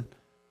 Satan,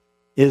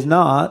 is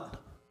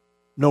not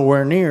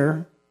nowhere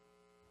near,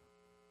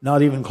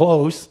 not even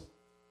close,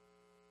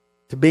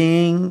 to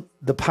being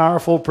the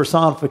powerful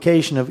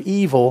personification of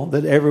evil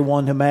that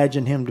everyone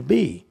imagined him to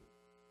be.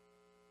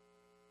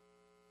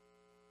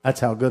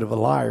 That's how good of a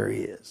liar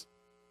he is.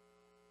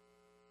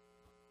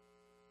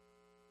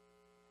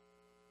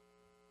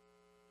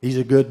 He's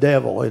a good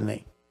devil, isn't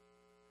he?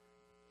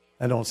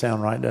 That don't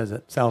sound right, does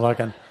it? Sounds like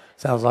an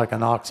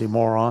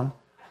oxymoron.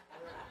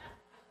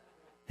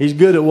 He's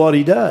good at what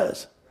he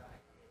does.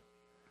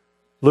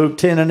 Luke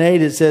 10 and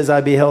 8, it says,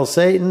 I beheld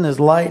Satan as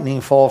lightning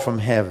fall from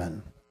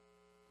heaven.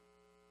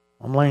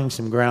 I'm laying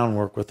some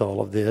groundwork with all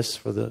of this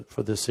for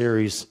the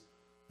series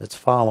that's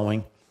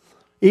following.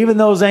 Even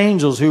those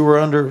angels who were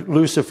under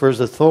Lucifer's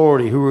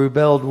authority, who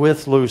rebelled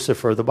with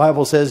Lucifer, the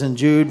Bible says in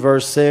Jude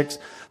verse 6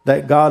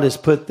 that God has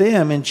put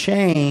them in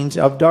chains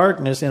of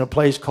darkness in a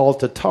place called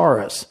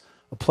Tartarus,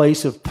 a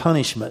place of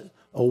punishment,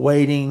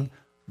 awaiting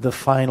the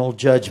final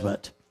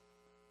judgment.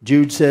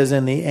 Jude says,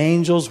 and the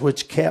angels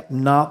which kept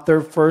not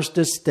their first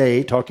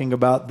estate, talking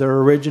about their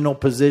original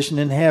position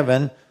in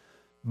heaven,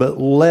 but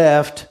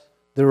left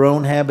their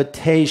own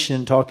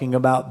habitation, talking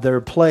about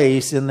their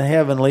place in the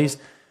heavenlies.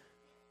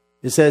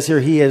 It says here,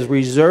 he has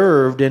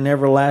reserved in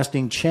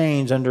everlasting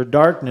chains under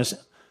darkness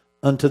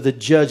unto the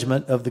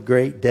judgment of the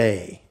great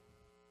day.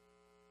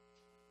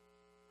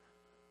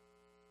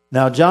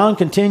 Now, John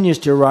continues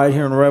to write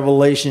here in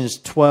Revelations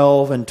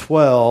 12 and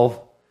 12.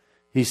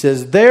 He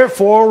says,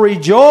 therefore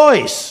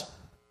rejoice,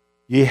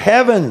 ye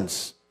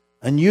heavens,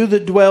 and you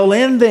that dwell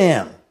in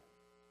them.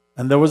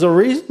 And there was a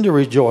reason to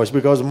rejoice,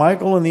 because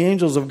Michael and the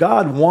angels of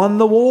God won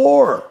the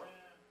war.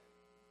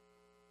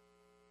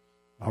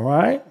 All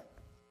right?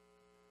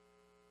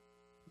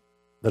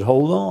 But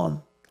hold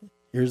on.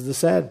 Here's the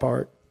sad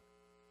part.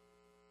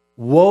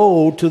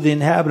 Woe to the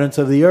inhabitants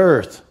of the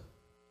earth.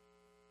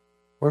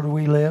 Where do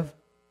we live?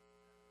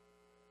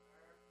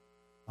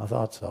 I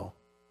thought so.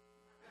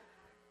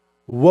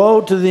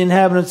 Woe to the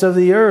inhabitants of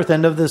the earth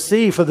and of the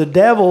sea, for the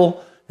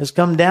devil has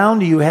come down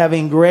to you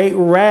having great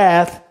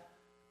wrath,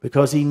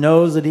 because he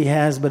knows that he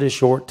has but a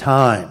short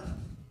time.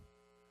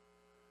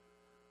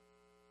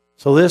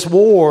 So this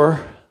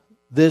war,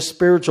 this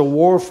spiritual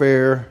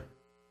warfare,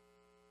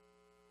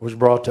 was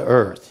brought to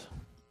earth.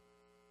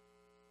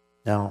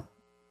 Now,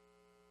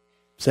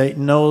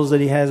 Satan knows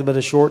that he has but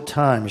a short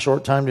time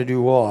to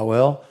do what?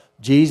 Well,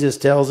 Jesus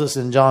tells us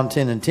in John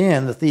 10 and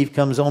 10, the thief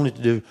comes only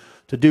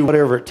to do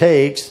whatever it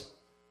takes,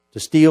 to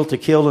steal, to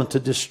kill, and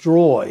to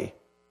destroy,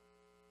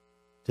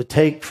 to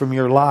take from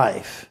your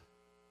life.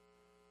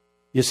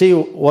 You see,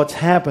 what's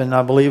happened,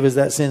 I believe, is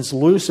that since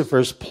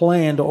Lucifer's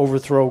plan to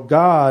overthrow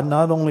God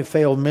not only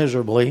failed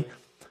miserably,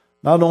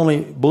 not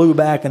only blew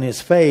back in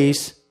his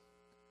face,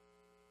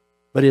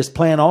 but his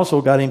plan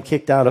also got him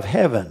kicked out of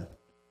heaven.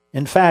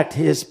 In fact,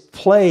 his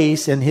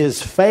place and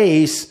his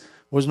face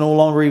was no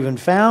longer even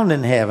found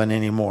in heaven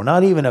anymore,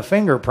 not even a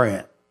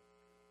fingerprint.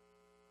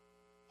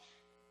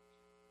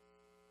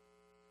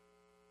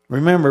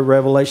 Remember,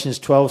 Revelations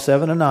 12,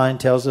 7 and 9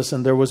 tells us,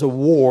 and there was a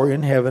war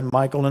in heaven.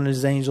 Michael and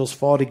his angels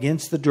fought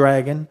against the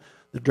dragon.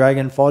 The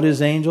dragon fought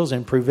his angels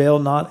and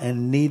prevailed not,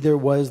 and neither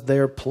was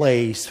their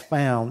place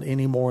found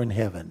anymore in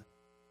heaven.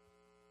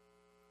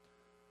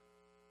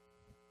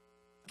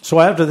 So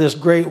after this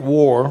great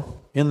war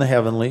in the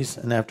heavenlies,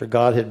 and after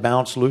God had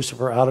bounced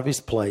Lucifer out of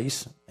his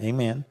place,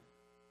 amen.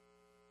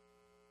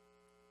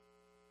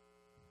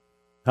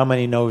 How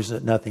many knows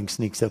that nothing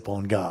sneaks up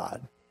on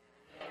God?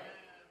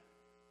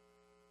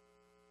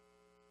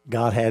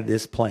 God had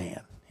this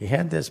plan. He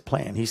had this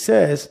plan. He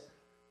says,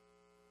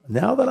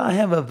 now that I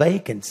have a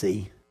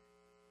vacancy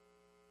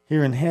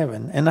here in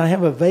heaven, and I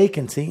have a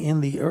vacancy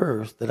in the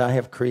earth that I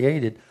have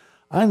created,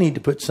 I need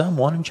to put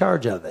someone in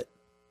charge of it.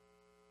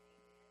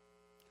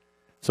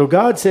 So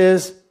God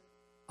says,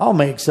 I'll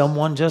make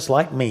someone just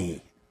like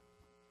me.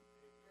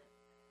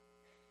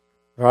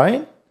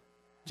 Right?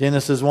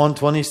 Genesis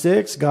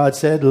 1:26, God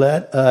said,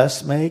 let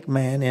us make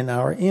man in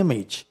our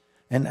image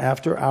and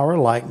after our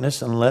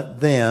likeness, and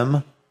let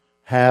them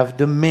have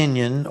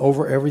dominion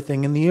over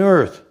everything in the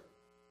earth.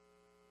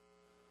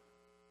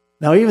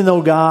 Now, even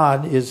though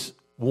God is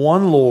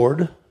one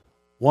Lord,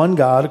 one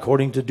God,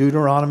 according to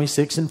Deuteronomy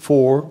 6 and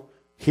 4,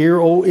 hear,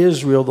 O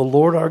Israel, the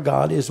Lord our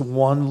God is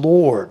one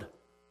Lord.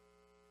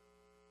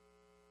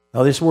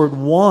 Now, this word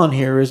one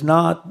here is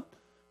not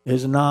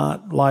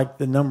like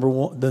the number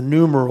one, the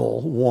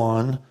numeral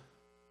one,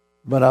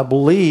 but I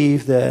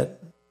believe that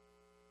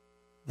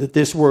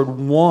this word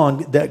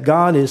one, that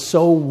God is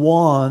so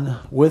one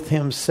with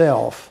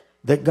himself,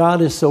 that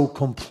God is so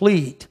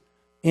complete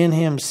in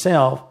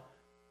himself,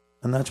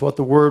 and that's what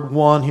the word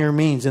one here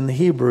means in the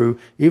Hebrew.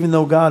 Even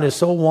though God is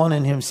so one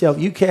in himself,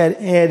 you can't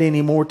add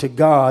any more to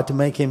God to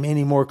make him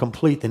any more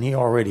complete than he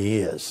already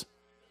is.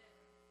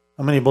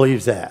 How many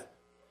believes that?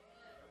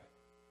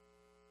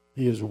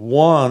 He is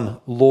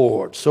one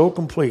Lord, so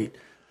complete.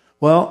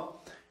 Well,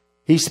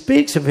 he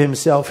speaks of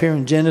himself here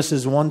in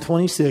Genesis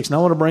 1:26. And I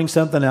want to bring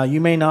something out.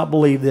 You may not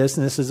believe this,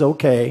 and this is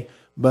okay,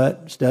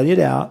 but study it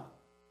out.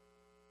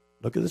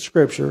 Look at the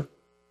scripture.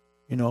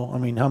 You know, I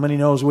mean, how many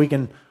knows we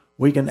can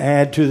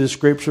add to the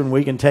scripture and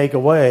we can take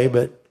away,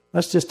 but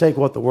let's just take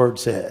what the word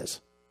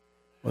says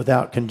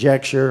without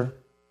conjecture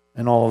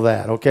and all of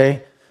that,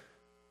 okay?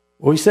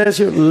 Well, he says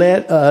here,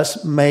 let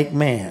us make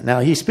man. Now,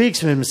 he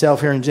speaks of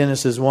himself here in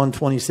Genesis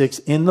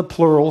 1:26 in the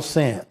plural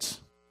sense.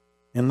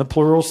 In the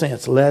plural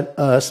sense, let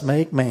us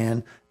make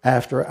man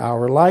after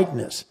our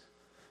likeness.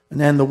 And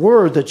then the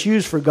word that's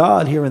used for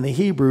God here in the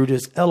Hebrew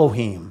is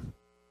Elohim.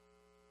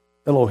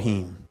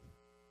 Elohim,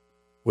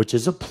 which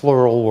is a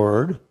plural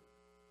word,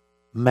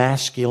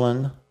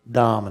 masculine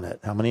dominant.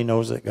 How many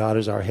knows that God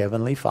is our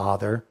heavenly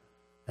Father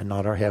and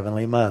not our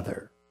heavenly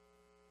mother?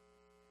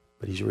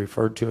 But he's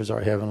referred to as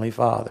our heavenly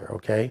Father,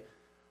 okay?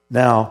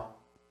 Now,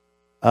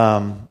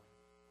 and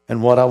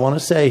what I want to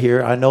say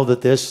here, I know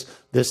that this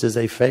is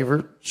a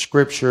favorite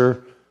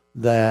scripture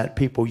that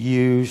people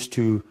use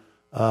to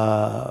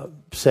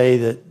say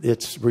that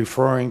it's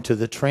referring to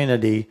the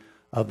Trinity.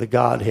 of the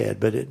Godhead,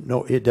 but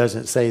it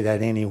doesn't say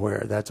that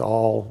anywhere. That's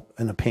all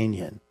an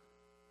opinion.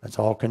 That's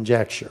all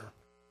conjecture.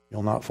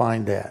 You'll not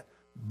find that.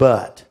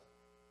 But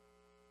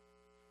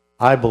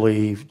I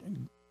believe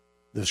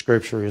the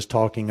scripture is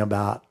talking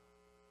about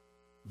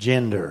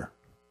gender.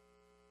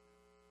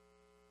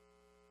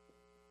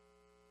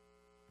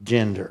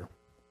 Gender.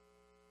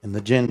 In the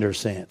gender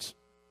sense.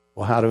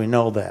 Well, how do we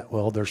know that?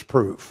 Well, there's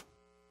proof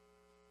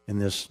in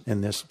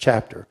this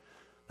chapter.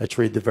 Let's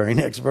read the very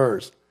next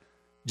verse.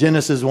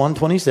 Genesis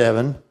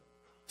 1:27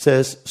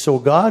 says, so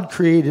God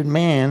created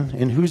man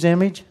in whose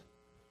image?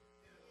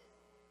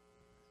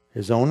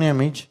 His own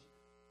image.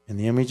 In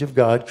the image of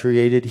God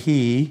created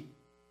he,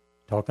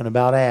 talking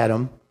about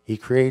Adam. He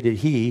created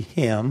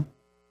him,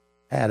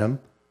 Adam.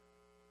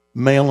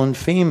 Male and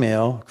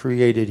female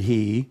created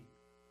he,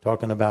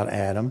 talking about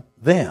Adam,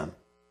 them.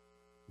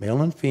 Male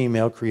and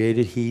female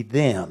created he,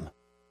 them.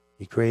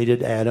 He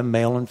created Adam,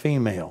 male and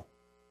female.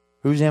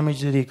 Whose image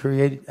did he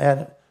create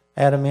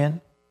Adam in?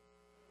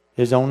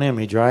 His own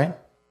image, right?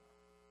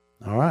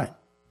 All right.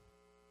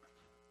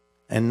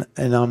 And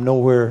I'm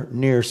nowhere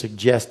near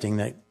suggesting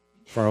that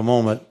for a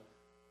moment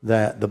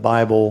that the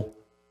Bible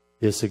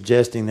is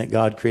suggesting that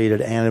God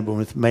created Adam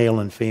with male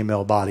and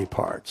female body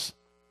parts.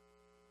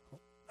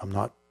 I'm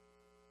not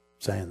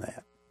saying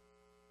that.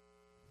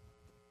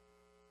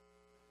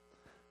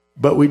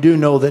 But we do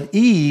know that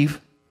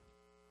Eve,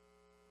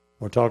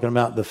 we're talking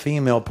about the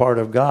female part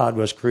of God,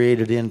 was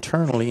created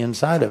internally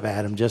inside of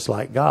Adam just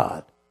like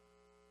God.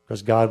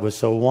 Because God was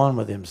so one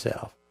with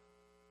himself.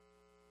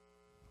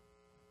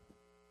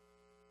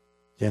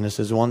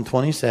 Genesis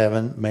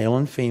 1:27, male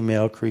and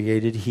female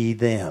created he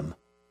them.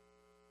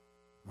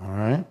 All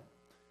right?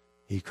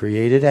 He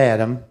created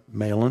Adam,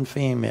 male and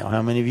female.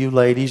 How many of you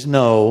ladies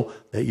know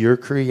that you're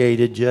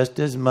created just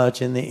as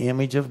much in the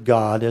image of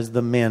God as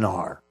the men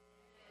are?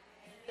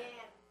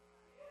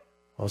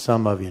 Well,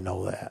 some of you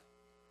know that.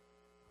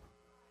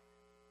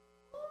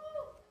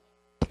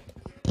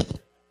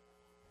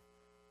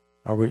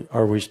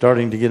 Are we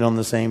starting to get on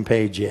the same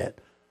page yet?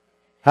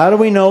 How do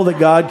we know that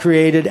God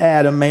created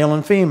Adam, male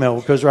and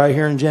female? Because right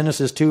here in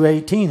Genesis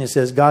 2:18 it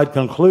says God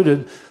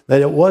concluded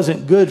that it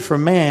wasn't good for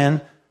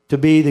man to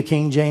be, the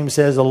King James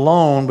says,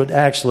 alone, but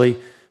actually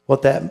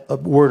what that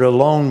word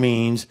alone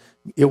means,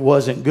 it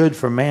wasn't good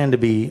for man to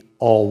be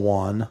all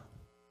one,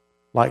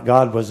 like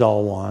God was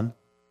all one.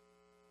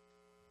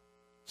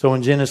 So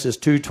in Genesis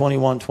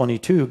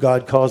 2:21-22,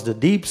 God caused a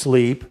deep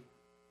sleep.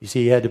 You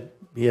see, he had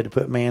to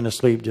put man to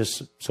sleep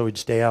just so he'd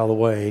stay out of the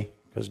way,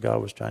 because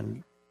God was trying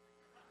to.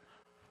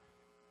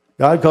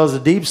 God caused a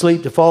deep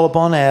sleep to fall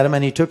upon Adam,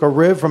 and he took a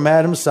rib from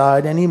Adam's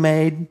side, and he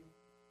made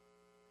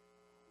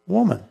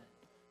woman.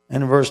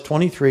 And in verse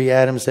 23,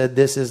 Adam said,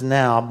 this is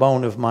now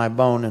bone of my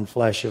bone and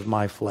flesh of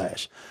my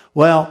flesh.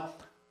 Well,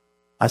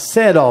 I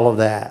said all of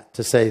that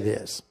to say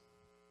this.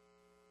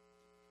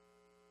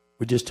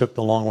 We just took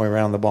the long way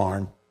around the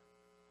barn.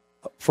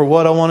 For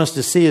what I want us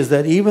to see is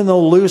that even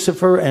though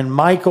Lucifer and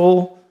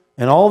Michael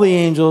and all the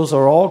angels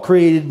are all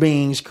created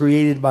beings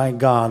created by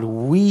God,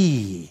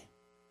 we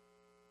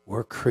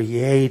were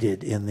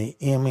created in the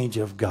image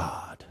of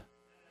God.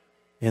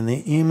 In the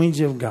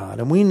image of God.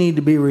 And we need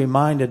to be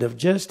reminded of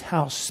just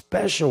how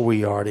special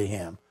we are to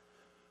him.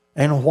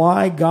 And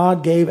why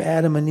God gave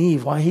Adam and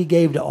Eve, why he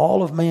gave to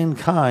all of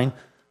mankind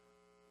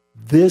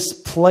this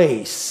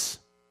place,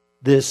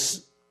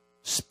 this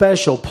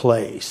special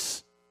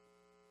place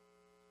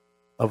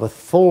of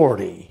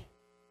authority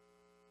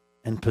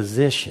and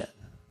position.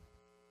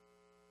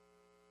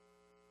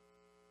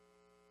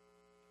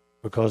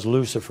 Because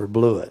Lucifer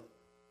blew it.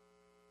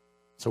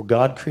 So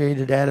God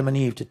created Adam and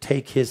Eve to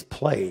take his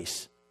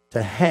place,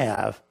 to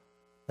have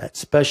that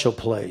special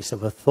place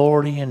of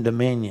authority and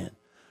dominion.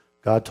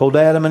 God told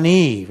Adam and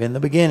Eve in the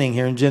beginning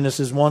here in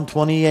Genesis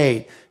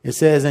 1:28, it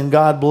says, and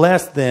God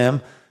blessed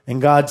them, and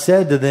God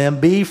said to them,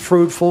 be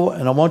fruitful,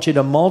 and I want you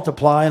to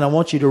multiply, and I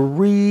want you to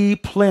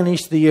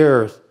replenish the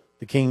earth,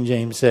 the King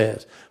James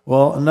says.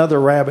 Well, another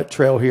rabbit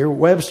trail here.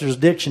 Webster's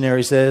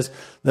dictionary says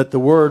that the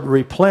word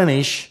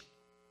replenish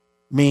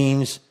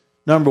means,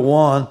 number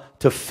one,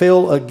 to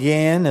fill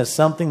again as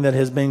something that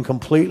has been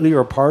completely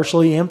or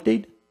partially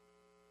emptied.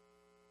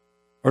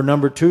 Or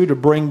number two, to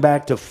bring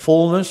back to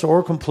fullness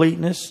or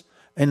completeness.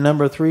 And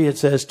number three, it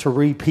says to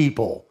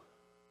repeople.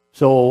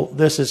 So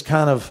this is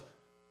kind of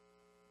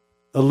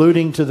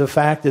alluding to the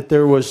fact that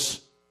there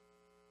was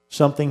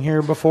something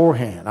here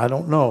beforehand. I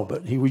don't know,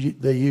 but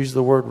they use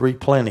the word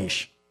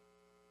replenish.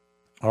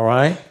 All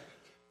right?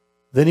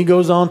 Then he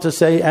goes on to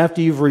say,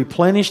 after you've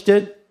replenished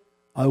it,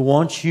 I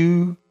want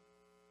you,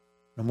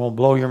 I'm going to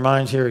blow your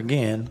minds here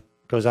again,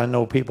 because I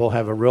know people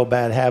have a real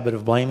bad habit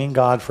of blaming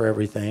God for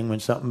everything. When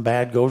something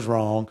bad goes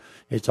wrong,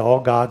 it's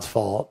all God's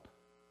fault.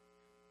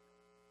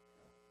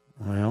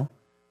 Well,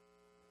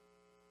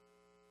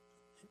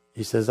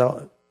 he says,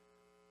 oh,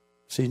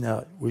 see,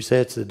 now we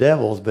say it's the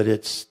devil's, but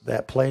it's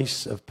that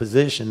place of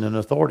position and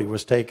authority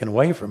was taken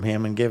away from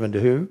him and given to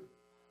who?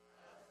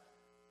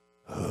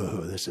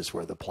 Oh, this is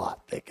where the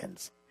plot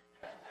thickens.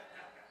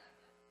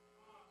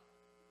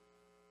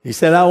 He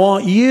said, I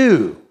want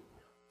you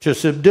To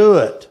subdue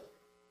it.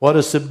 What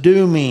does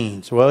subdue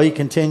means? Well, he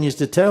continues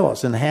to tell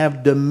us, and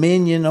have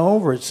dominion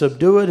over it.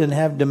 Subdue it and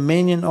have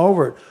dominion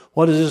over it.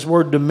 What does this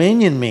word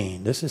dominion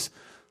mean? This is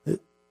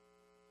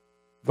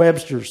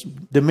Webster's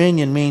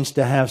dominion means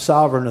to have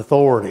sovereign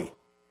authority.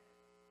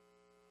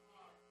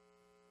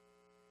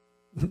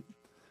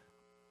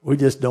 We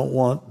just don't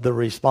want the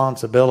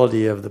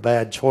responsibility of the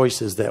bad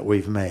choices that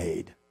we've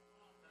made.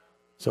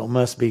 So it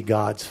must be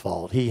God's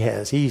fault.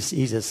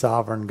 He's a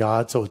sovereign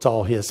God, so it's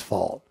all his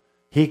fault.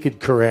 He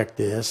could correct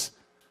this.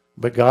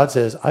 But God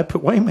says,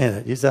 wait a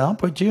minute. He said, I'll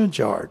put you in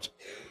charge.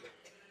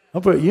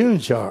 I'll put you in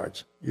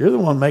charge. You're the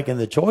one making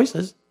the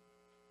choices.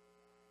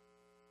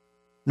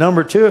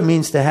 Number 2, it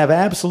means to have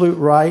absolute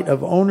right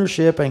of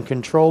ownership and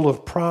control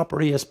of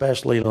property,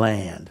 especially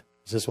land.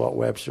 This is what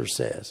Webster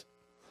says.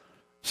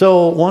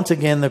 So once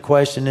again, the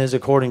question is,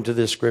 according to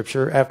this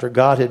scripture, after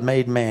God had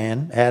made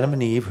man, Adam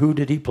and Eve, who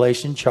did he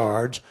place in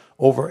charge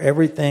over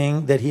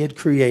everything that he had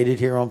created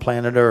here on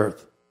planet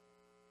Earth?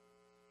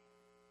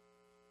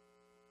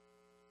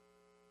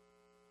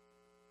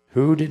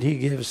 Who did he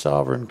give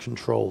sovereign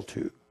control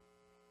to?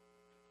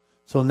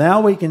 So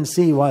now we can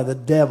see why the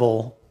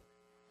devil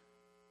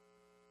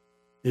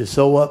is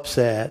so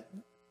upset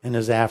and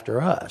is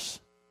after us.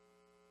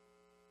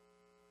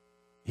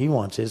 He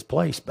wants his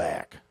place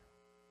back.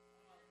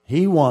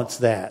 He wants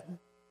that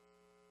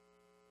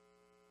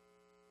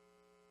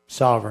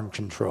sovereign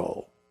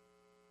control.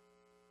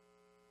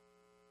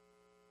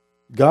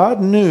 God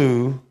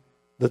knew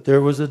that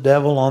there was a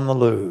devil on the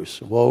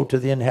loose. Woe to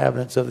the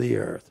inhabitants of the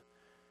earth.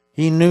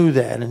 He knew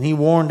that, and he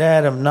warned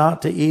Adam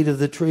not to eat of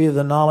the tree of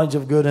the knowledge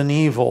of good and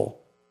evil.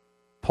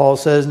 Paul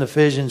says in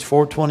Ephesians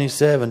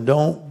 4:27,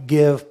 don't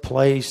give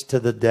place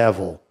to the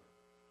devil.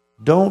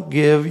 Don't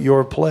give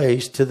your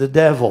place to the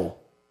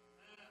devil.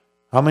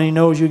 How many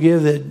knows you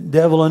give the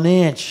devil an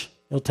inch,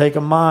 he'll take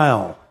a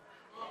mile?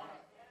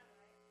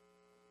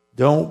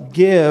 Don't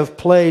give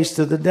place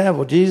to the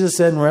devil. Jesus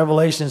said in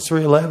Revelation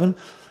 3:11,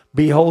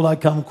 behold, I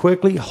come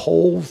quickly,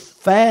 hold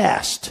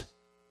fast.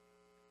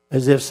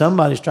 As if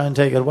somebody's trying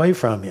to take it away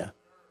from you.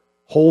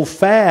 Hold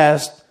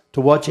fast to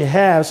what you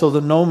have so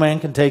that no man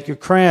can take your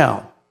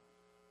crown.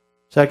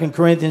 2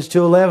 Corinthians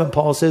 2:11,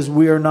 Paul says,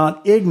 we are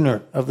not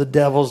ignorant of the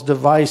devil's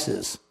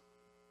devices.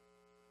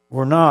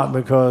 We're not,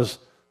 because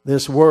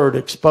this word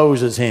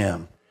exposes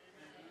him.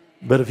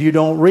 But if you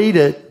don't read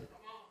it,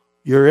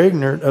 you're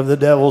ignorant of the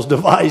devil's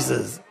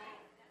devices.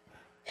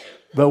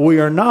 But we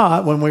are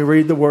not when we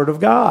read the Word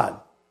of God.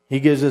 He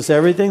gives us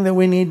everything that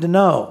we need to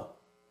know.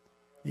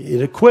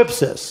 It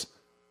equips us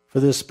for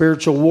this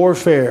spiritual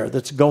warfare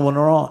that's going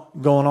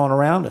on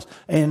around us.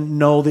 And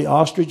no, the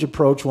ostrich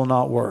approach will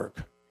not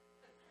work.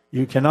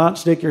 You cannot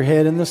stick your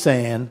head in the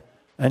sand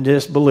and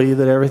just believe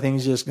that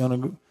everything's just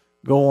going to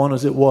go on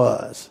as it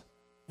was.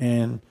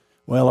 And,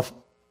 well,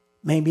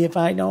 maybe if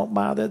I don't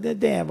bother the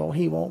devil,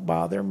 he won't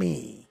bother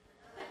me.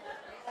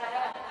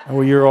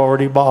 Well, you're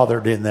already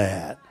bothered in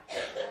that.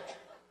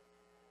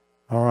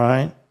 All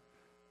right?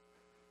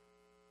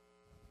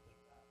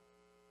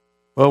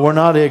 Well, we're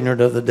not ignorant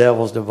of the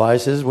devil's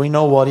devices. We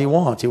know what he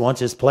wants. He wants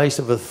his place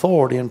of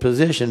authority and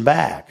position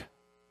back.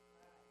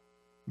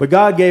 But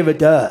God gave it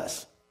to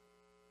us.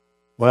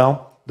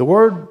 Well, the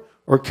word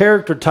or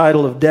character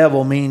title of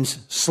devil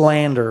means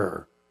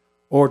slanderer,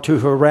 or to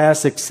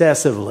harass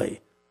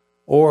excessively,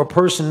 or a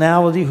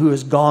personality who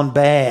has gone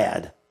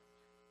bad,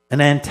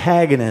 an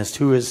antagonist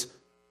who is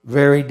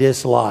very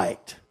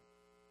disliked.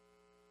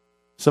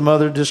 Some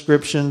other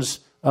descriptions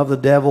of the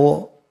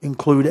devil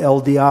include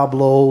El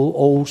Diablo,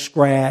 Old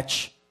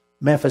Scratch,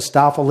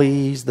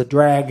 Mephistopheles, the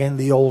dragon,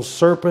 the old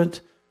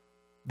serpent,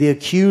 the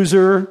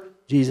accuser.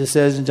 Jesus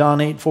says in John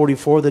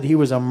 8:44 that he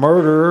was a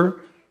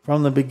murderer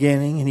from the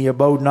beginning, and he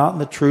abode not in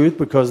the truth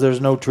because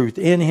there's no truth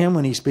in him.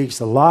 When he speaks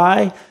a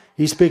lie,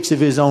 he speaks of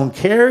his own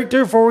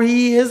character, for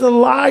he is a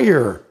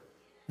liar,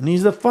 and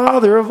he's the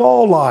father of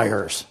all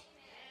liars.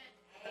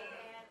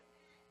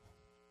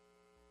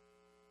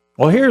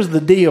 Well, here's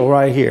the deal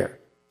right here.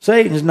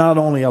 Satan's not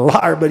only a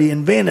liar, but he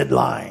invented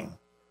lying.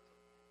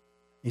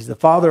 He's the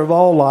father of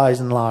all lies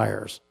and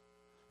liars.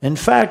 In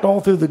fact, all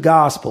through the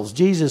Gospels,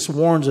 Jesus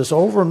warns us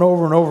over and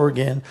over and over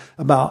again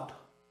about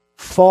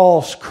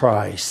false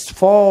Christs,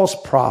 false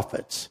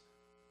prophets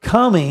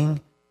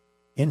coming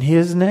in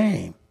his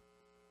name.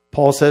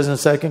 Paul says in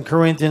 2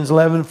 Corinthians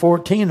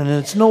 11:14, and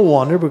it's no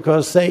wonder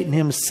because Satan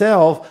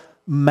himself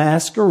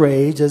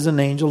masquerades as an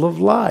angel of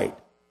light.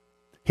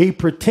 He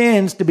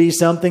pretends to be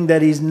something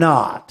that he's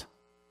not.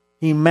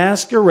 He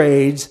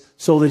masquerades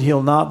so that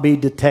he'll not be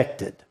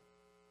detected.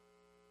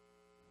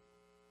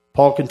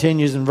 Paul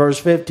continues in verse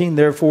 15,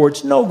 therefore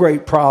it's no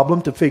great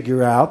problem to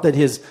figure out that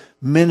his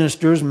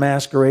ministers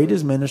masquerade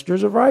as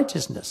ministers of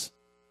righteousness.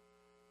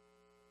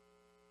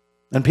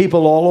 And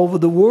people all over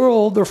the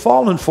world, they're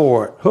falling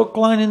for it. Hook,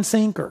 line, and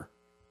sinker.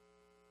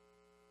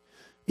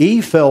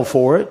 Eve fell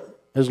for it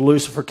as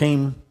Lucifer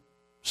came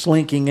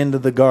slinking into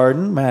the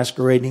garden,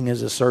 masquerading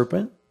as a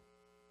serpent.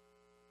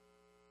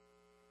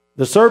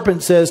 The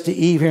serpent says to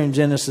Eve here in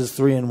Genesis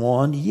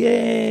 3:1,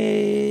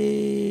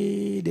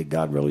 yay! Did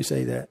God really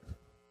say that?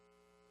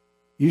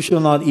 You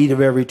shall not eat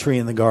of every tree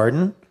in the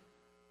garden.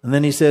 And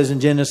then he says in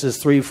Genesis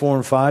 3, 4,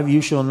 and 5,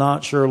 you shall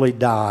not surely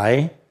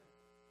die.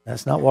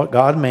 That's not what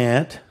God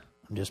meant.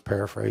 I'm just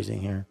paraphrasing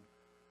here.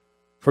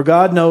 For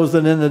God knows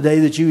that in the day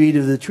that you eat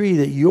of the tree,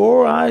 that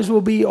your eyes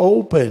will be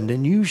opened,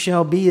 and you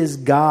shall be as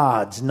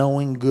gods,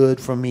 knowing good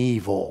from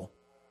evil.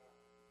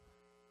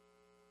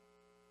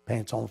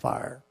 Pants on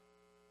fire.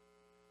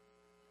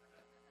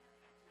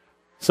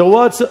 So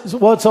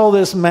what's all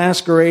this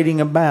masquerading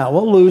about?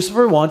 Well,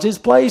 Lucifer wants his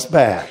place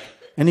back,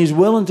 and he's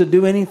willing to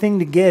do anything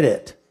to get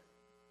it.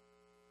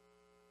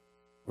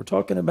 We're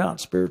talking about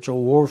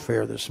spiritual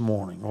warfare this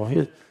morning.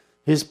 Well,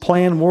 his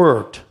plan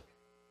worked.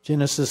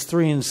 Genesis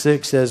 3 and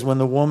 6 says, when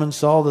the woman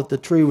saw that the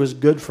tree was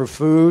good for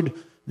food,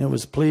 and it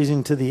was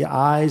pleasing to the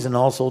eyes, and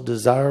also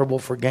desirable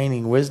for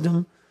gaining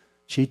wisdom,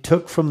 she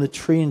took from the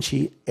tree and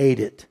she ate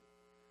it.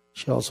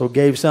 She also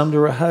gave some to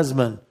her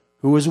husband,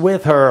 who was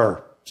with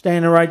her,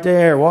 standing right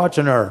there,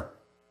 watching her.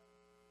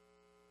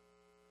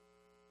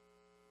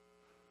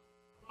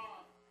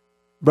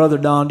 Brother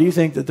Don, do you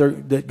think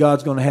that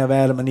God's going to have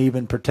Adam and Eve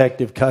in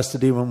protective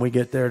custody when we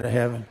get there to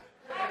heaven?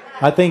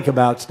 I think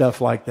about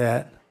stuff like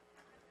that.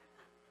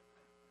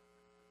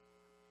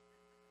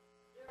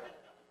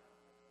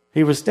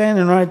 He was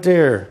standing right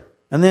there,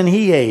 and then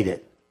he ate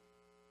it.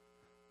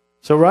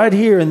 So right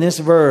here in this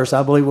verse,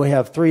 I believe we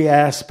have three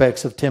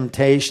aspects of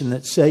temptation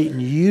that Satan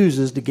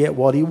uses to get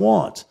what he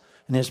wants.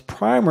 And his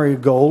primary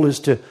goal is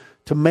to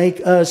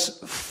make us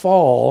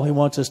fall. He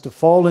wants us to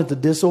fall into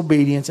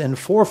disobedience and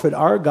forfeit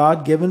our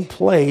God-given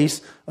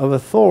place of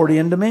authority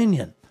and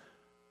dominion.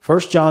 1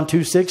 John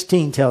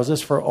 2:16 tells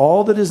us, for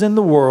all that is in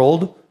the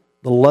world,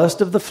 the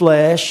lust of the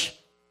flesh,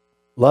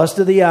 lust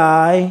of the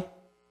eye,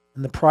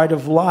 and the pride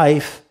of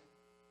life,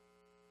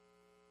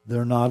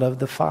 they're not of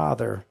the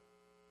Father,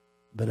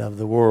 but of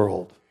the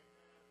world.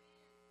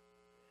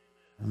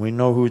 And we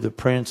know who the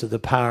prince of the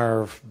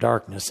power of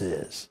darkness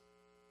is.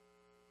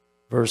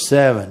 Verse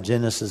 7,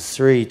 Genesis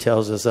 3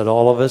 tells us that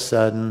all of a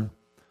sudden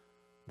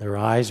their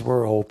eyes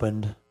were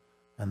opened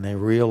and they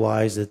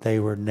realized that they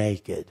were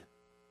naked.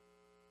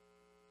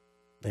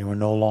 They were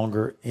no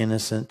longer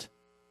innocent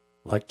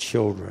like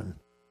children.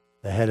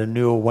 They had a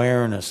new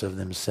awareness of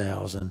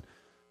themselves and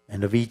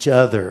of each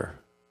other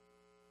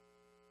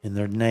in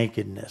their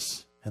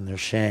nakedness and their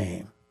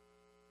shame.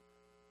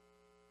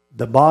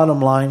 The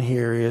bottom line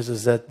here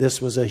is that this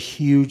was a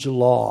huge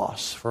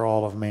loss for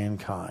all of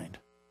mankind.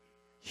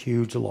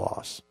 Huge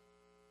loss.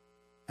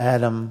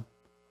 Adam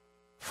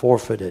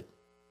forfeited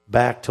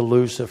back to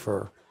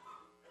Lucifer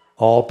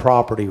all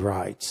property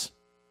rights,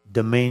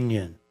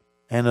 dominion,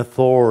 and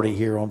authority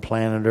here on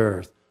planet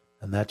Earth.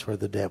 And that's where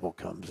the devil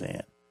comes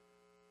in.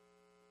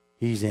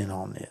 He's in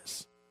on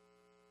this.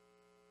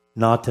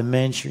 Not to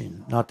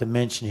mention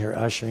here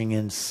ushering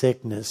in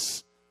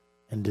sickness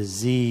and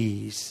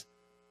disease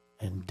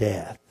and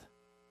death.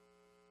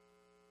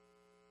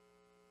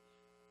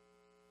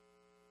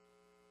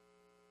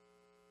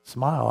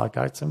 Smile, I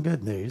got some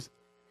good news.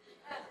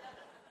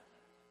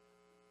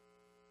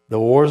 The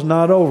war's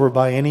not over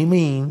by any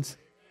means.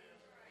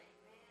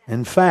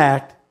 In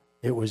fact,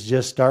 it was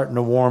just starting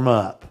to warm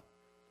up.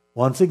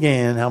 Once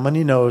again, how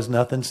many knows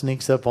nothing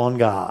sneaks up on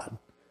God?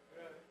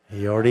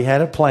 He already had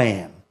a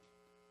plan.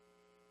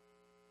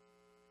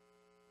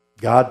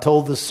 God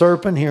told the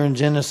serpent here in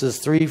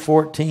Genesis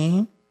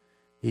 3:14,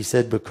 he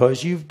said,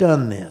 because you've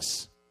done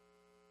this,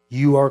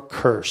 you are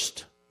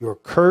cursed. You're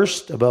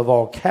cursed above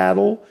all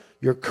cattle.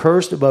 You're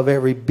cursed above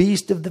every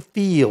beast of the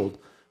field.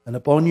 And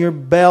upon your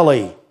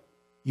belly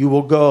you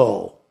will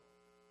go.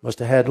 Must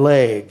have had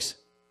legs.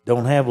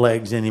 Don't have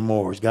legs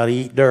anymore. He's got to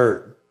eat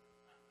dirt.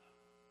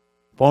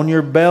 Upon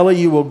your belly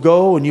you will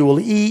go and you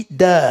will eat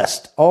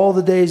dust all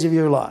the days of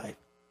your life.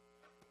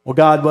 Well,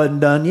 God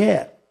wasn't done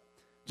yet.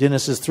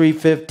 Genesis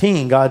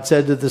 3:15, God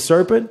said to the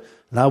serpent,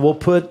 and I will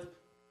put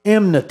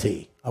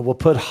enmity, I will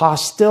put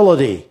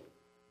hostility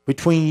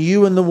between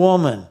you and the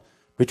woman,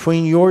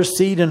 between your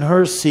seed and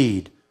her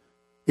seed.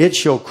 It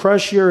shall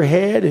crush your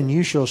head and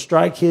you shall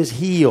strike his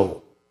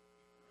heel.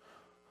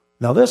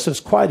 Now this is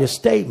quite a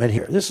statement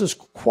here. This is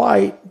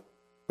quite,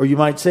 or you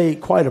might say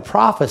quite a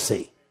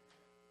prophecy.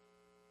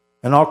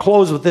 And I'll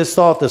close with this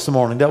thought this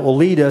morning that will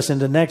lead us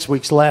into next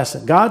week's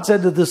lesson. God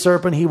said to the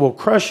serpent, he will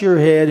crush your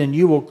head and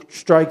you will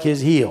strike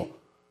his heel.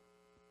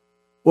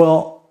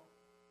 Well,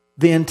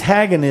 the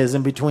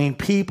antagonism between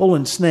people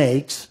and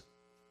snakes,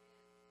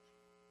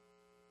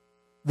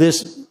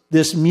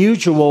 this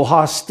mutual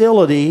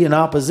hostility and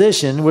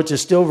opposition, which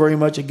is still very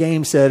much a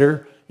game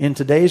setter in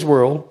today's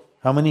world.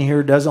 How many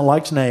here doesn't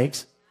like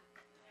snakes?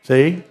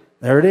 See,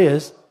 there it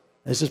is.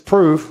 This is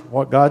proof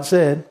what God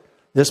said.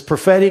 This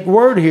prophetic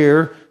word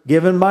here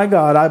given by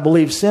God, I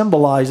believe,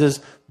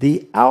 symbolizes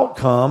the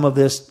outcome of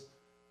this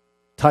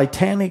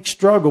titanic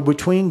struggle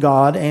between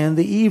God and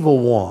the evil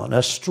one.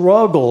 A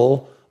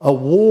struggle, a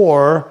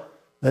war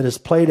that is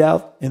played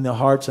out in the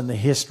hearts and the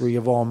history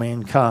of all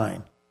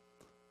mankind.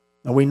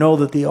 And we know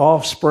that the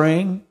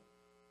offspring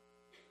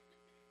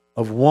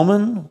of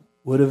woman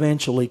would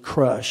eventually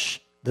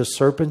crush the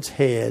serpent's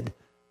head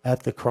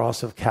at the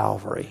cross of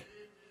Calvary.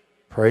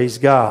 Praise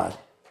God.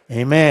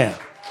 Amen.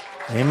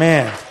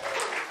 Amen.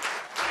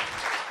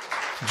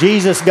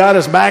 Jesus got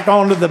us back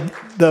onto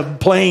the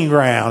playing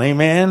ground.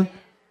 Amen.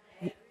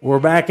 We're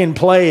back in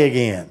play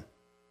again.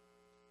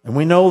 And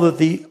we know that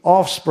the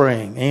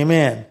offspring,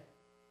 amen,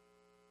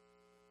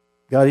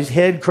 got his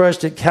head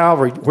crushed at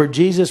Calvary, where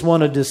Jesus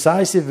won a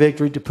decisive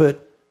victory to put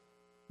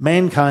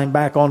mankind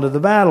back onto the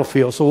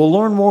battlefield. So we'll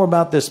learn more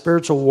about this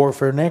spiritual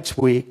warfare next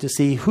week to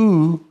see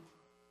who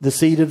the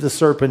seed of the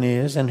serpent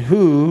is and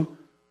who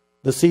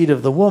the seed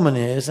of the woman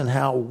is and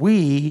how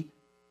we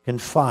can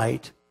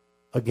fight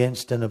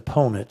against an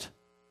opponent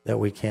that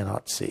we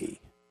cannot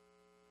see.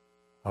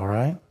 All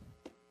right?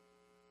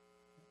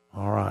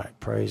 All right.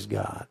 Praise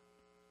God.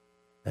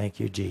 Thank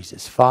you,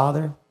 Jesus.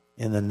 Father,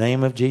 in the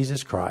name of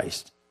Jesus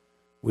Christ,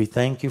 we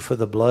thank you for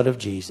the blood of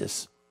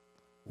Jesus.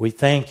 We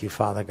thank you,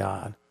 Father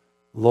God,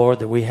 Lord,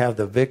 that we have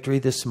the victory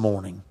this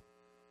morning.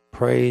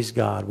 Praise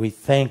God. We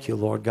thank you,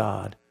 Lord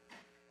God,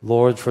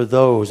 Lord, for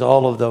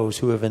all of those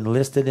who have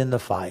enlisted in the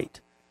fight.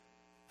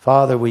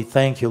 Father, we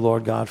thank you,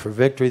 Lord God, for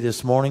victory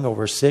this morning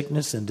over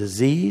sickness and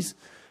disease.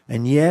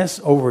 And yes,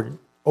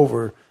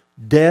 over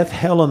death,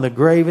 hell, and the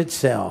grave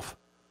itself.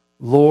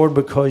 Lord,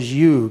 because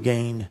you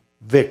gained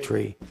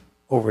victory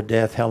over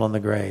death, hell, and the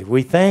grave.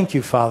 We thank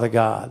you, Father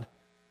God,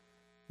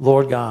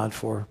 Lord God,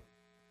 for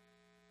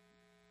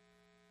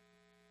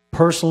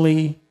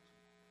personally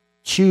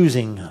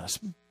choosing us,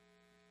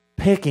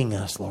 picking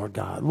us, Lord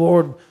God.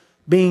 Lord,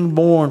 being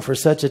born for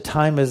such a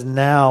time as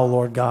now,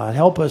 Lord God.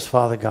 Help us,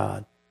 Father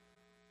God,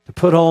 to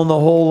put on the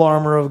whole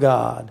armor of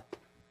God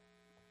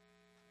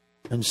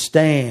and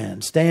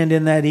stand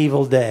in that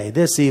evil day,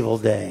 this evil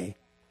day.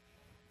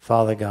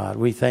 Father God,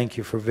 we thank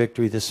you for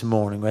victory this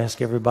morning. We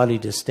ask everybody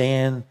to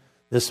stand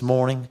this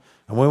morning,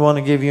 and we want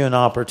to give you an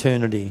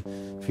opportunity.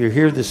 If you're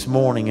here this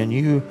morning and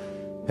you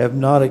have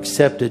not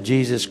accepted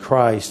Jesus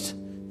Christ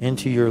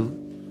into your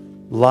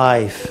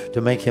life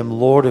to make him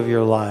Lord of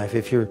your life,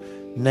 if your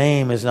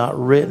name is not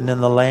written in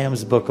the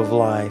Lamb's book of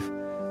life,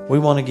 we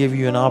want to give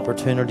you an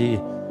opportunity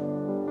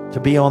to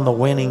be on the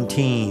winning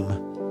team.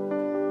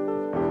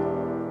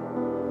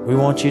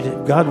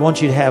 God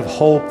wants you to have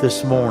hope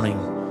this morning.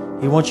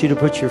 He wants you to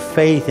put your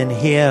faith in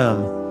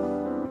him.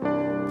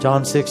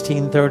 John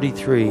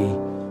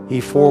 16:33.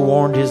 He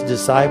forewarned his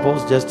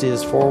disciples just as he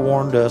has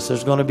forewarned us.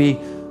 There's going to be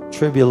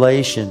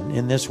tribulation.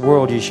 In this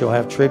world you shall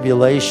have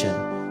tribulation.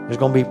 There's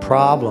going to be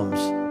problems.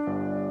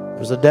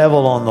 There's a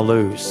devil on the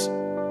loose.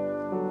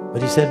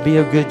 But he said, be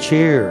of good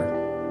cheer,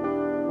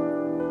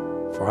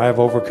 for I have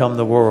overcome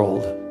the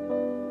world.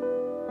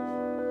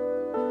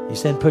 He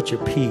said, put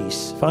your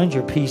peace. Find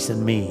your peace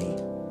in me.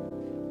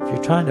 If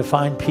you're trying to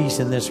find peace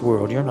in this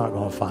world, you're not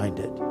going to find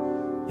it.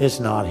 It's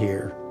not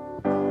here.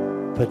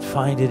 But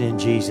find it in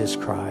Jesus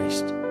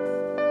Christ.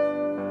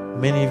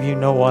 Many of you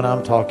know what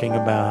I'm talking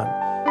about.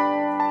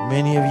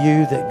 Many of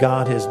you that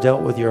God has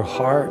dealt with your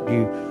heart,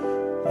 you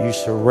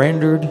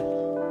surrendered.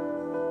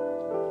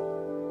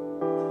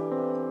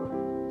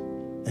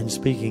 And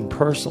speaking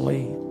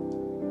personally,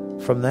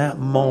 from that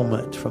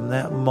moment,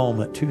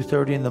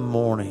 2:30 in the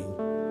morning,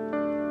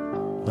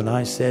 when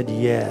I said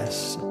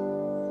yes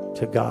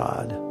to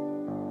God,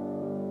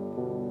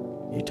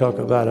 you talk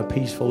about a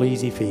peaceful,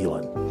 easy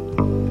feeling.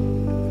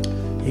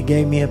 He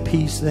gave me a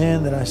peace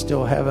then that I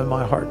still have in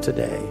my heart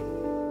today.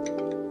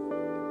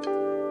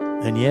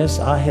 And yes,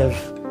 I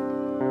have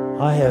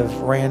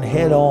ran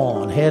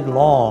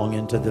headlong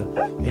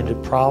into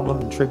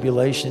problems and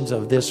tribulations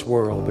of this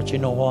world. But you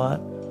know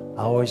what?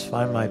 I always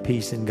find my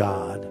peace in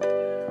God.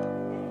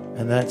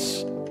 And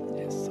that's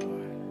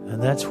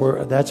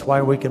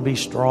why we can be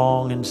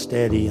strong and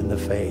steady in the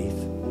faith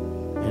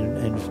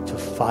and to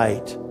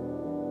fight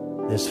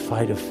this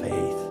fight of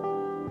faith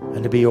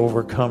and to be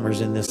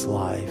overcomers in this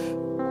life.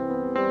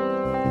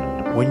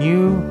 When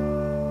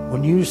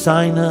you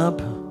sign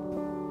up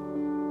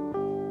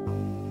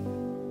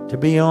to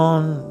be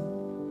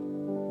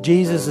on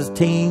Jesus'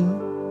 team,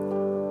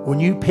 when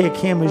you pick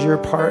him as your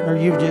partner,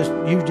 you've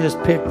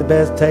just picked the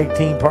best tag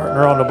team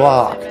partner on the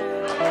block.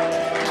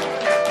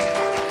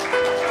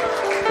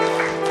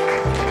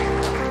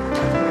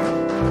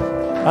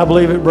 I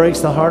believe it breaks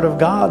the heart of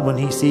God when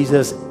he sees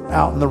us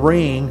out in the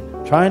ring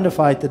trying to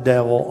fight the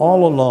devil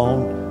all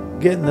alone,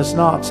 getting the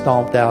snot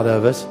stomped out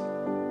of us,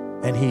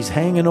 and he's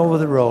hanging over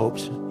the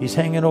ropes. He's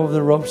hanging over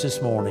the ropes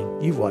this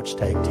morning. You've watched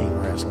tag team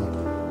wrestling.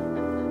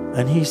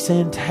 And he's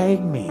saying,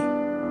 tag me.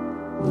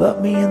 Let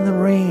me in the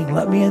ring.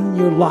 Let me in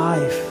your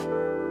life.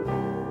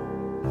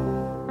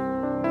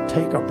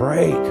 Take a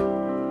break.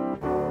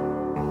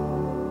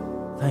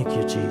 Thank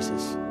you,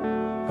 Jesus.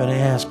 I'm going to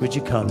ask, would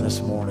you come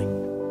this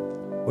morning?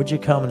 Would you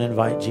come and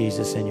invite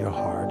Jesus in your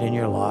heart, in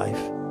your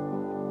life?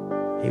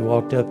 He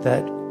walked up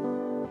that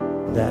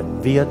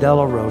Via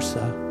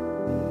Dolorosa,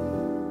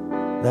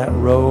 that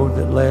road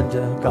that led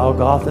to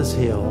Golgotha's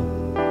Hill,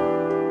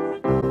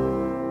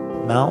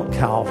 Mount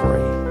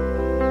Calvary.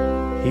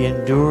 He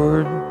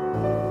endured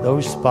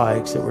those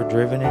spikes that were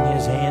driven in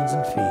his hands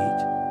and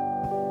feet.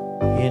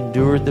 He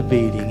endured the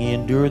beating. He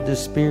endured the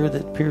spear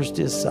that pierced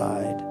his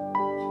side.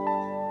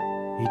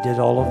 He did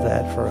all of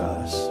that for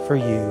us, for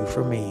you,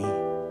 for me.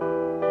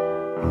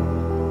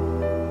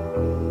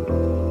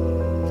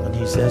 And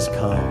He says,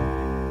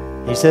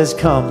 come. He says,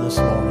 come this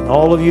morning.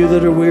 All of you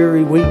that are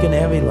weary, weak, and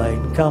heavy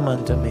laden, come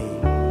unto me.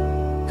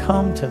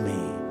 Come to me.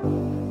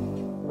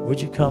 Would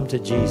you come to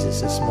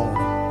Jesus this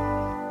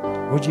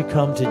morning? Would you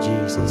come to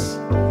Jesus?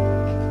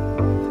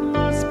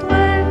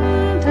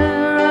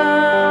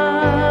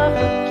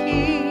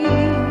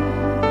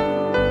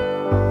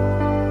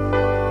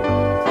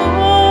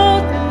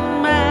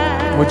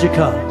 Would you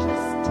come?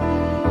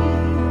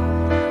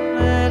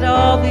 Let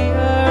all the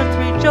earth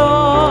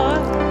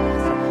rejoice.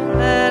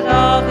 Let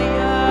all the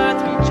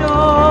earth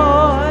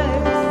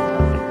rejoice.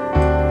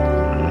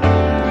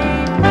 He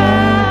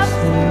wraps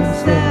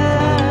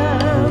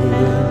Himself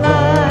in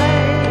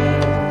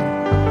light.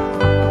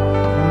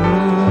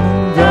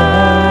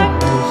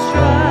 Darkness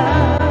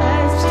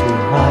tries to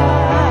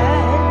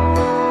hide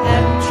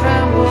and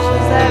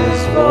trembles at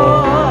His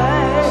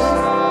voice.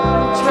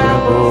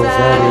 Trembles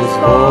at His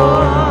voice.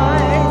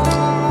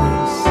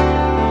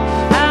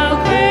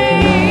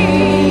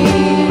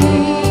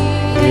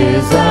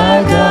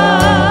 Our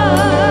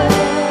God,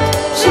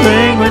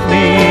 sing with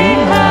me,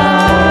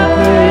 how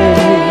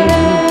great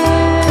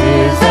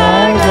is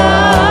our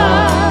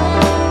God.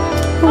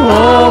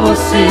 Oh, we'll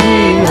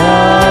see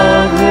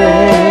how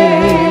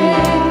great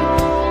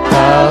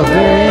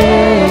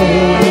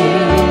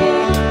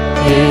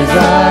is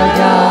our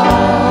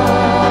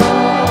God.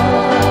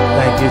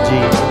 Thank you,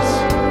 Jesus.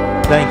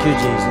 Thank you,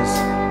 Jesus.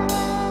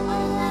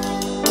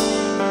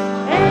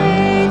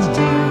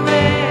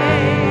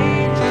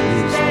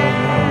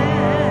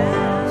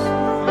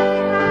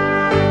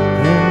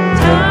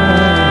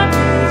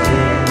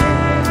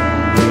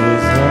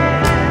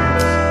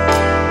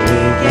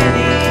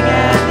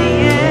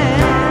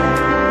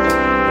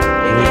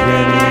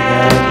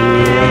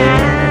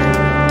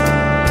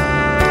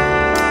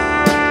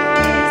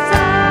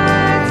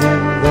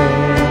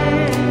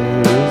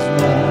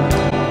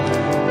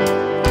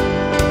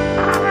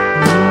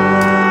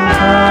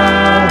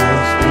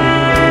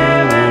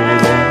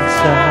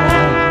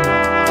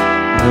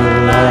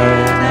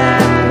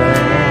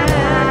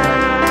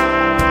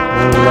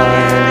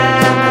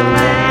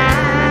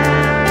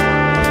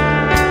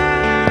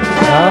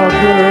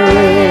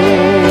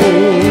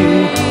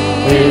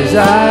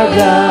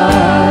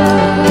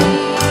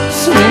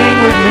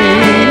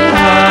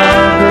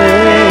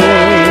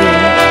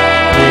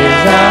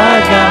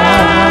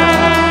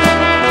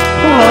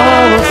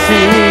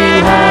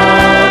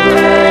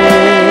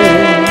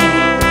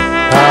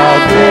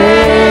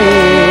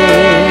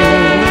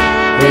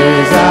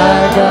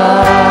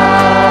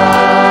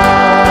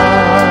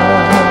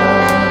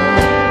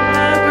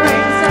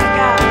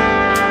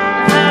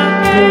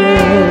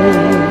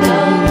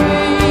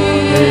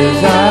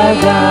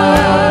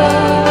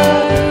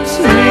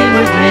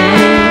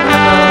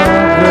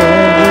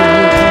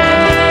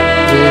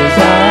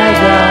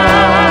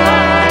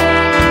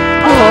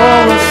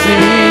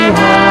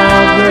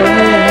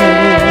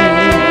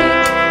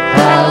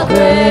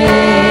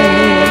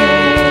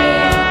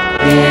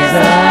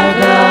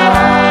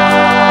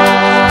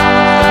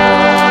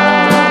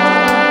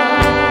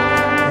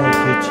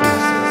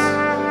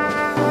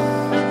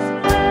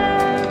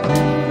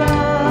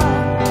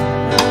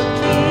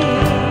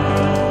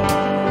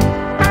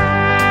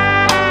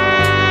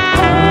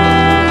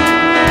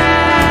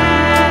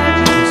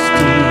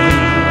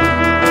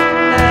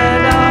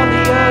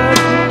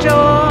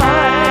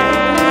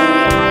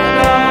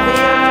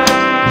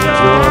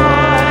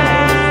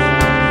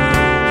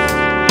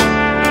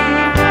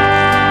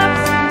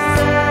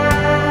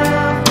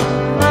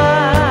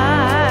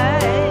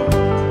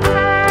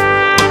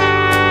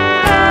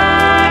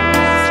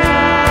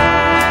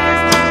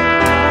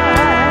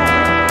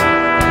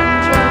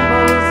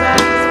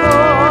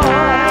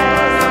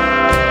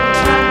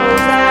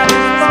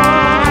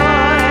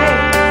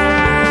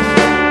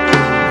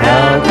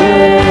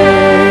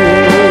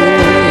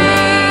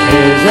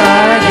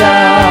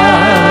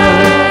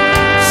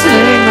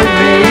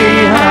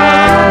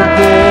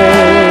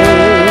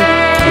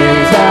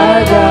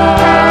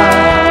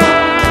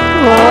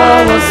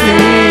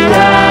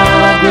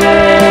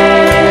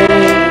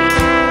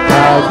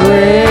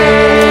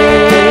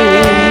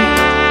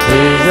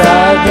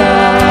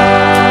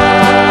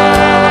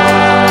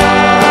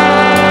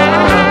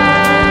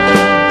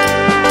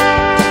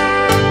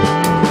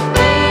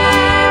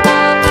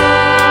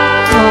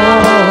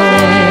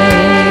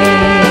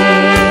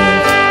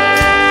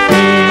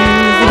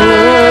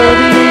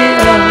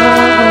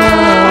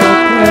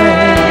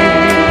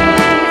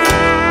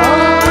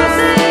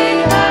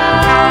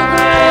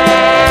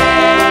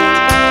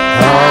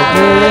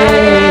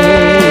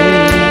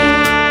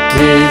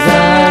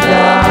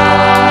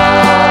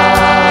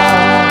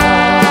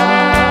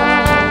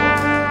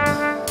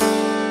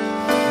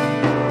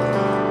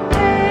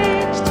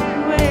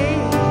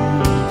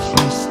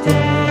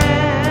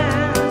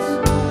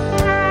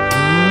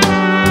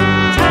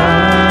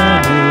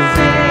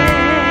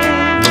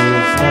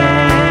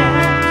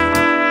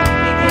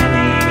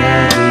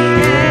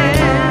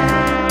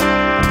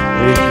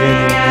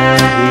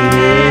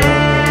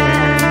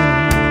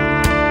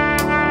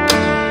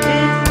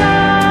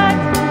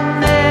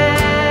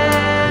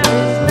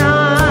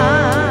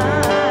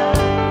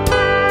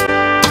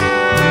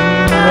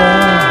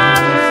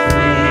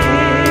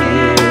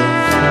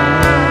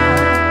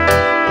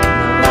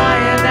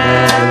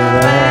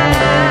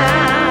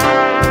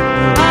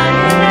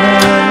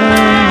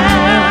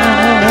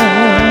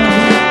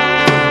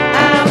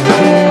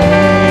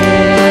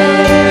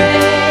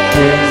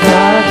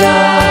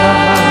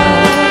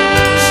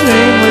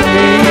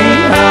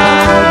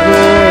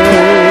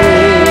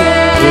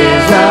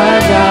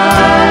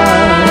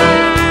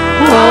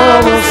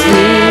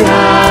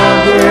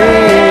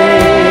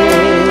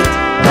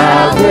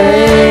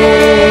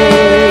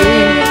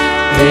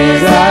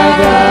 our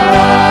God.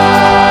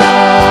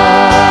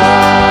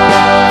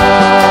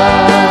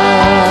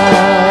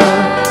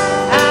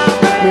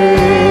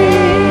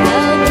 Great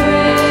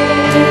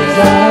is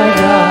our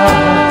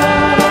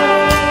God.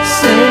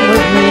 Sing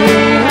with me,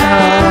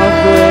 how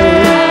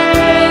great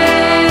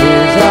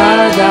is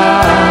our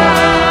God.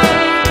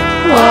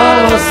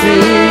 Oh,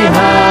 see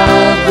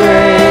how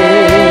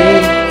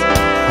great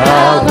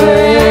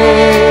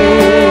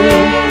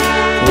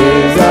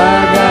is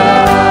our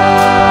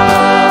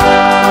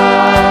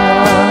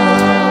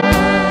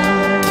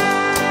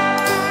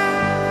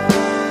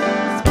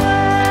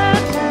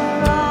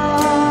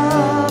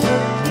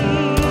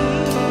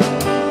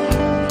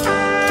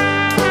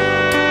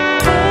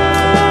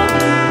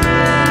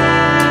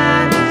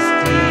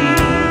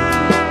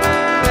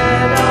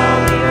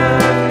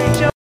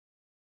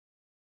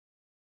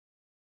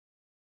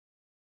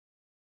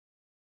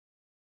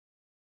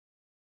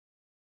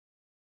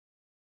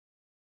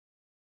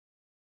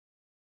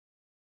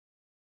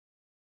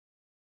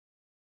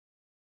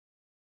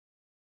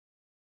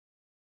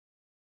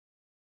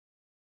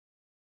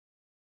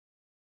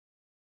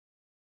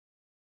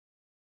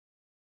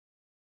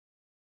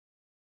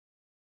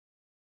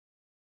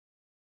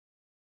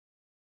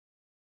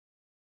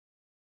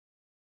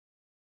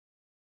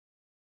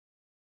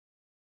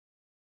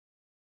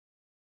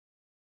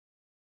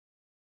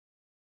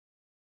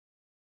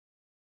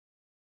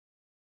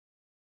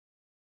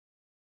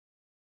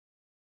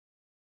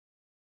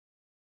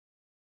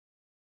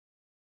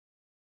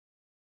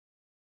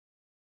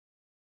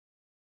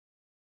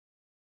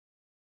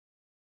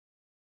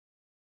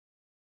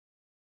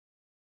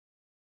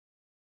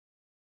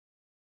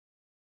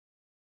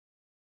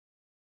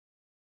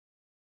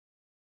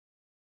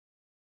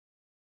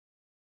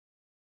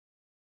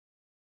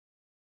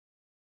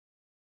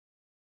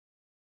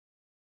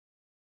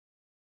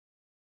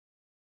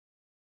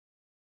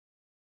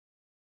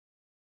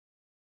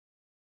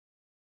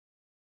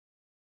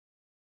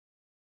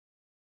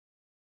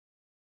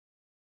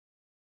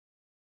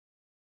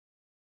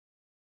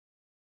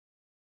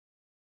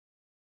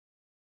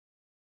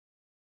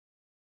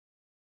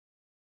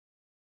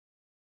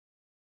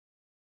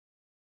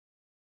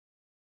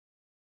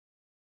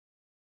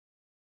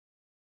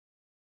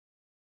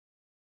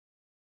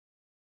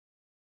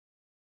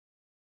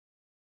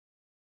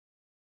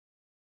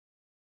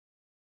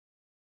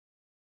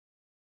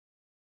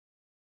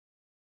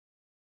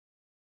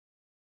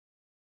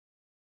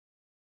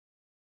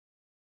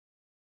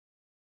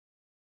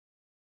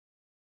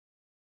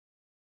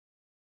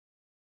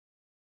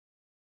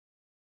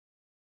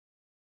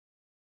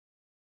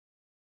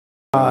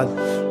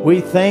God. We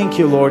thank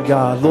you, Lord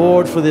God,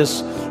 Lord, for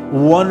this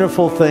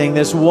wonderful thing,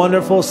 this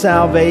wonderful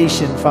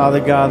salvation, Father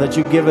God, that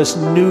you give us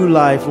new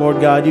life,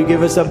 Lord God. You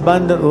give us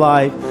abundant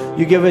life.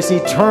 You give us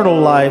eternal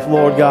life,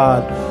 Lord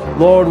God.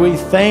 Lord, we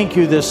thank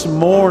you this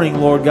morning,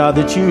 Lord God,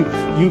 that you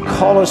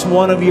call us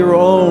one of your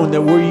own,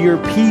 that we're your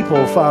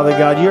people, Father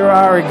God. You're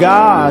our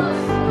God,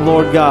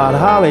 Lord God.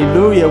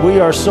 Hallelujah. We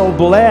are so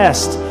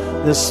blessed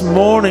this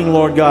morning,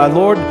 Lord God.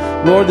 Lord,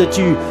 that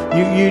you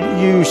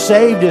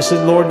saved us,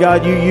 and Lord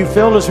God, you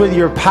filled us with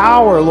your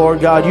power, Lord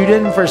God. You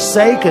didn't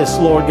forsake us,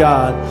 Lord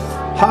God.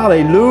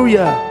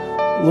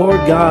 Hallelujah.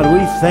 Lord God,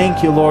 we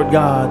thank you, Lord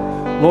God.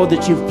 Lord,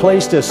 that you've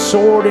placed a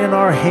sword in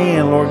our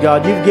hand, Lord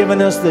God. You've given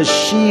us the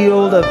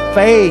shield of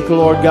faith,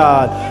 Lord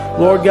God.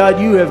 Lord God,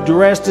 you have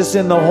dressed us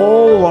in the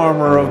whole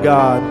armor of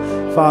God,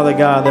 Father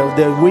God,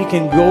 that we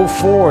can go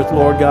forth,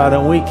 Lord God,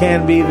 and we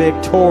can be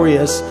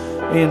victorious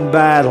in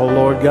battle,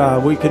 Lord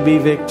God. We can be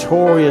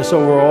victorious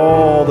over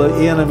all the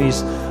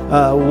enemy's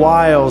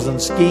wiles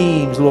and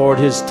schemes, Lord,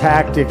 his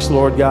tactics,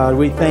 Lord God.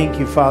 We thank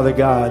you, Father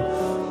God.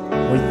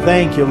 We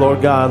thank you,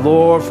 Lord God,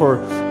 Lord,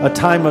 for a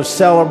time of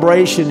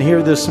celebration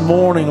here this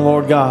morning,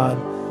 Lord God.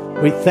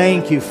 We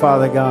thank you,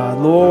 Father God.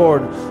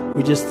 Lord,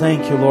 we just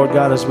thank you, Lord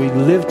God, as we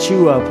lift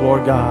you up,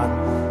 Lord God.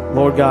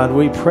 Lord God,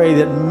 we pray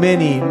that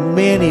many,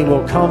 many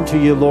will come to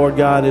you, Lord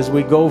God, as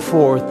we go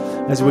forth,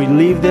 as we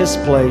leave this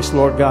place,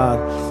 Lord God.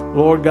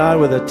 Lord God,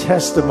 with a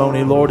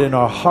testimony, Lord, in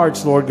our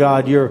hearts, Lord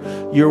God, your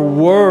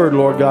word,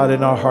 Lord God,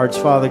 in our hearts,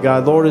 Father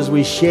God. Lord, as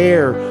we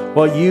share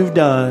what you've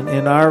done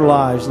in our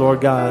lives,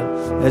 Lord God,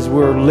 as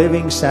we're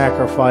living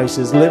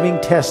sacrifices, living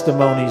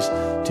testimonies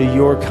to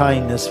your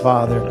kindness,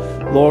 Father.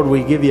 Lord,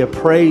 we give you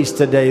praise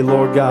today,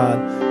 Lord God.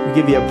 We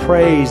give you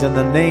praise in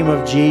the name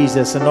of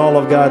Jesus, and all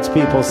of God's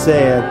people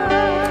said,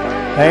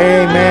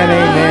 amen,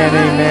 amen,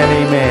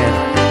 amen,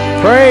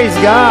 amen. Praise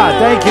God.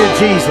 Thank you,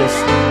 Jesus.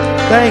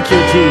 Thank you,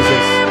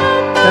 Jesus.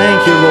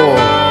 Thank you,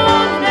 Lord.